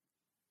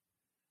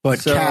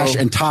 But Cash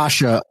and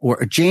Tasha,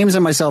 or James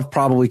and myself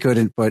probably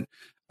couldn't, but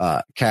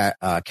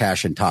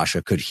Cash and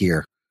Tasha could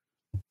hear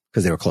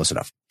because they were close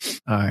enough.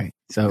 All right.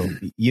 So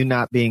you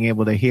not being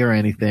able to hear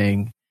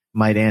anything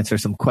might answer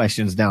some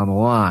questions down the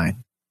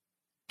line.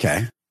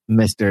 Okay.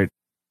 Mr.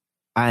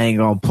 I ain't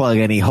going to plug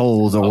any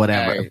holes or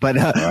whatever.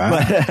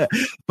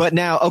 But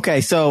now,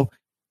 okay. So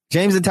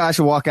James and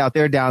Tasha walk out.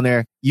 They're down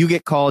there. You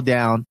get called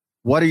down.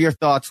 What are your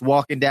thoughts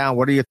walking down?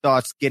 What are your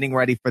thoughts getting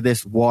ready for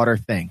this water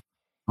thing?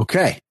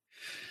 Okay.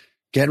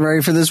 Getting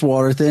ready for this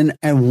water thing.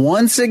 And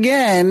once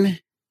again,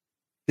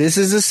 this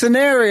is a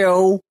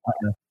scenario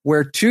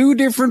where 2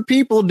 different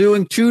people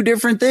doing 2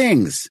 different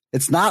things.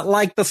 It's not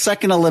like the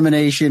second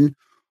elimination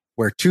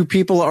where 2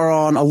 people are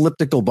on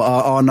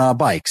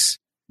bikes.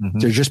 Mm-hmm.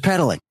 They're just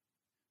pedaling,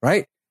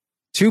 right?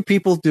 2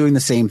 people doing the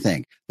same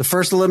thing. The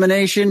first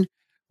elimination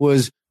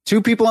was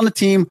 2 people on the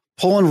team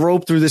pulling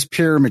rope through this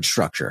pyramid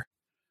structure.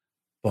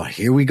 But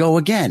here we go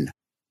again.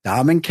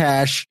 Dom and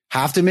Cash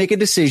have to make a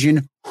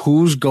decision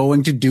who's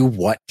going to do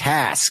what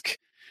task.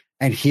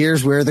 And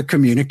here's where the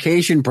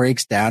communication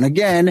breaks down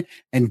again.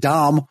 And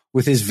Dom,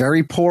 with his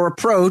very poor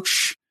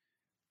approach,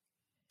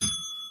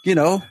 you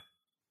know,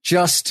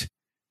 just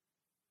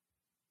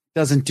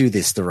doesn't do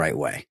this the right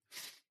way.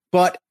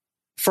 But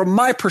from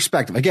my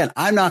perspective, again,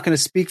 I'm not going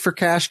to speak for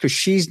Cash because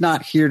she's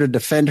not here to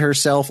defend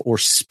herself or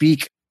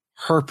speak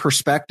her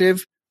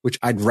perspective, which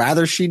I'd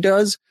rather she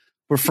does.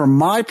 But from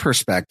my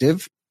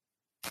perspective,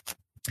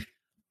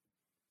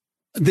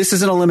 this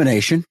is an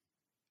elimination.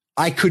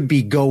 I could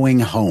be going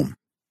home.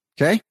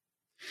 Okay.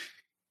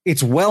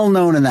 It's well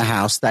known in the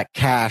house that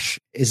Cash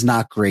is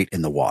not great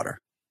in the water.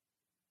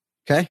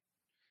 Okay.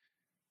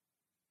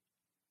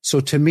 So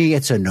to me,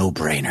 it's a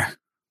no-brainer.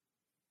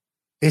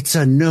 It's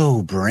a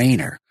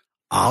no-brainer.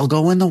 I'll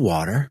go in the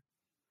water.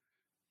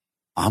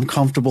 I'm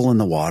comfortable in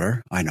the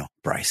water. I know,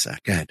 Bryce,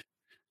 go ahead.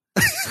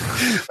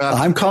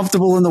 I'm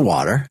comfortable in the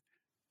water.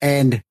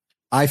 And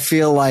I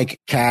feel like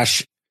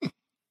Cash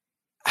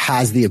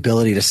has the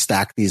ability to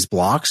stack these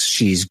blocks.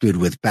 She's good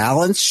with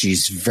balance.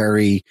 She's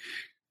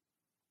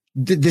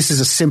this is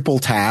a simple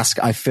task.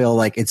 I feel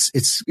like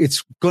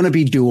it's going to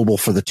be doable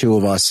for the 2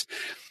 of us.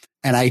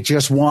 And I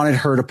just wanted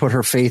her to put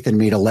her faith in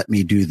me to let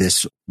me do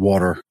this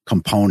water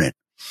component.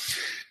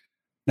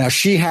 Now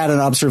she had an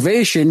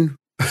observation,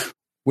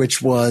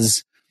 which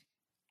was,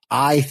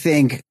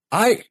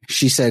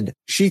 she said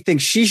she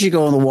thinks she should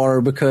go in the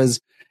water because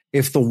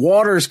if the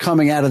water is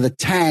coming out of the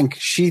tank,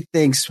 she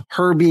thinks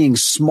her being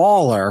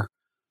smaller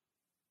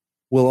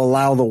will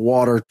allow the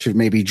water to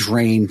maybe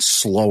drain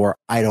slower.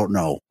 I don't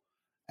know.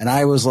 And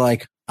I was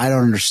like, I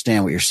don't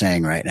understand what you're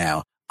saying right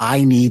now.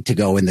 I need to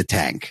go in the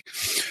tank.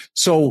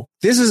 So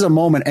this is a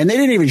moment, and they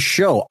didn't even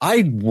show.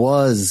 I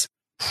was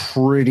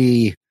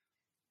pretty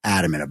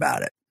adamant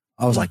about it.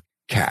 I was like,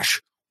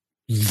 Cash,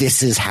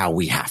 this is how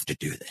we have to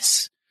do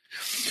this.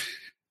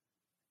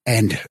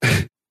 And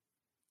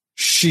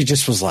she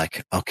just was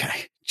like,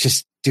 okay,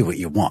 just do what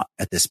you want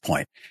at this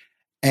point.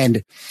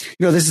 And,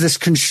 there's this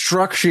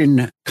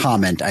construction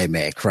comment I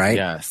make, right?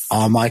 Yes.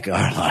 Oh my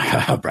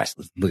God, Bryce,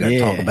 we got to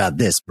talk about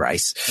this,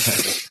 Bryce.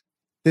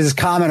 This is a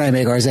comment I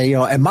make where I say,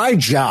 at my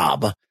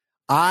job,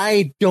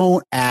 I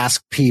don't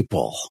ask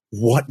people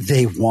what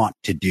they want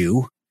to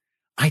do.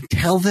 I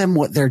tell them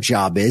what their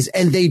job is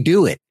and they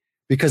do it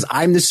because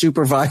I'm the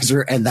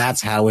supervisor and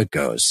that's how it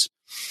goes.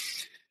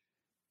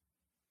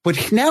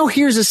 But now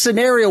here's a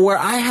scenario where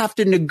I have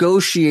to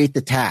negotiate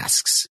the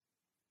tasks,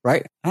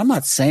 right? I'm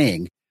not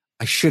saying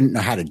I shouldn't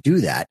know how to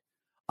do that.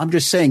 I'm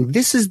just saying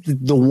this is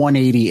the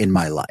 180 in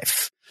my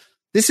life.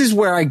 This is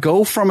where I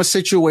go from a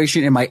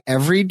situation in my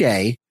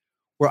everyday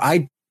where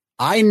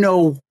I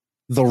know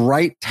the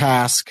right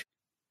task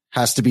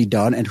has to be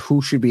done and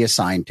who should be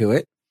assigned to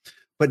it.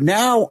 But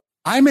now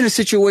I'm in a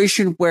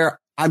situation where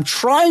I'm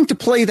trying to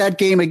play that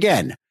game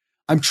again.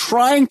 I'm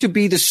trying to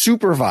be the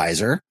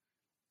supervisor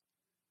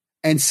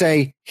and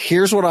say,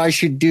 here's what I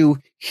should do.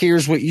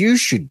 Here's what you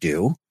should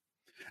do.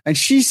 And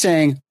she's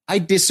saying, I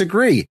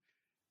disagree.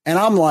 And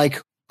I'm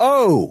like,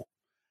 oh,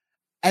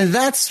 and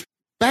that's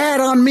bad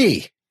on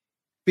me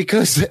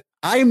because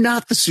I'm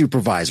not the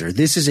supervisor.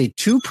 This is a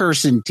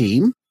 2-person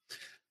team.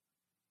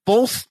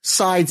 Both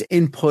sides'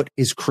 input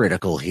is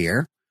critical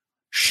here.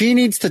 She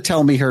needs to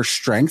tell me her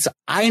strengths.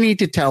 I need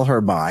to tell her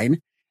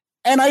mine.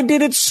 And I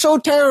did it so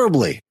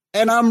terribly.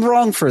 And I'm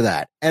wrong for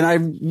that. And I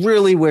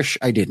really wish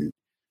I didn't,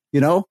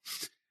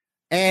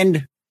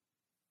 And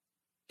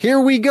here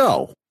we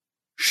go.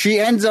 She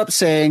ends up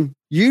saying,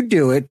 you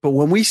do it. But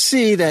when we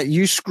see that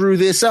you screw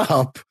this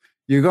up,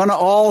 you're going to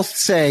all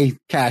say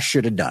Cash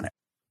should have done it.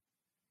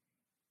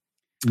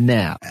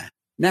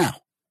 Now,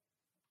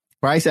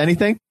 Bryce,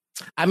 anything?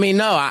 I mean,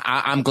 no,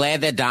 I'm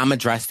glad that Dom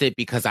addressed it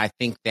because I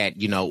think that,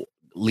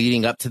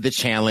 leading up to the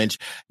challenge,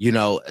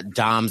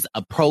 Dom's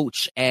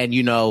approach and,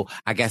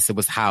 I guess it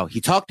was how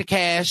he talked to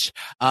Cash,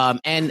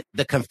 and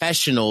the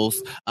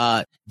confessionals,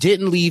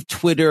 didn't leave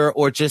Twitter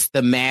or just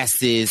the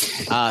masses,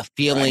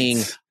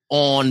 feeling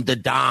on the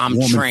Dom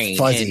train.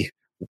 Fuzzy.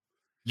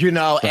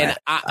 And,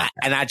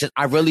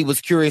 I really was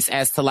curious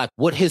as to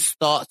what his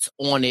thoughts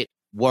on it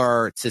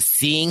were to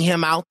seeing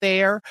him out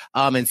there,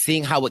 and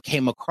seeing how it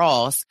came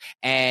across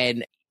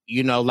and,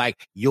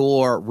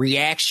 your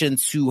reaction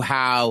to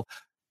how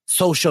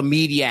social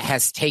media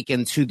has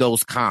taken to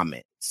those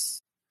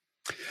comments.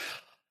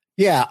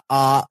 Yeah.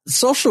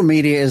 Social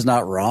media is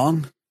not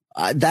wrong.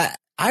 That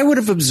I would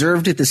have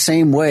observed it the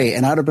same way.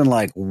 And I'd have been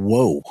like,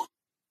 whoa,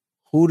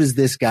 who does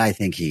this guy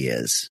think he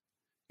is?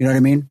 You know what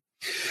I mean?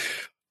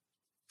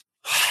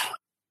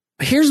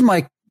 Here's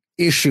my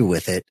issue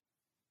with it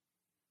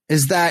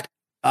is that,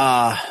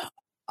 I've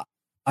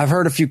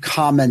heard a few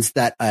comments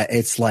that,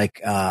 it's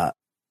like,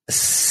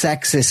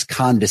 sexist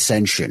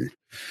condescension.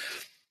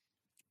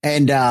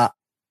 And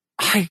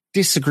I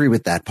disagree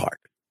with that part.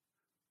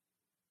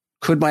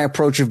 Could my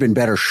approach have been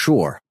better?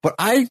 Sure. But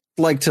I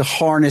like to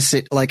harness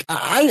it. Like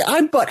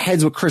I butt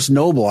heads with Chris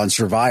Noble on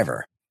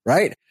Survivor,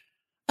 right?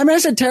 I mean, I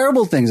said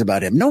terrible things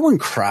about him. No one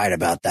cried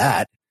about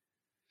that.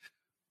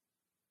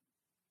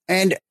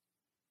 And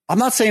I'm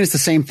not saying it's the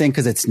same thing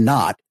because it's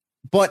not.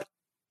 But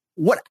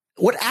what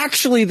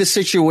actually the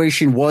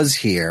situation was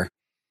here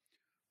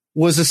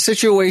was a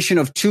situation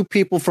of two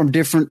people from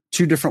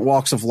two different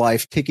walks of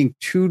life taking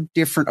two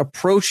different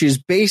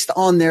approaches based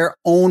on their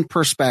own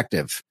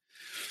perspective.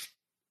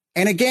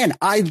 And again,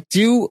 like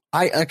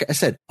I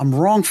said, I'm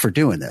wrong for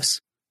doing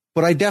this,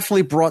 but I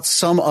definitely brought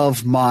some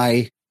of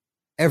my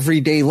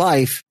everyday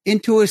life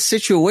into a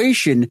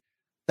situation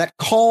that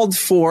called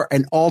for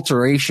an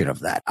alteration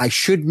of that. I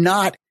should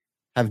not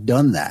have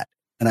done that.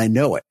 And I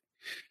know it.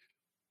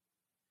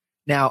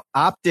 Now,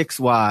 optics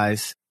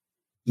wise,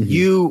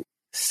 you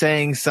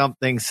saying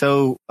something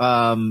so,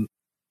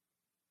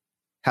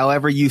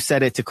 however you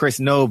said it to Chris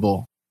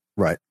Noble,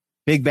 right?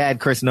 Big bad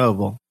Chris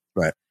Noble,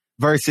 right?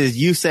 Versus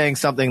you saying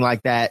something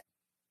like that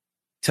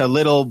to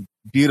little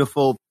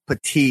beautiful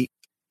petite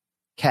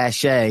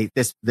Cachet,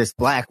 this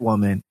black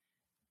woman,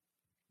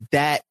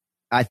 that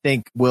I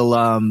think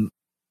will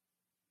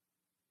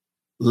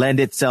lend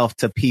itself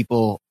to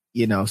people,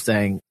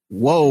 saying,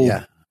 "Whoa,"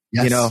 yeah.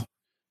 Yes.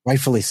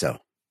 Rightfully so.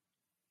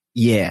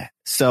 Yeah.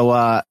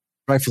 So,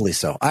 rightfully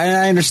so.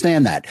 I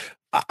understand that.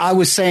 I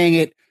was saying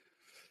it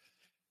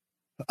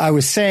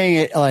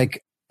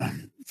like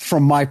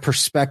from my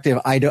perspective.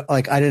 I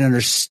didn't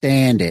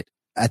understand it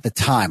at the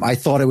time. I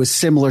thought it was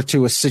similar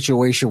to a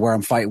situation where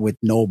I'm fighting with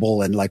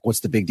Noble and what's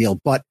the big deal?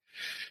 But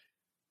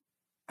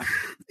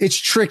it's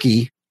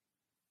tricky.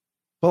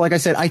 But like I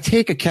said, I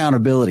take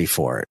accountability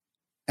for it.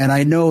 And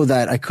I know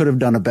that I could have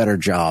done a better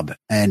job.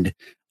 And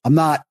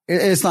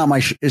It's not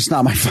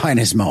my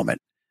finest moment.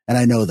 And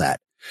I know that.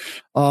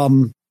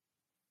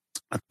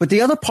 But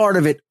the other part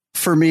of it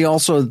for me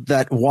also,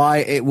 that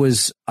why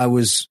I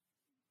was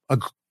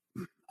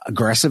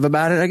aggressive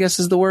about it, I guess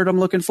is the word I'm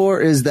looking for,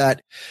 is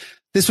that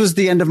this was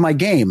the end of my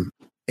game.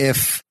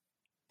 If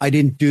I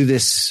didn't do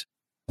this,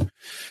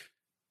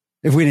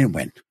 if we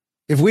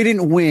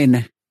didn't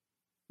win,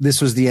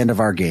 this was the end of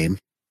our game.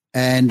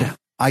 And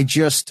I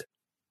just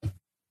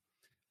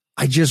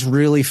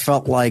really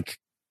felt like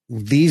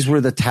these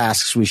were the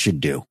tasks we should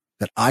do,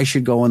 that I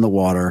should go in the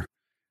water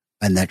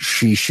and that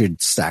she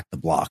should stack the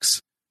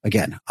blocks.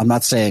 Again, I'm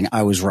not saying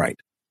I was right.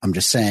 I'm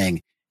just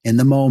saying in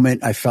the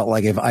moment, I felt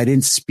like if I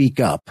didn't speak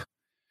up,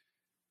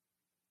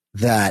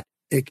 that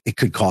it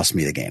could cost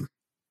me the game.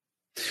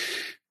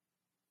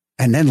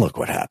 And then look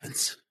what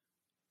happens.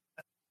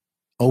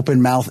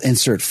 Open mouth,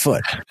 insert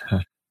foot.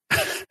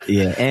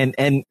 Yeah.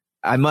 And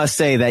I must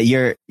say that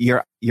your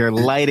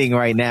lighting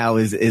right now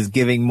is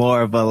giving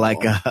more of a like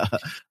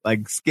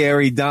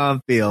scary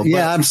Dom feel.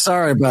 Yeah, I'm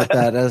sorry about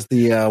that. As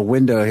the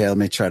window here, let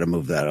me try to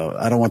move that.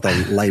 I don't want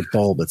the light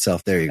bulb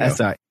itself. There you go.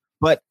 That's all right.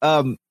 But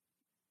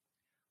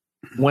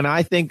when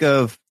I think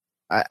of,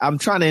 I'm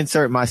trying to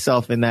insert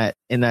myself in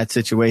that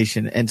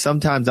situation, and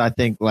sometimes I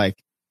think like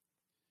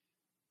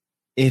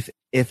if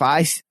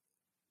I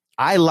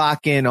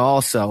lock in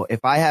also,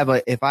 if I have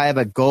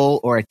a goal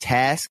or a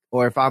task,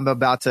 or if I'm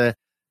about to,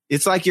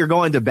 it's like you're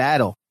going to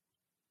battle.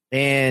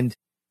 And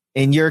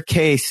in your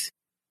case,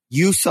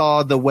 you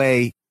saw the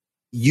way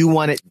you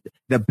want it,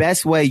 the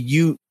best way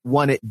you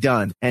want it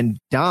done. And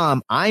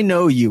Dom, I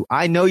know you.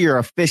 I know you're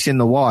a fish in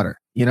the water.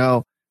 You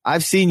know,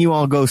 I've seen you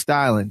on Ghost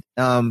Island.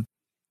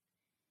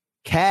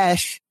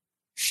 Cash,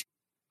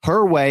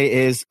 her way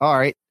is, all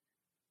right,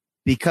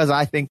 because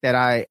I think that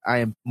I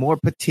am more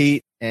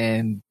petite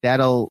and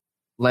that'll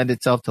lend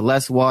itself to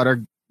less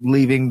water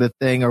leaving the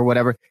thing or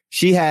whatever.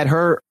 She had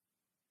her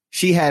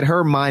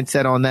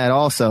mindset on that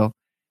also.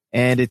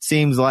 And it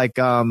seems like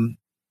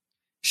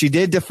she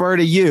did defer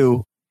to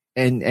you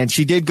and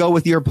she did go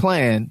with your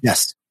plan.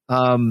 Yes.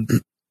 And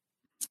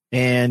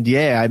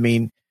yeah, I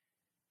mean,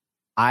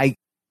 I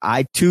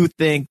too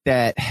think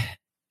that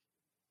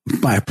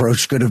my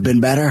approach could have been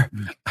better.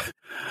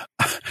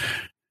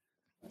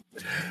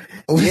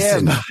 Yeah,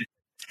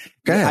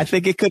 I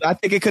think it could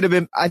have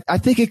been. I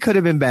think it could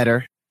have been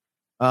better.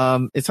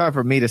 It's hard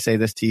for me to say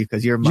this to you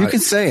because you're my. You can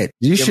say it.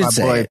 You should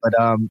say it. But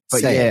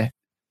yeah,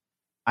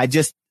 I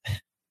just.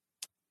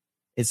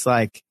 It's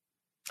like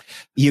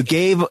you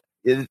gave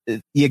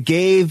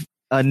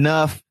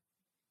enough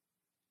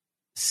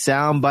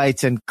sound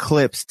bites and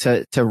clips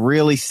to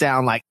really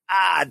sound like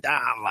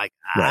Dom, like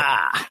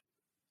right.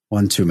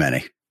 One too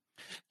many.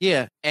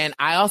 Yeah. And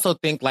I also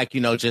think like,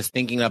 just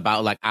thinking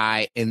about like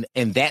in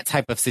that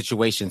type of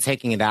situation,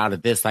 taking it out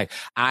of this, like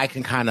I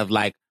can kind of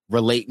like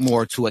relate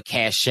more to a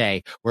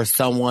cachet where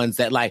someone's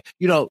that like,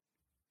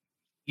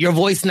 your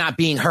voice not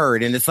being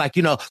heard. And it's like,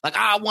 like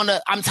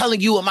I'm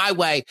telling you in my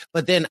way,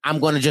 but then I'm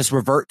going to just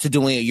revert to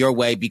doing it your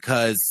way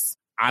because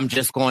I'm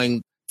just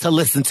going to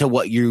listen to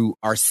what you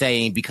are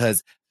saying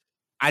because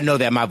I know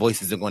that my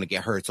voice isn't going to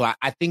get heard. So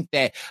I think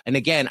that, and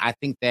again, I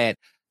think that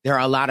there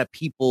are a lot of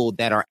people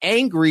that are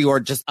angry or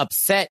just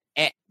upset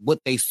at what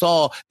they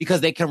saw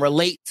because they can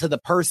relate to the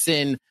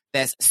person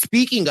that's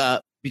speaking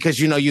up because,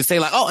 you say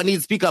like, oh, I need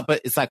to speak up.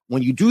 But it's like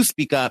when you do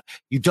speak up,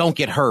 you don't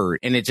get heard.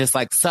 And it just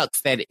like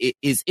sucks that it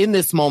is in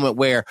this moment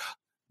where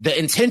the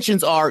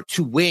intentions are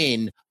to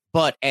win,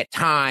 but at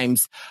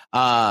times,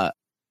 both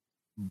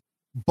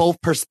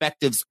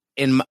perspectives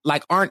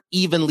aren't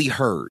evenly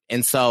heard.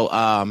 And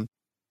so,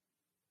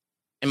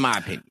 in my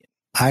opinion,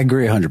 I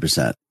agree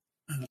 100%.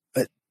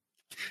 But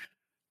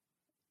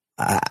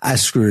I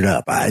screwed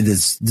up.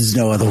 There's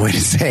no other way to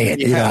say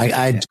it. Yeah.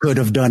 I could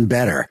have done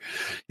better,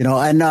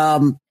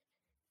 and,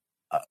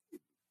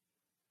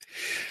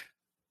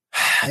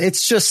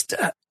 it's just,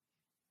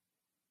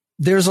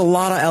 there's a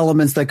lot of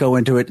elements that go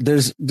into it.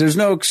 There's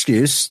no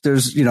excuse.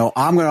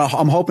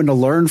 I'm hoping to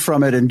learn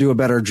from it and do a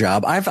better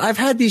job. I've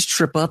had these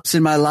trip ups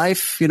in my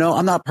life.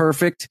 I'm not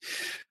perfect.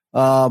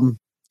 But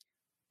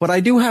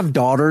I do have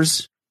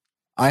daughters.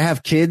 I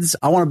have kids.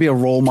 I want to be a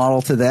role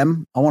model to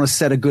them. I want to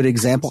set a good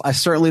example. I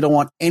certainly don't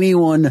want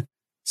anyone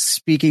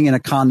speaking in a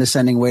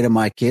condescending way to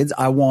my kids.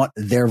 I want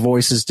their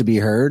voices to be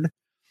heard.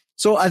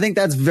 So I think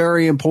that's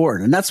very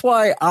important. And that's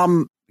why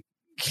I'm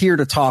here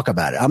to talk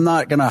about it. I'm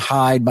not going to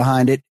hide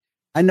behind it.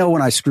 I know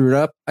when I screwed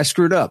up,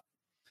 and,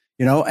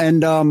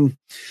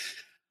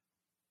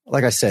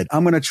 like I said,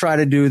 I'm going to try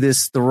to do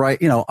this the right,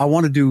 I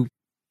want to do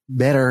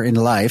better in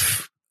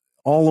life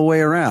all the way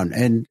around.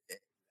 And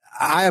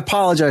I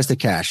apologize to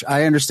Cash.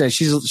 I understand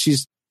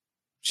she's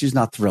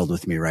not thrilled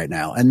with me right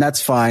now, and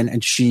that's fine.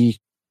 And she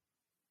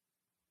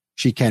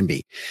can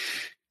be.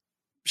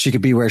 She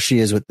could be where she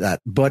is with that.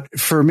 But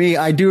for me,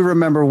 I do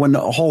remember when the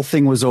whole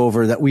thing was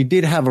over that we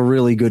did have a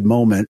really good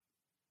moment.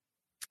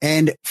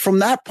 And from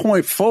that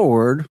point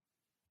forward,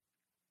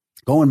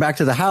 going back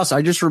to the house,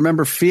 I just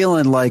remember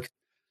feeling like,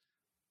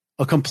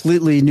 a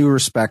completely new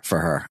respect for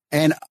her,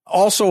 and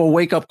also a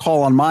wake up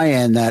call on my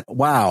end that,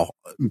 wow,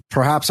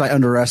 perhaps I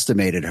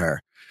underestimated her,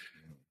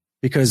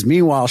 because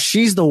meanwhile,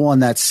 she's the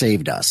one that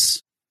saved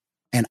us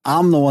and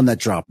I'm the one that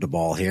dropped the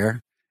ball here.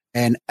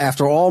 And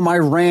after all my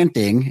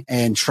ranting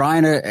and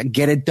trying to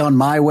get it done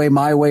my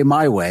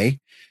way,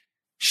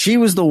 she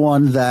was the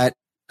one that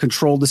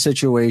controlled the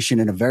situation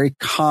in a very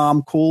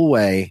calm, cool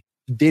way,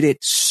 did it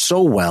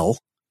so well.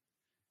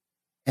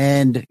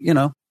 And, you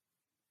know,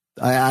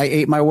 I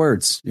ate my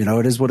words. You know,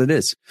 it is what it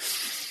is.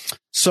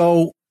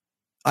 So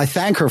I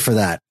thank her for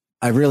that.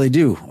 I really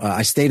do.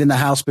 I stayed in the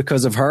house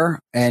because of her.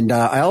 And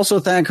I also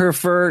thank her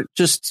for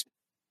just,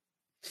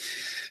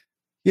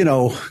 you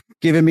know,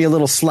 giving me a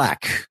little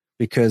slack,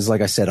 because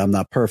like I said, I'm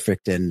not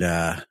perfect. And,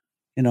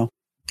 you know,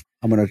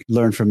 I'm going to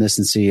learn from this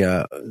and see,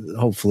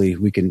 hopefully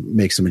we can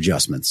make some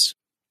adjustments.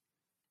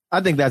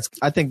 I think that's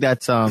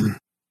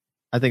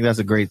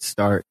a great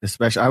start.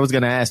 Especially, I was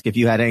going to ask if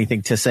you had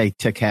anything to say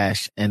to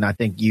Cash, and I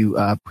think you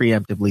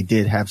preemptively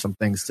did have some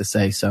things to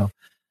say. So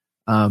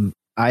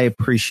I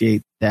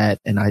appreciate that,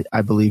 and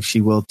I believe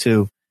she will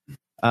too.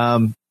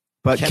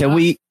 But can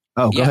we?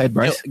 Oh, go ahead,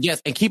 Bryce.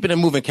 Yes, and keeping it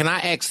moving, can I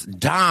ask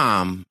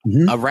Dom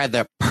a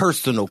rather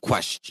personal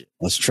question?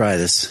 Let's try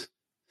this.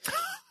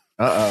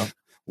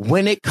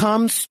 When it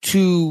comes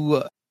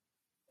to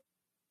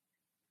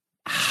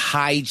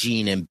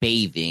hygiene and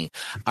bathing,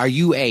 are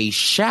you a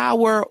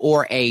shower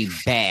or a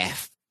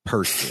bath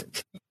person?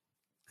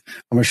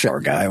 I'm a shower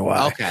guy.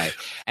 Wow. Okay.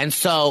 And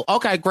so,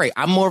 okay, great.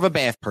 I'm more of a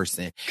bath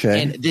person.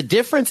 Okay. And the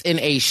difference in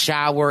a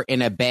shower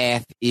and a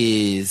bath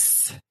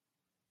is...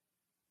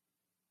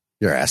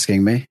 You're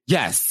asking me?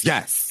 Yes.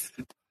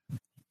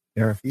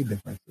 There are a few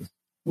differences.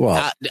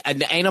 Well,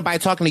 ain't nobody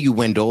talking to you,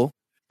 Wendell.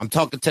 I'm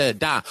talking to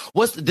Don.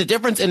 What's the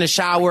difference in the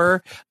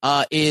shower?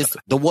 Is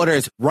the water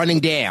is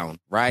running down,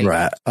 right?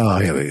 Right. Oh,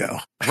 here we go.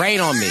 Rain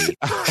on me.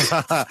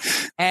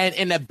 And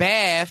in the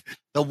bath,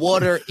 the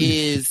water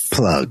is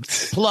plugged.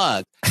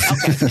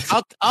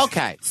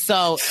 Okay.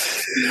 So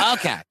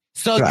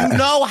right. You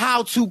know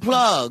how to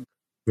plug.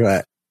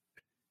 Right.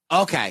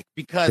 Okay,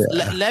 because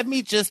let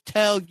me just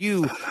tell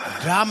you,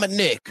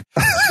 Dominic,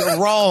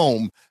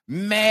 Jerome,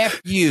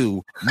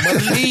 Matthew,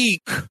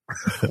 Malik,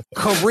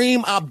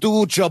 Kareem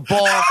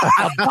Abdul-Jabbar,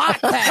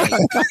 Abate.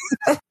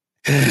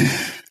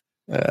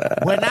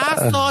 When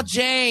I saw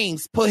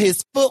James put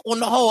his foot on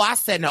the hole, I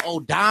said, "No,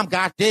 Dom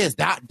got this.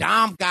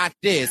 Dom got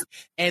this."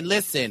 And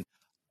listen,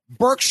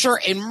 Berkshire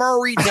and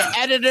Murray, the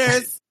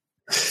editors,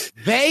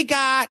 they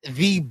got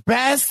the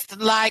best,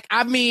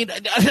 I mean,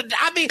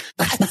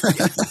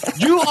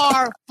 you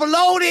are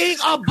floating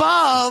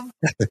above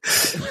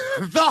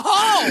the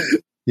hole.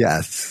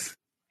 Yes.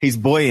 He's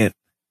buoyant.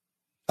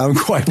 I'm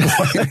quite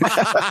buoyant.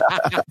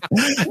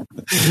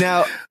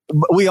 Now,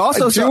 we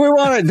also...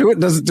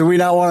 Do we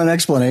not want an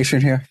explanation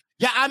here?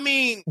 Yeah, I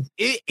mean...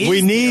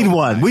 we need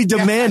one. We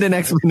demand an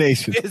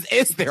explanation.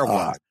 Is there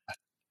one?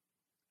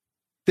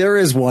 There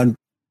is one.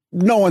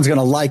 No one's going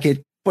to like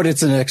it, but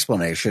it's an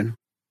explanation.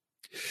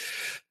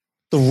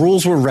 The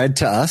rules were read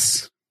to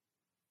us,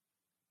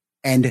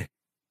 and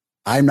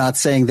I'm not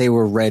saying they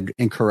were read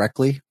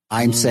incorrectly.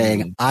 I'm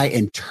saying I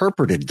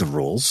interpreted the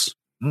rules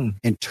to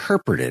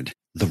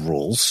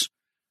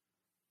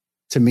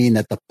mean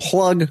that the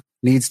plug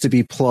needs to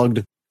be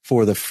plugged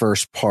for the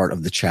first part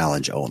of the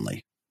challenge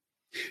only.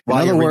 In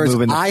other words,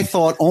 I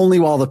thought only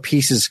while the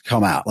pieces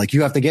come out. Like,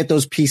 you have to get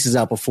those pieces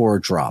out before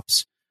it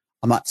drops.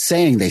 I'm not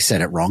saying they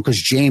said it wrong,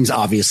 because James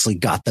obviously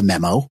got the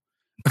memo,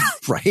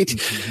 right?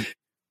 Mm-hmm.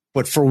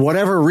 But for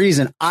whatever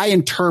reason, I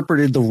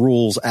interpreted the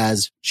rules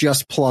as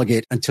just plug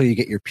it until you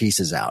get your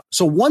pieces out.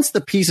 So once the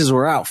pieces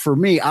were out, for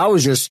me, I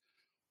was just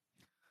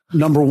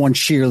number one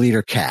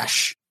cheerleader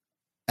Cash.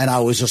 And I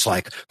was just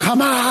like,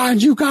 come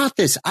on, you got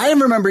this. I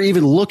remember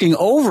even looking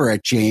over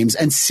at James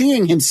and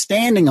seeing him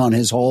standing on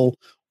his hole,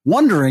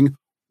 wondering,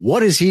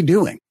 what is he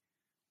doing?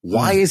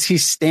 Why is he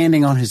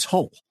standing on his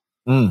hole?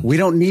 We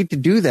don't need to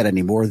do that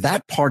anymore.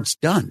 That part's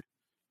done.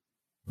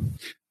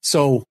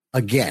 So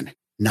again,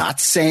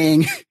 not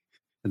saying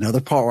another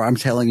part where I'm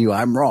telling you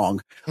I'm wrong.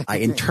 I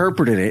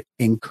interpreted it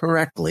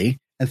incorrectly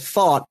and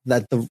thought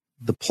that the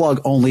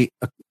plug only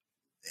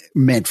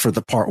meant for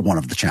the part one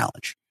of the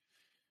challenge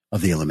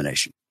of the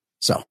elimination.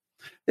 So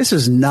this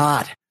is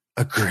not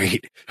a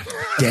great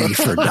day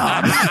for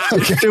Dom.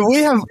 Should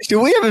we have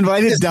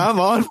invited Dom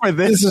on for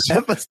this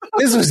episode?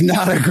 This was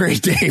not a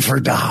great day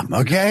for Dom.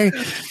 Okay.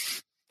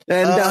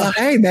 And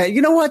hey, man,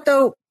 you know what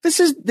though? This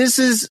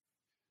is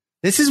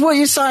what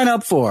you sign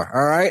up for.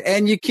 All right.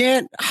 And you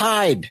can't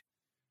hide.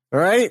 All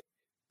right.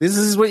 This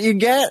is what you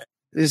get.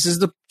 This is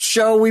the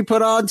show we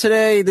put on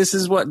today. This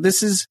is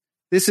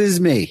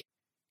me.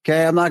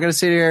 Okay. I'm not going to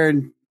sit here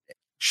and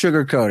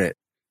sugarcoat it.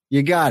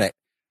 You got it.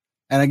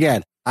 And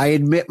again, I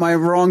admit my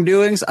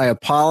wrongdoings. I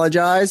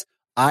apologize.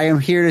 I am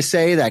here to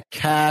say that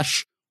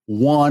Cash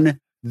won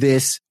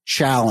this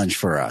challenge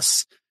for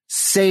us,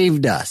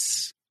 saved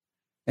us.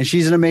 And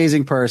she's an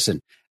amazing person.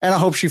 And I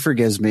hope she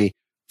forgives me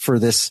for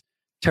this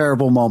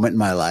terrible moment in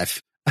my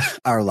life,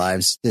 our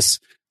lives, this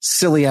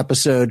silly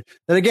episode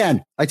that,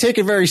 again, I take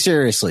it very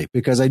seriously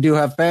because I do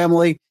have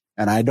family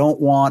and I don't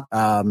want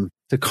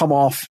to come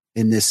off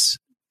in this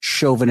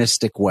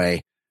chauvinistic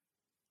way.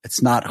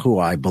 It's not who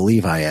I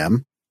believe I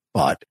am,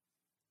 but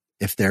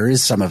if there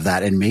is some of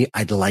that in me,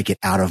 I'd like it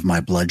out of my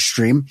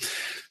bloodstream.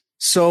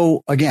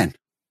 So again,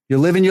 you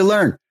live and you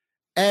learn.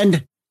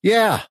 And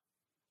yeah,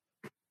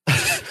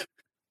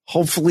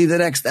 hopefully the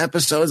next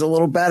episode is a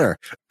little better.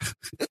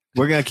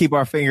 We're going to keep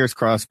our fingers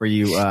crossed for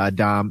you,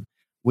 Dom.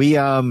 We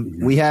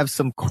have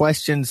some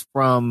questions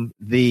from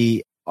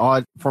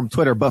from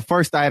Twitter, but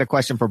first I had a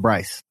question for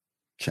Bryce.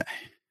 Okay.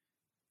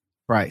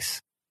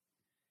 Bryce,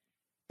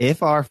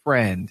 if our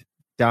friend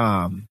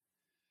Dom,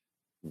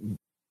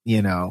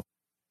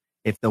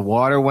 if the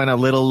water went a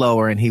little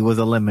lower and he was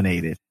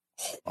eliminated,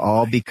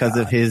 all because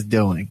of his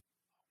doing,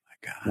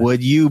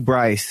 would you,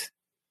 Bryce,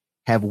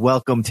 have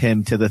welcomed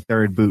him to the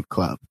Third Boot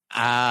Club?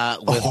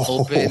 With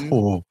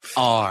open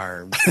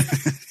arms.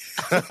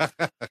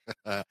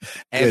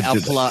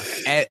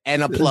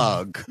 and a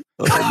plug.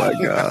 Oh my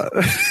God.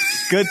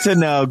 Good to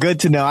know.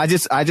 Good to know. I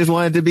just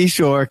wanted to be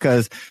sure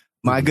because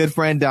my good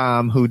friend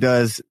Dom, who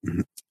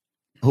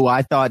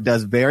I thought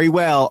does very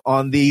well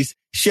on these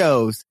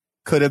shows,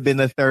 could have been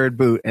the third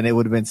boot, and it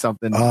would have been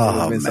something.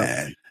 Oh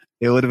man,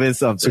 it would have been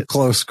something. It's a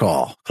close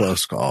call.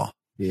 Close call.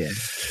 Yeah,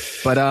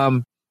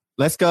 but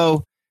let's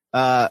go.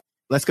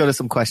 Let's go to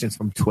some questions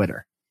from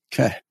Twitter.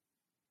 Okay.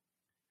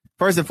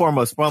 First and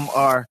foremost, from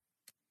our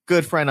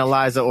good friend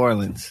Eliza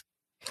Orleans.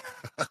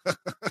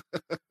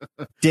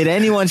 Did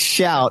anyone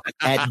shout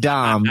at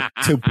Dom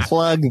to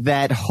plug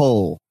that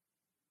hole?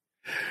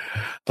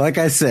 Like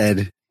I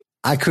said,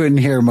 I couldn't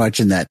hear much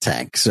in that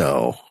tank,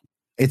 so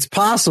it's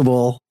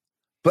possible,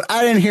 but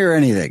I didn't hear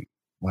anything.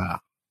 Wow.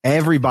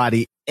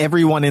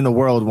 Everyone in the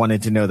world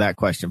wanted to know that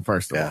question,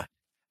 first of all.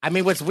 I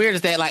mean, what's weird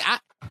is that, like,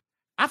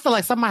 I feel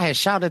like somebody had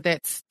shouted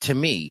that to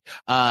me,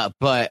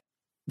 but...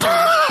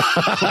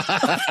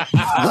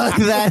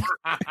 that...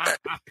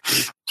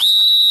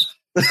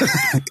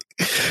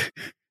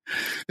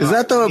 Is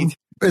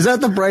that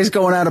the Bryce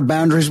going out of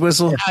boundaries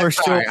whistle? For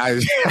sure.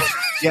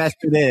 Yes,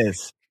 it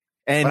is.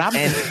 And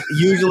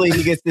usually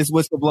he gets this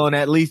whistle blown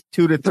at least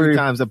 2 to 3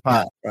 times a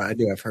pop. Yeah, I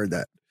do. I've heard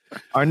that.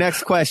 Our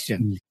next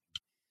question.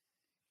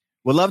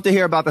 Would love to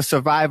hear about the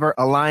Survivor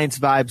Alliance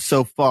vibe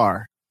so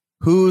far.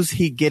 Who's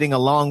he getting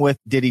along with?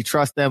 Did he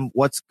trust them?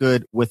 What's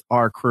good with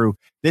our crew?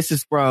 This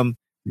is from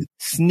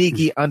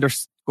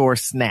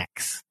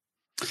sneaky_snacks.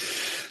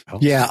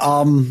 Yeah.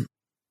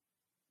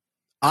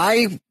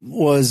 I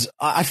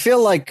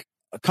feel like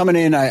coming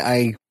in,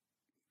 I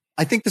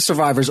think the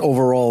Survivors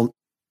overall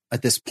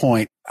at this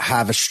point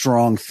have a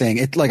strong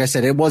thing. Like I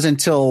said, it wasn't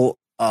until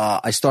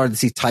I started to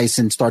see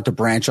Tyson start to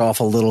branch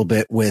off a little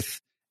bit with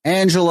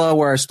Angela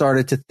where I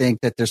started to think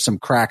that there's some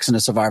cracks in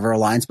the Survivor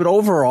Alliance. But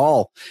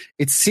overall,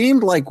 it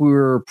seemed like we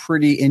were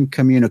pretty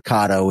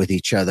incommunicado with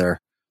each other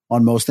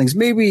on most things.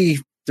 Maybe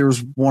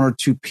there's 1 or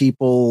 2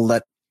 people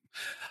that...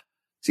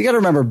 So you got to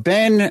remember,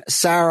 Ben,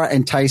 Sarah,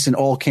 and Tyson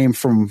all came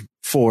from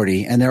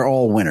 40, and they're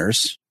all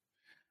winners.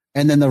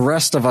 And then the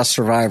rest of us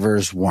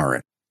survivors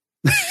weren't.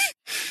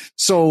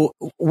 So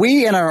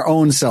we in our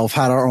own self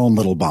had our own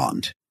little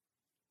bond,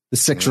 the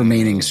 6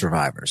 remaining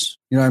survivors.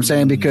 You know what I'm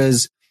saying?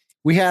 Because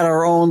we had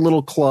our own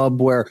little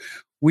club where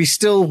we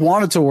still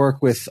wanted to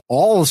work with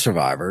all the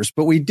survivors,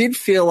 but we did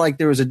feel like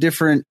there was a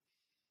different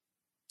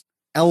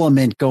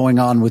element going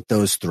on with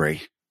those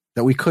 3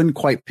 that we couldn't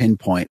quite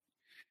pinpoint.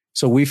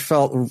 So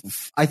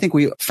I think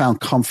we found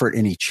comfort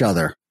in each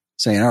other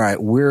saying, all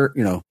right, we're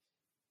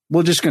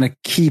just going to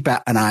keep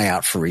an eye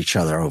out for each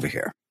other over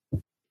here.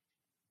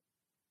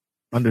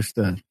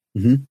 Understood.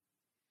 Mm-hmm.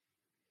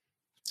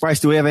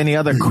 Bryce, do we have any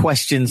other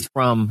questions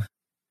from?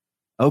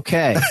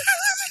 Okay.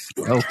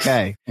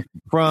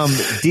 From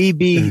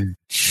DB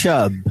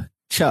Chubb,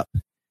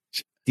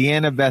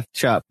 Deanna Beth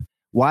Chubb.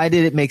 Why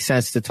did it make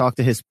sense to talk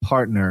to his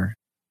partner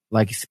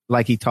like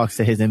he talks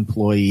to his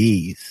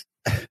employees?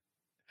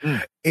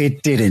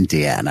 It didn't,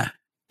 Deanna.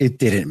 It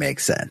didn't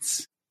make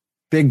sense.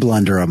 Big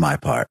blunder on my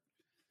part.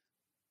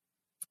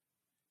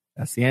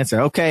 That's the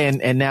answer. Okay,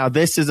 and now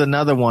this is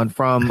another one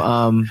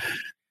from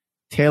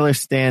Taylor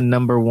Stan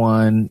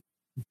 #1,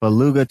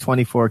 Beluga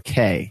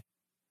 24K.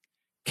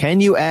 Can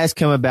you ask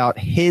him about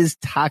his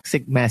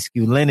toxic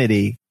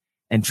masculinity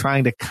and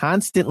trying to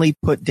constantly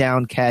put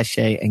down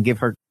Cachet and give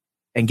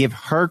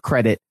her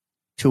credit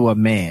to a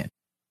man?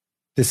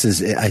 This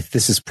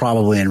is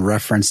probably in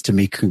reference to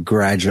me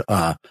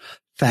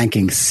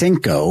thanking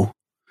Cinco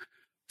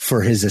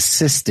for his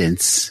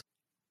assistance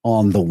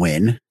on the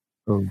win,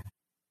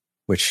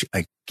 which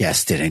I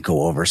guess didn't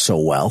go over so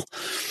well.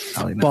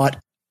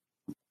 But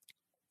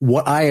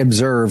what I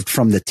observed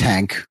from the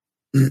tank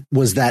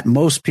was that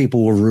most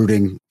people were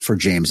rooting for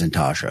James and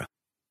Tasha.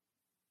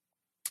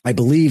 I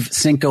believe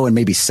Cinco and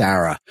maybe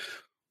Sarah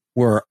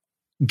were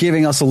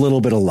giving us a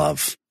little bit of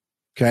love.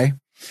 Okay.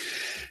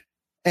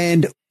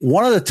 And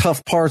one of the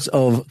tough parts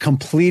of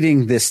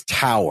completing this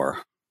tower,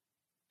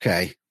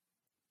 okay,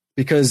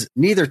 because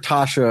neither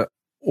Tasha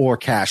or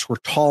Cash were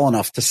tall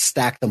enough to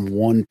stack them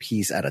one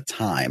piece at a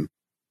time.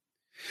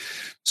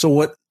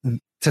 So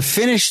to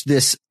finish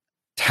this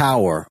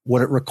tower,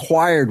 what it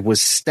required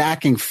was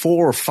stacking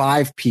 4 or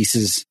 5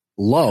 pieces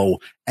low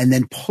and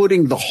then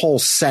putting the whole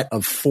set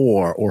of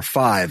 4 or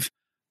 5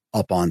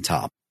 up on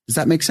top. Does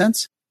that make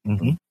sense?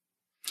 Mm-hmm.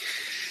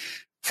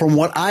 From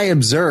what I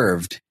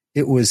observed,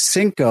 it was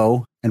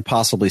Cinco and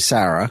possibly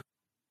Sarah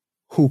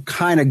who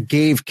kind of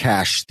gave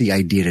Cash the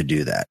idea to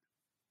do that.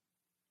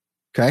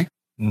 Okay.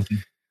 Mm-hmm.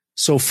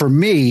 So for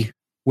me,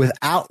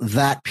 without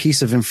that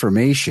piece of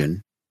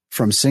information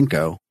from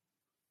Cinco,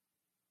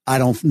 I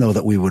don't know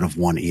that we would have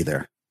won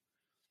either.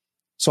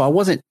 So I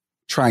wasn't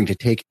trying to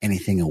take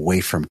anything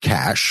away from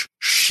Cash.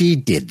 She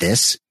did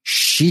this.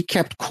 She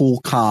kept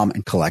cool, calm,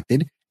 and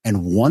collected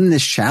and won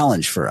this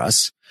challenge for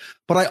us.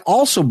 But I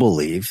also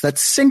believe that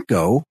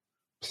Cinco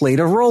played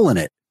a role in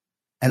it.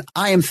 And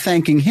I am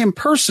thanking him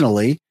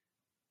personally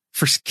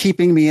for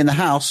keeping me in the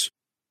house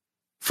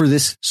for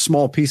this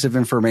small piece of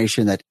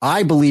information that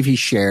I believe he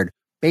shared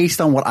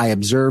based on what I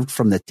observed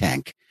from the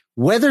tank.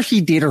 Whether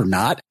he did or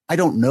not, I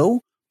don't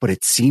know, but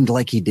it seemed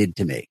like he did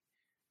to me.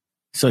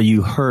 So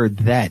you heard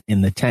that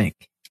in the tank?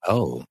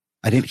 Oh,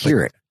 I didn't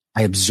hear it.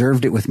 I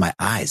observed it with my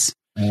eyes.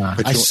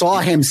 I saw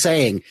him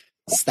saying,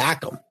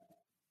 stack them.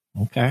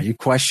 Okay. Are you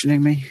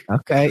questioning me?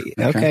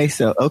 Okay.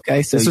 So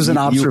this was an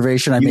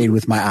observation I made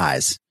with my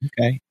eyes.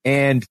 Okay.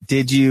 And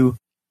did you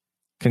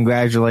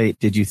congratulate?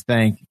 Did you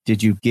thank?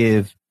 Did you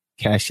give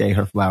Cache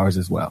her flowers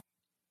as well?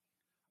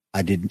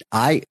 I didn't.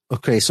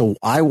 So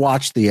I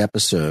watched the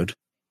episode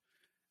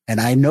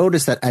and I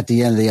noticed that at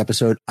the end of the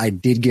episode, I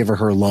did give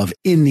her love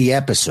in the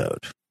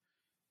episode.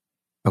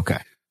 Okay.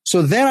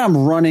 So then I'm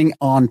running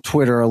on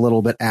Twitter a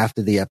little bit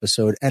after the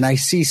episode and I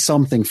see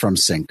something from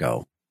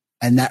Cinco.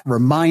 And that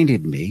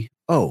reminded me,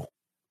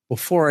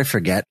 before I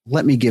forget,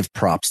 let me give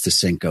props to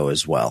Cinco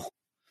as well.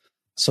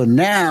 So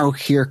now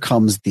here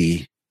comes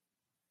the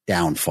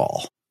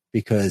downfall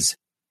because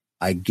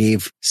I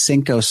gave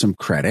Cinco some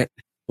credit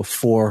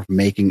before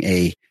making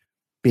a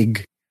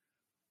big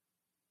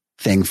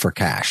thing for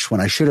Cash when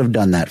I should have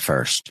done that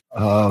first.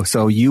 Oh,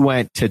 so you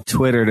went to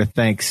Twitter to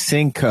thank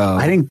Cinco.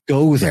 I didn't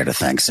go there to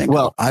thank Cinco.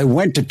 Well, I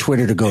went to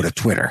Twitter to go to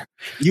Twitter.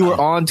 You were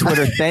on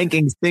Twitter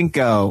thanking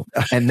Cinco,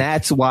 and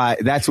that's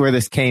where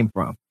this came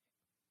from.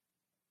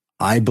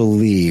 I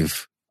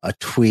believe a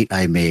tweet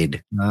I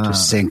made to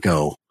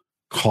Cinco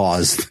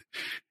caused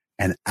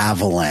an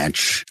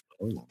avalanche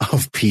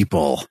of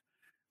people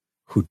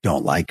who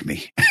don't like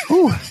me.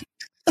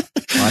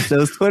 Watch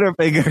those Twitter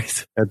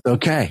fingers. That's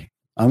okay.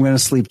 I'm going to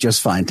sleep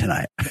just fine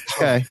tonight.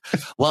 Okay.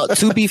 Well,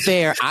 to be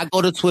fair, I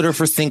go to Twitter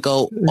for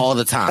Cinco all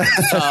the time.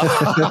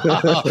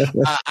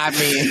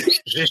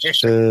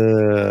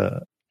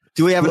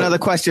 Do we have another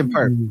question,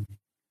 Perp?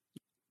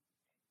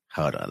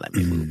 Hold on, let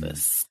me move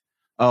this.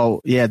 Oh,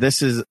 yeah,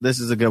 this is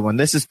a good one.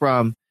 This is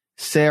from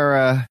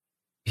Sarah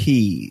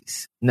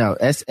Pease. No,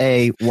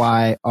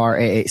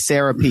 Sayraa.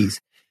 Sarah Pease.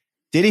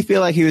 Did he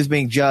feel like he was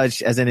being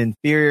judged as an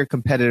inferior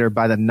competitor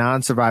by the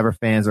non-Survivor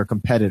fans or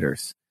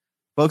competitors?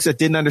 Folks that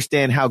didn't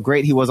understand how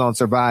great he was on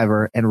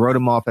Survivor and wrote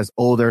him off as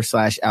older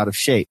 / out of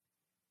shape.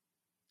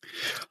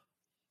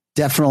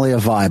 Definitely a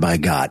vibe I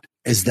got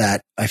is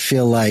that I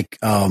feel like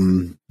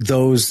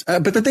those,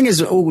 but the thing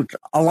is,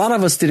 a lot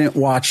of us didn't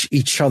watch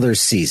each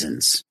other's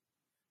seasons.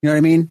 You know what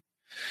I mean?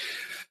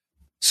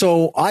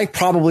 So I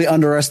probably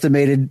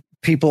underestimated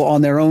people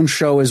on their own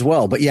show as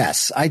well. But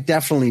yes, I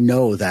definitely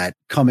know that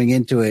coming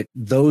into it,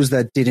 those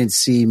that didn't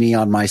see me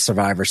on my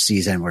Survivor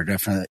season were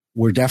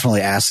definitely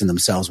asking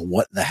themselves,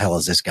 what the hell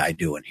is this guy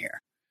doing here?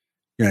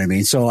 You know what I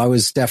mean? So I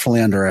was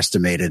definitely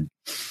underestimated,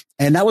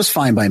 and that was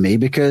fine by me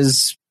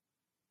because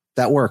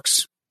that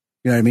works.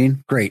 You know what I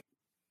mean? Great.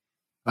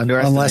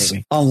 Unless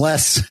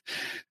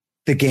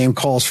the game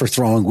calls for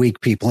throwing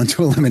weak people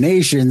into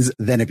eliminations,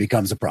 then it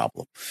becomes a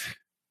problem. You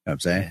know what I'm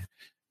saying?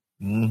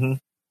 Mm-hmm.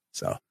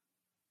 So.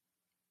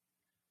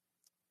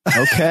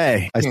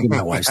 Okay. I see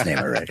my wife's name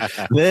already.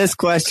 This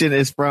question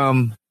is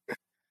from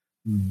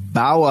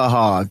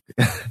Bawahog.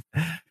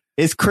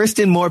 Is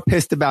Kristen more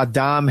pissed about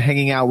Dom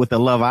hanging out with the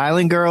Love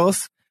Island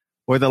girls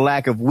or the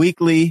lack of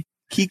weekly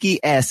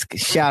Kiki-esque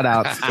shout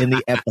outs in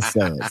the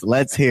episodes?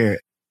 Let's hear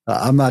it.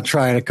 I'm not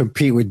trying to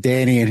compete with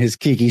Danny and his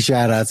Kiki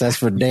shout outs. That's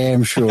for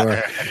damn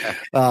sure.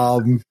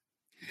 But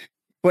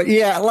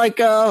yeah,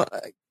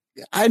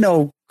 I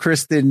know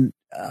Kristen,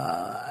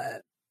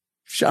 I'm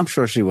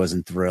sure she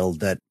wasn't thrilled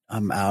that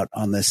I'm out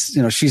on this.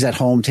 You know, she's at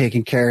home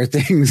taking care of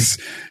things,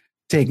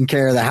 taking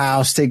care of the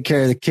house, taking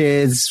care of the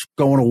kids,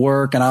 going to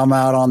work, and I'm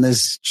out on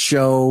this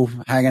show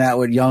hanging out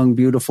with young,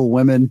 beautiful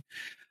women.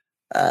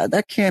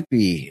 That can't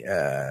be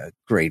a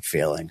great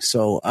feeling.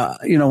 So,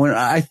 when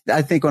I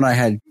think when I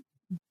had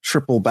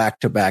triple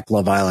back-to-back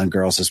Love Island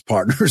girls as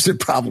partners, it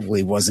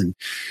probably wasn't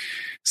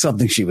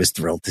something she was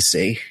thrilled to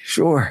see.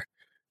 Sure.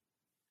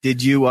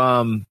 Did you,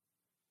 was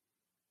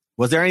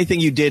there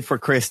anything you did for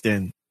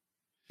Kristen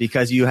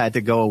because you had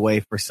to go away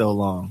for so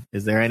long?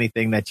 Is there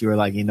anything that you were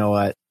like, you know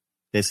what,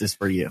 this is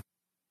for you?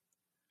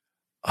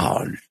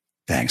 Oh,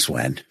 thanks,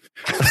 Wen.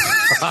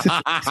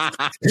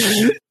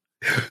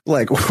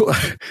 Like,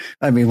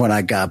 I mean, when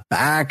I got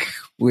back,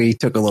 we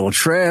took a little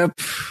trip.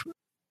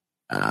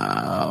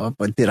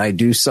 But did I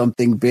do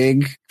something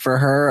big for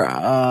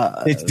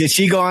her? Did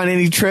she go on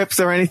any trips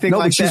or anything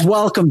like that? No, she's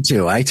welcome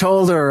to. I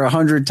told her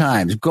 100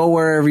 times, go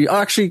wherever you,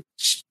 actually,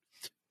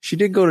 she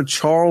did go to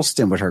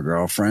Charleston with her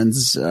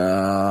girlfriends,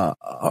 the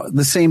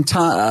same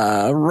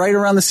time, right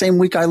around the same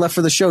week I left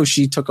for the show.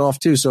 She took off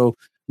too. So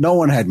no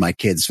one had my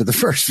kids for the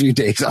first few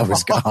days I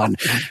was gone.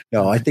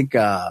 No, I think,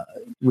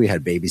 we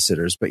had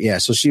babysitters, but yeah,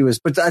 so she was,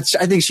 but I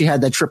think she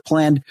had that trip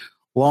planned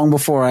long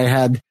before I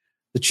had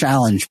the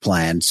challenge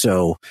planned.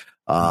 So,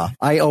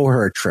 I owe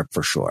her a trip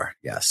for sure.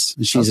 Yes.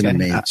 She's an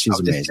amazing, she's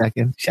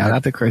amazing. Shout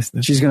out to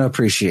Kristen. She's going to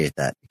appreciate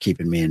that,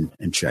 keeping me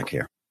in check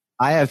here.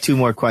 I have two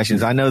more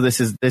questions. I know this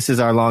is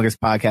our longest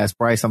podcast.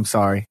 Bryce, I'm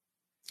sorry.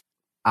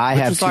 I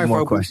have two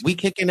more questions. We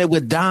kicking it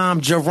with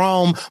Dom,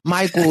 Jerome,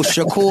 Michael,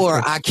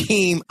 Shakur,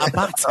 Akeem,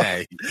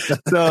 Abate.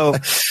 So,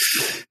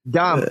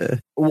 Dom,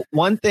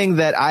 one thing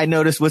that I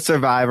noticed with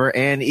Survivor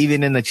and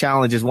even in the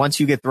challenges,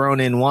 once you get thrown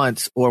in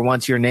once or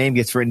once your name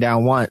gets written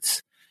down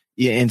once,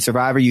 in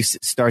Survivor, you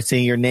start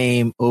seeing your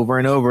name over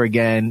and over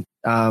again.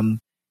 And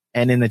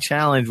in the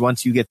challenge,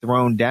 once you get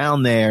thrown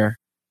down there,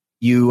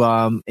 you,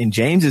 in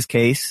James's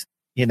case,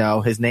 you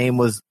know, his name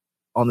was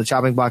on the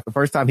chopping block the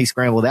first time. He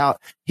scrambled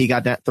out. He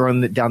got that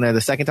thrown down there the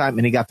second time,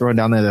 and he got thrown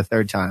down there the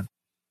third time.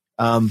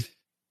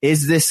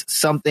 Is this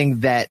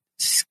something that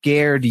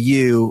scared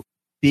you,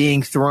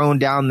 being thrown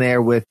down there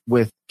with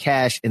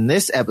Cash in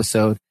this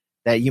episode,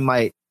 that you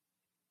might,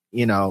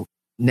 you know,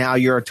 now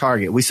you're a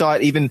target? We saw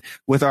it even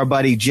with our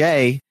buddy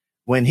Jay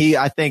when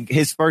I think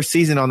his first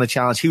season on the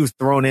challenge, he was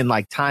thrown in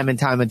like time and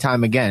time and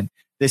time again.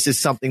 This is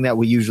something that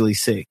we usually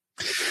see.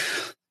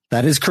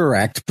 That is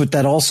correct, but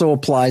that also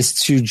applies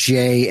to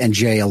Jay and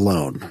Jay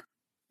alone,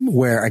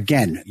 where,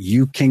 again,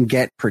 you can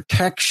get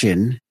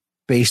protection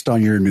based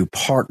on your new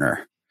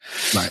partner.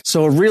 Right.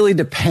 So it really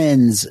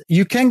depends.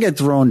 You can get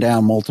thrown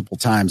down multiple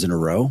times in a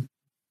row,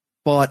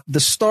 but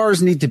the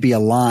stars need to be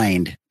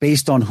aligned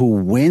based on who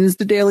wins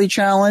the daily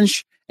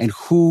challenge and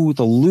who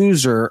the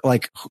loser,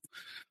 like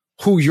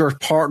who you're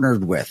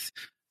partnered with.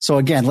 So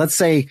again, let's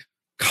say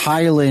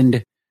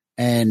Kyland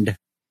and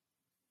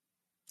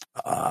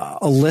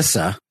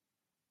Alyssa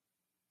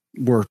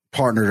were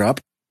partnered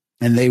up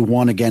and they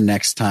won again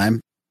next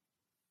time.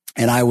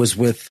 And I was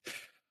with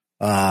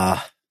Kira,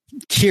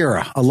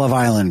 a Love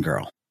Island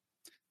girl.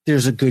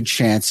 There's a good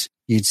chance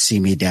you'd see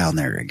me down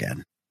there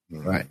again.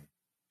 Right.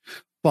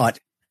 But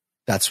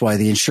that's why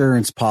the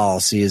insurance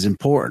policy is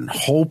important,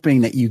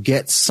 hoping that you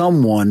get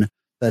someone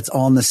that's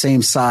on the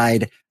same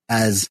side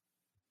as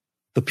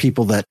the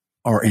people that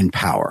are in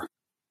power.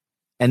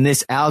 And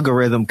this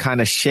algorithm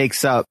kind of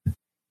shakes up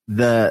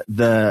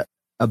the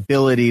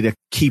ability to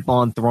keep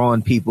on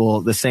throwing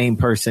people, the same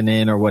person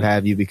in or what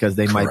have you, because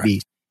they might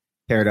be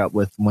paired up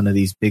with one of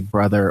these Big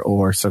Brother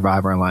or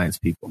Survivor Alliance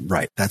people.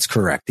 Right. That's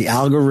correct. The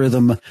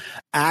algorithm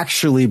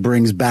actually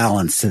brings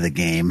balance to the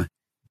game,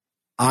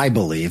 I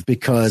believe,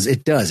 because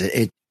it does.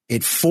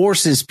 It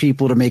forces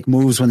people to make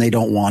moves when they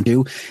don't want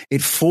to.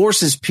 It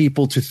forces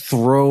people to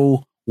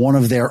throw one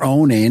of their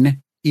own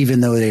in, even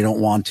though they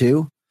don't want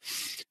to.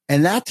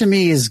 And that to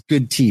me is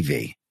good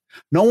TV.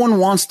 No one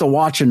wants to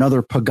watch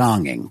another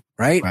pagonging,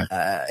 right?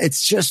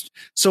 It's just,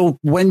 so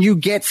when you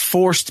get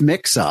forced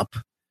mix up,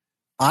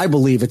 I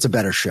believe it's a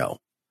better show.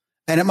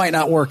 And it might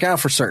not work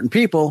out for certain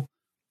people,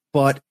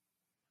 but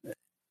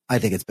I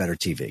think it's better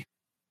TV.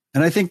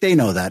 And I think they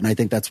know that. And I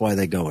think that's why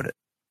they go with it.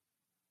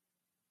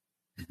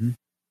 Mm-hmm.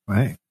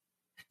 Right.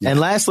 Yeah. And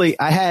lastly,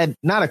 I had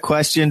not a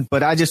question,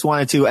 but I just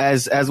wanted to,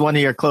 as one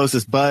of your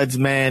closest buds,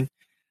 man,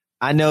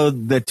 I know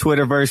the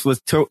Twitterverse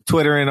was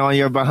twittering on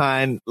your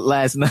behind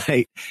last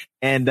night.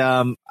 And,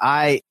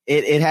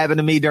 it happened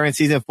to me during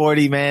season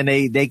 40, man.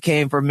 They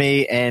came for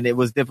me and it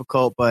was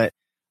difficult, but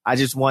I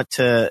just want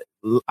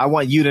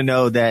you to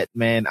know that,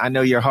 man, I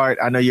know your heart.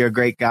 I know you're a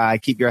great guy.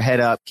 Keep your head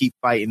up, keep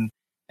fighting.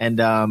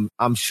 And,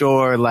 I'm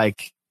sure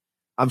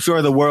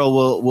the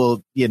world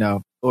will, you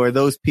know, or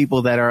those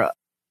people that are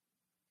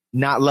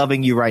not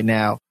loving you right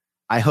now,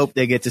 I hope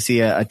they get to see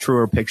a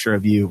truer picture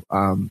of you,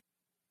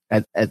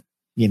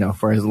 you know,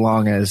 for as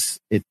long as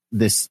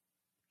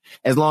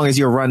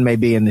your run may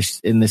be in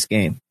this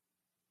game.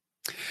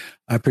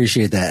 I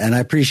appreciate that. And I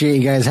appreciate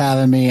you guys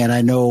having me. And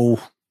I know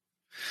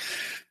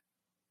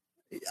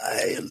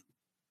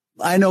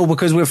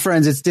because we're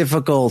friends, it's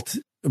difficult,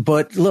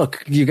 but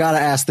look, you got to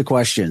ask the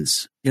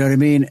questions, you know what I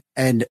mean?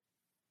 And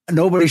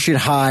nobody should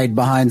hide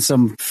behind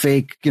some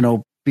fake, you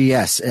know,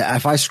 BS.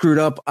 If I screwed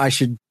up, I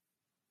should,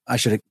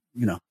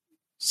 you know,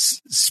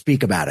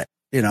 speak about it,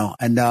 you know,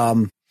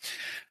 and,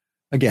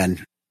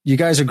 again, you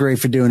guys are great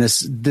for doing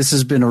this. This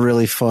has been a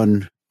really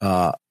fun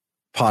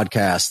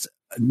podcast,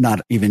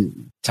 not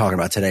even talking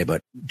about today,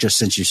 but just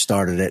since you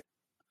started it.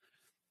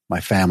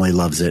 My family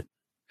loves it.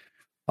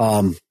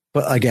 But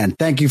again,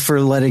 thank you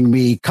for letting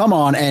me come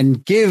on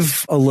and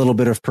give a little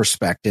bit of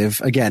perspective.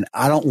 Again,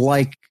 I don't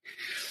like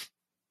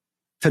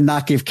to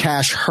not give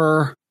Cash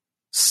her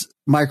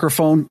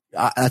microphone.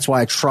 That's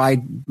why I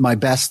tried my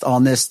best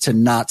on this to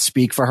not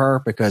speak for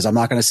her, because I'm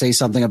not going to say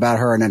something about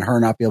her and then her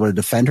not be able to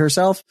defend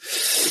herself.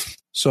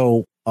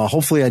 So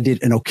hopefully I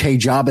did an okay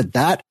job at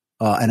that.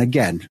 And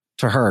again,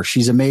 to her,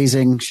 she's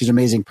amazing. She's an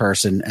amazing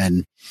person.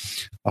 And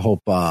I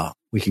hope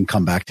we can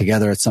come back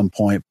together at some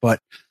point. But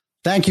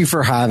thank you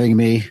for having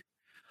me.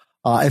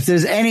 If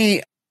there's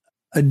any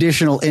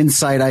additional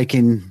insight I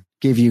can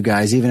give you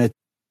guys, even if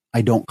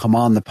I don't come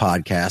on the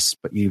podcast,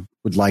 but you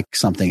would like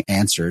something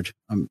answered,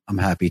 I'm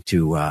happy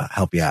to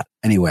help you out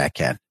any way I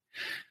can.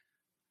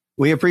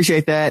 We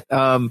appreciate that.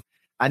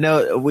 I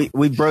know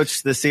we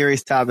broached the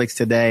serious topics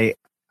today.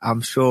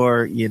 I'm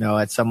sure,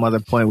 at some other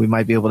point we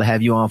might be able to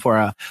have you on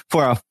for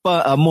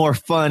a more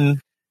fun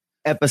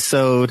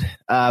episode.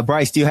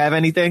 Bryce, do you have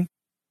anything?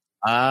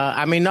 No,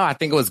 I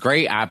think it was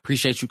great. I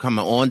appreciate you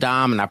coming on,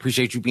 Dom, and I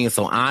appreciate you being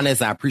so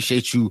honest. I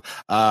appreciate you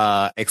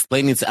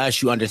explaining to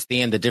us you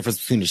understand the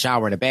difference between the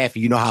shower and the bath,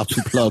 and you know how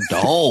to plug the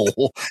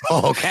hole.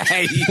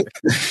 Okay.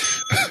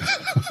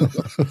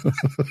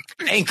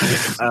 Thank you.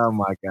 Oh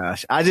my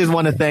gosh. I just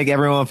want to thank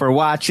everyone for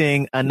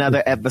watching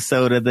another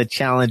episode of the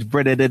Challenge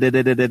Breakdown.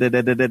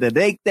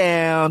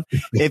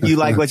 If you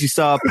like what you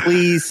saw,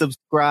 please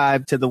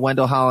subscribe to the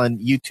Wendell Holland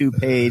YouTube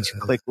page.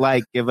 Click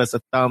like, give us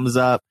a thumbs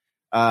up.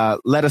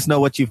 Let us know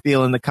what you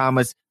feel in the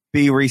comments.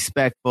 Be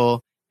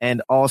respectful.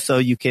 And also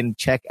you can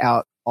check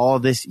out all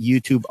this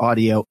YouTube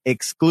audio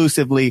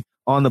exclusively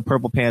on the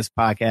Purple Pants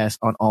Podcast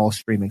on all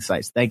streaming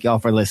sites. Thank y'all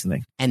for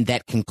listening. And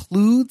that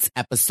concludes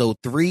episode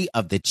 3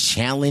 of the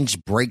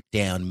Challenge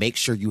Breakdown. Make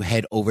sure you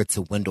head over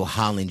to Wendell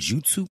Holland's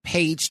YouTube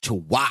page to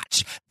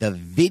watch the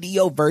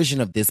video version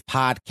of this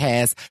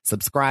podcast.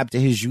 Subscribe to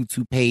his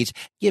YouTube page,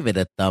 give it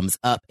a thumbs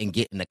up, and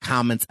get in the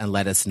comments and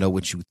let us know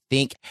what you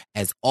think.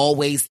 As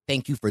always,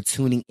 thank you for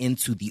tuning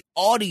into the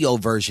audio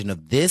version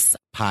of this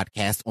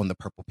podcast on the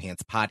Purple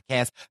Pants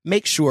Podcast.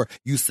 Make sure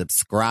you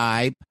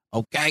subscribe,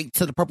 okay,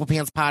 to the Purple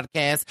Pants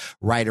Podcast.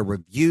 Write a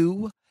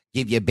review.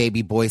 Give your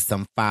baby boy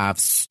some 5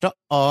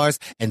 stars.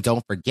 And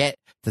don't forget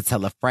to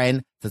tell a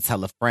friend, to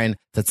tell a friend,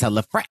 to tell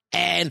a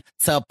friend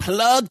to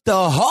plug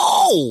the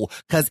hole.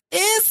 Cause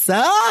it's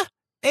the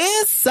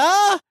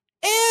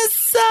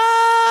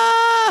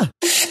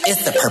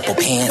Purple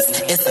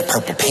Pants. It's the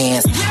Purple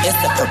Pants.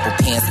 It's the Purple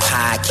Pants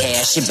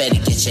Podcast. You better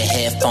get your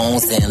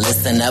headphones and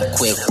listen up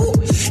quick. Woo.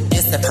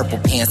 It's the Purple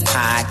Pants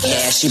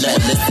Podcast. You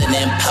better listen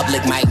in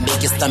public, might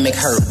make your stomach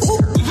hurt. Woo.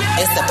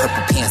 It's the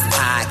Purple Pants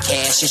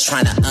Podcast. You're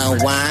trying to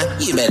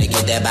unwind, you better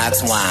get that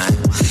box wine.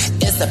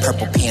 It's the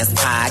Purple Pants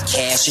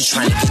Podcast. You're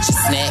trying to get your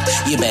snack,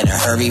 you better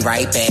hurry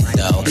right back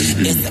though.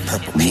 It's the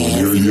Purple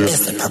Pants.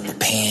 It's the Purple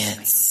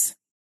Pants.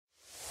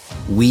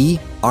 We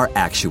are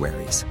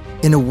actuaries.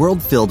 In a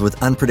world filled with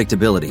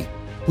unpredictability,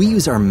 we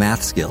use our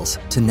math skills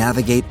to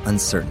navigate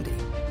uncertainty.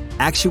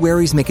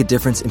 Actuaries make a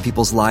difference in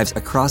people's lives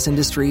across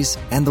industries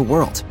and the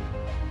world.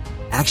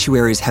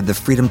 Actuaries have the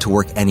freedom to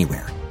work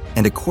anywhere.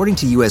 And according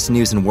to U.S.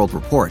 News & World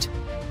Report,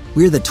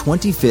 we're the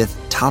 25th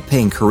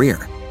top-paying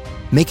career.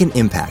 Make an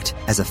impact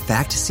as a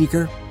fact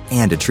seeker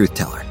and a truth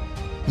teller.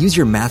 Use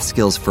your math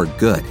skills for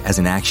good as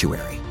an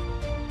actuary.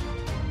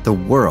 The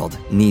world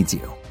needs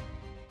you.